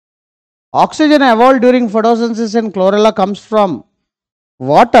 oxygen evolved during photosynthesis in chlorella comes from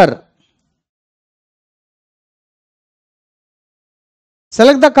water.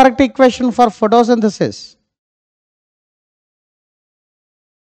 Select the correct equation for photosynthesis.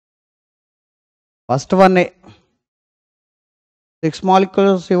 First one, 6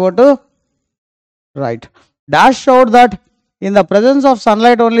 molecules CO2. Right. Dash showed that in the presence of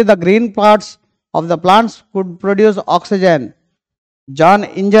sunlight only the green parts of the plants could produce oxygen. John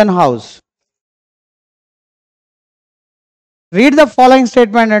Ingenhouse. Read the following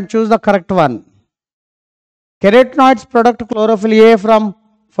statement and choose the correct one. Carotenoids product chlorophyll A from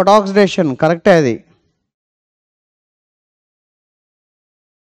photooxidation. Correct adi.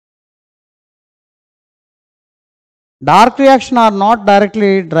 Dark reaction are not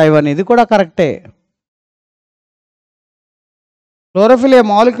directly driven. Idi kuda correct. Chlorophyll A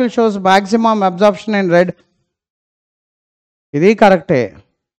molecule shows maximum absorption in red. Idi correct.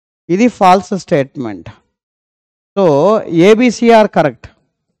 Idi false statement. So A, B, C are correct.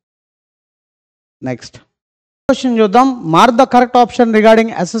 Next question chudam. Mark the correct option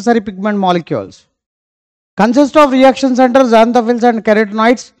regarding accessory pigment molecules. Consist of reaction center, xanthophylls and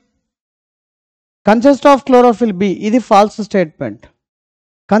carotenoids. Consist of chlorophyll B. Idi false statement.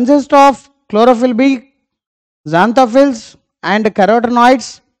 Consist of chlorophyll B, xanthophylls and carotenoids.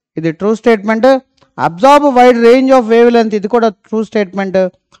 Idi true statement. Absorb a wide range of wavelength. Idi kuda true statement.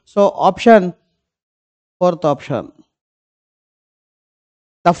 So option, fourth option.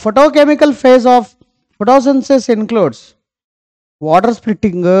 The photochemical phase of photosynthesis includes water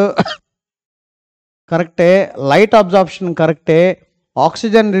splitting, correct, light absorption, correct,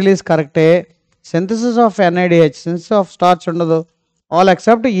 oxygen release, correct, synthesis of NADH, synthesis of starch undadu, all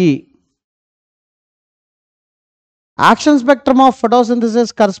except E. Action spectrum of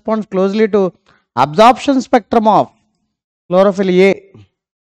photosynthesis corresponds closely to absorption spectrum of chlorophyll A.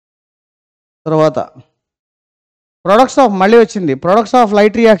 Tarvata products of మళ్ళీ వచ్చింది products of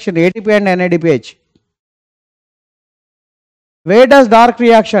light reaction ATP and NADPH. Where does dark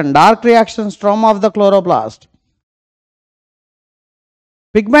reaction storm of the chloroplast.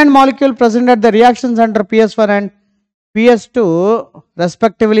 Pigment molecule present at the reaction center PS1 and PS2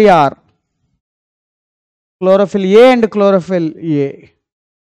 respectively are chlorophyll A and chlorophyll A.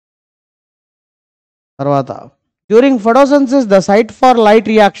 Tarvata during photosynthesis the site for light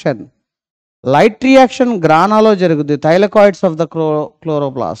reaction గ్రానాలో జరుగుతుంది thylakoids of the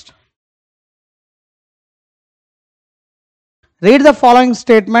chloroplast. Read the following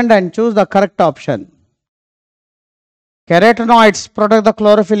statement and choose the correct option. Carotenoids protect the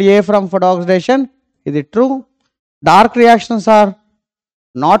chlorophyll A from photooxidation. Is it true? Dark reactions are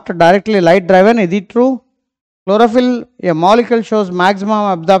not directly light driven. Is it true? Chlorophyll a molecule shows maximum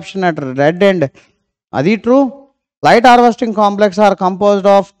absorption at red end. Is it true? Light harvesting complex are composed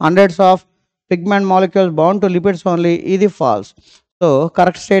of hundreds of pigment molecules bound to lipids only. Is it false? So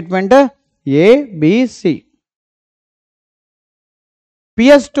correct statement A, B, C.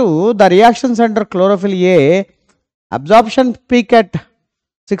 PS2 the reaction center chlorophyll A absorption peak at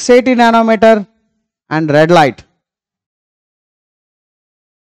 680 nanometer and red light.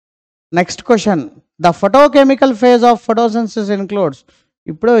 Next question. The photochemical phase of photosynthesis includes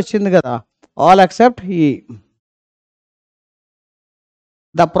ఇప్పుడు వచ్చింది కదా all except E.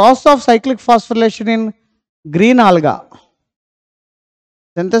 The process of cyclic phosphorylation in green alga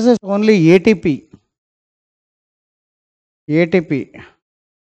synthesis only ATP.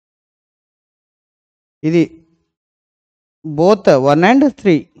 ఇది both 1 and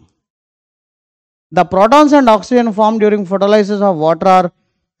 3. The protons and oxygen formed during photolysis of water are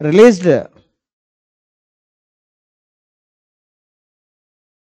released.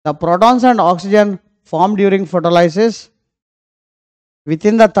 The protons and oxygen formed during photolysis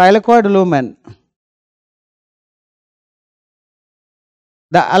within the thylakoid lumen.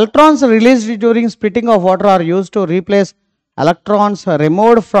 The electrons released during splitting of water are used to replace electrons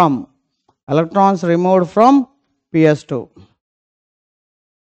removed from PS2.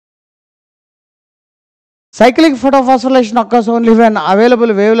 Cyclic photophosphorylation occurs only when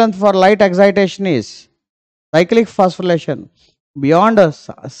available wavelength for light excitation is cyclic phosphorylation beyond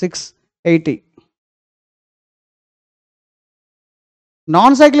 680.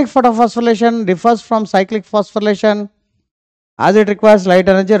 Non-cyclic photophosphorylation differs from cyclic phosphorylation as it requires light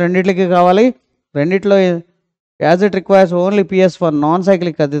energy. రెండిట్లకి కావాలి, రెండిట్లో as it requires only PS1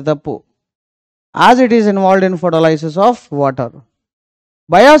 non-cyclic అది తప్పు, as it is involved in photolysis of water.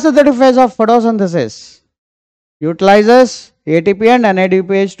 Biosynthetic phase of photosynthesis utilizes ATP and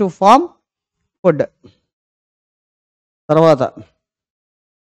NADPH to form food. తర్వాత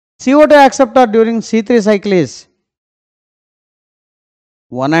CO2 acceptor during C3 cycle is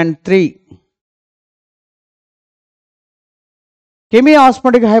 1 and 3.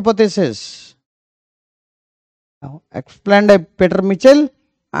 Chemi-osmotic hypothesis explained by Peter Mitchell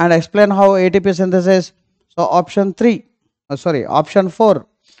and explain how ATP synthesis. So option 4.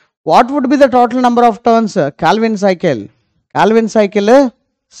 What would be the total number of turns? Calvin cycle. Calvin cycle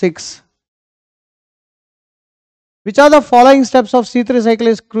 6. Which of the following steps of C3 cycle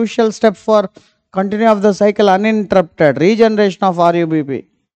is crucial step for continue of the cycle uninterrupted? Regeneration of RUBP.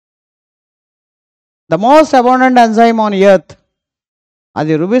 The most abundant enzyme on earth,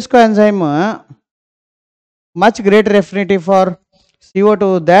 adi Rubisco enzyme, much greater affinity for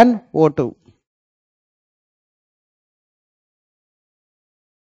CO2 than O2.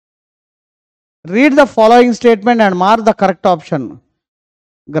 Read the following statement and mark the correct option.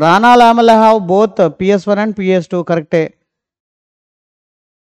 Grana lamella have both PS1 and PS2, correct.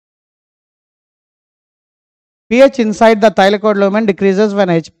 pH inside the thylakoid lumen decreases when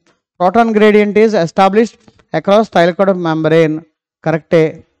H proton gradient is established across thylakoid membrane, correct.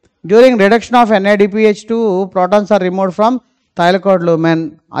 During reduction of NADPH2, protons are removed from thylakoid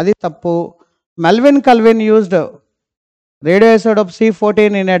lumen, adi tappu. Melvin Calvin used radioisotope of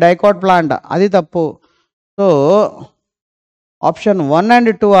C14 in a dicot plant, adi tappu. So option 1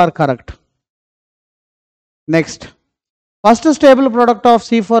 and 2 are correct. Next, first stable product of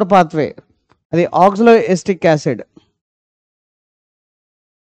C4 pathway, the oxaloacetic acid.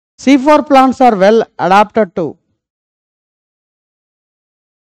 C4 plants are well adapted to.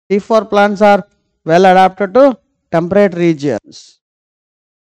 C4 plants are well adapted to temperate regions.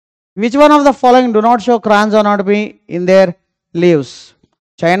 Which one of the following do not show crayons anatomy in their leaves?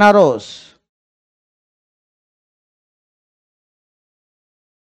 China rose.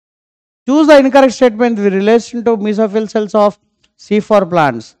 Choose the incorrect statement with relation to mesophyll cells of C4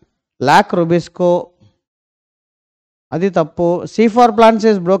 plants. Lack rubisco. Adi tappu. C4 plants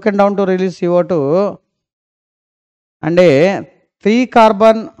is broken down to release CO2 and a 3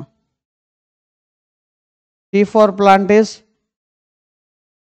 carbon C4 plant is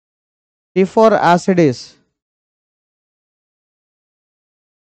C4 acid is.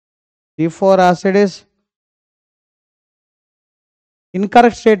 C4 acid is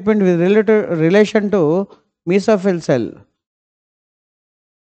incorrect statement with relation to mesophyll cell.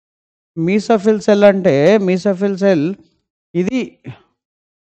 Mesophyll cell ante mesophyll cell idi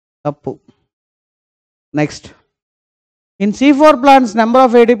tappu. Next, in C4 plants, number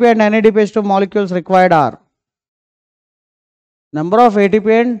of ATP and NADPH2 molecules required are number of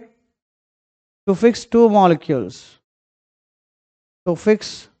ATP and to fix 2 molecules. To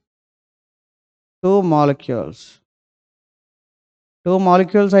fix 2 molecules. 2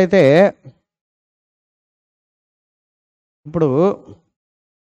 molecules అయితే ఇప్పుడు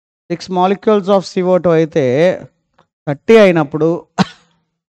 6 molecules of CO2 అయితే 30 అయినప్పుడు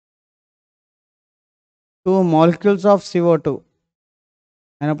 2 molecules of CO2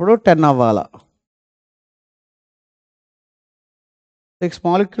 అయినప్పుడు 10 అవ్వాలా. 6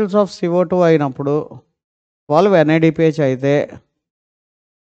 molecules of CO2 అయినప్పుడు 12 NADPH అయితే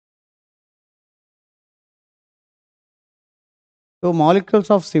 2 molecules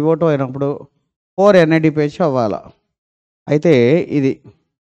of CO2 అయినప్పుడు 4 NADPH అవ్వాలా. అయితే ఇది.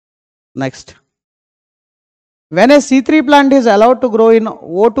 Next, when a C3 plant is allowed to grow in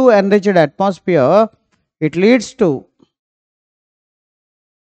O2 enriched atmosphere, it leads to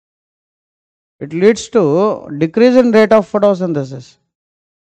decrease in rate of photosynthesis.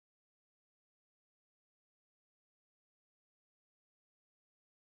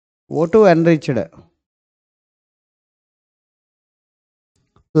 O2 enriched.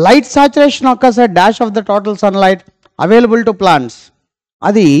 Light saturation occurs at dash of the total sunlight available to plants.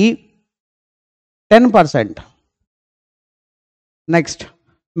 Adi 10%. Next,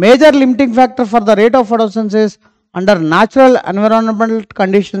 major limiting factor for the rate of photosynthesis under natural environmental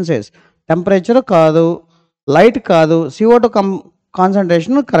conditions is temperature kaadu, light kaadu, CO2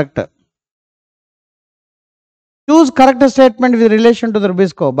 concentration correct. Choose correct statement with relation to the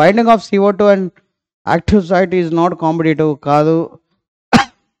Rubisco. Binding of CO2 and active site is not competitive kaadu.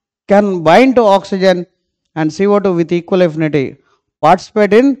 Can bind to oxygen and CO2 with equal affinity.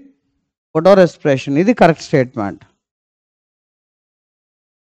 Participate in photorespiration. This is the correct statement.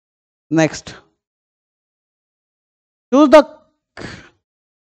 Next, choose the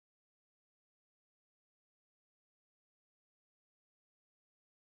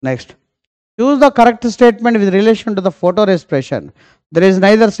correct statement with relation to the photorespiration. There is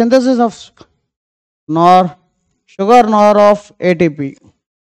neither synthesis of nor sugar nor of ATP.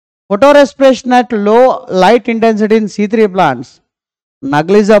 Photorespiration at low light intensity in C3 plants,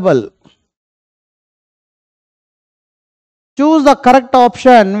 negligible. Choose the correct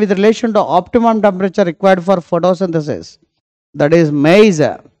option with relation to optimum temperature required for photosynthesis. That is maize.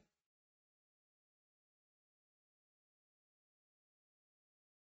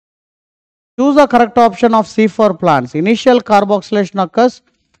 Choose the correct option of C4 plants. Initial carboxylation occurs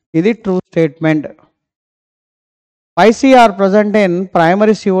ఇది true statement. 5C are present in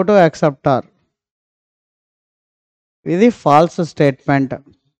primary CO2 acceptor. ఇది false statement.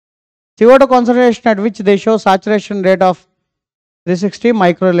 CO2 concentration at which they show saturation rate of 360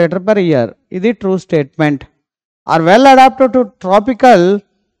 microliter per year. ఇది true statement. Are well adapted to tropical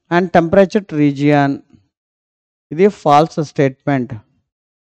and temperate region. ఇది false statement.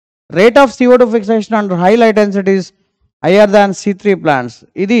 Rate of CO2 fixation under high light density is higher than C3 plants.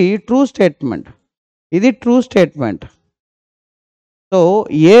 ఇది true statement. ఇది true statement. So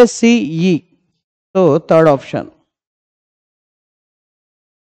ACE. So third option.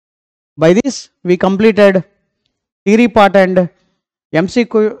 By this we completed theory part and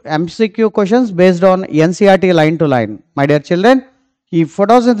MCQ questions based on NCERT line to line. My dear children, ఈ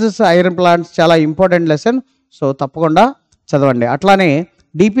photosynthesis iron plants చాలా important lesson. So తప్పకుండా చదవండి. అట్లానే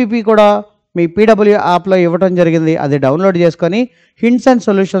DPP కూడా మీ PW యాప్లో ఇవ్వటం జరిగింది. అది డౌన్లోడ్ చేసుకొని హింట్స్ అండ్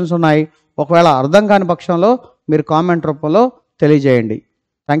సొల్యూషన్స్ ఉన్నాయి. ఒకవేళ అర్థం కాని పక్షంలో మీరు కామెంట్ రూపంలో తెలియజేయండి.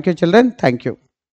 Thank you children. Thank you.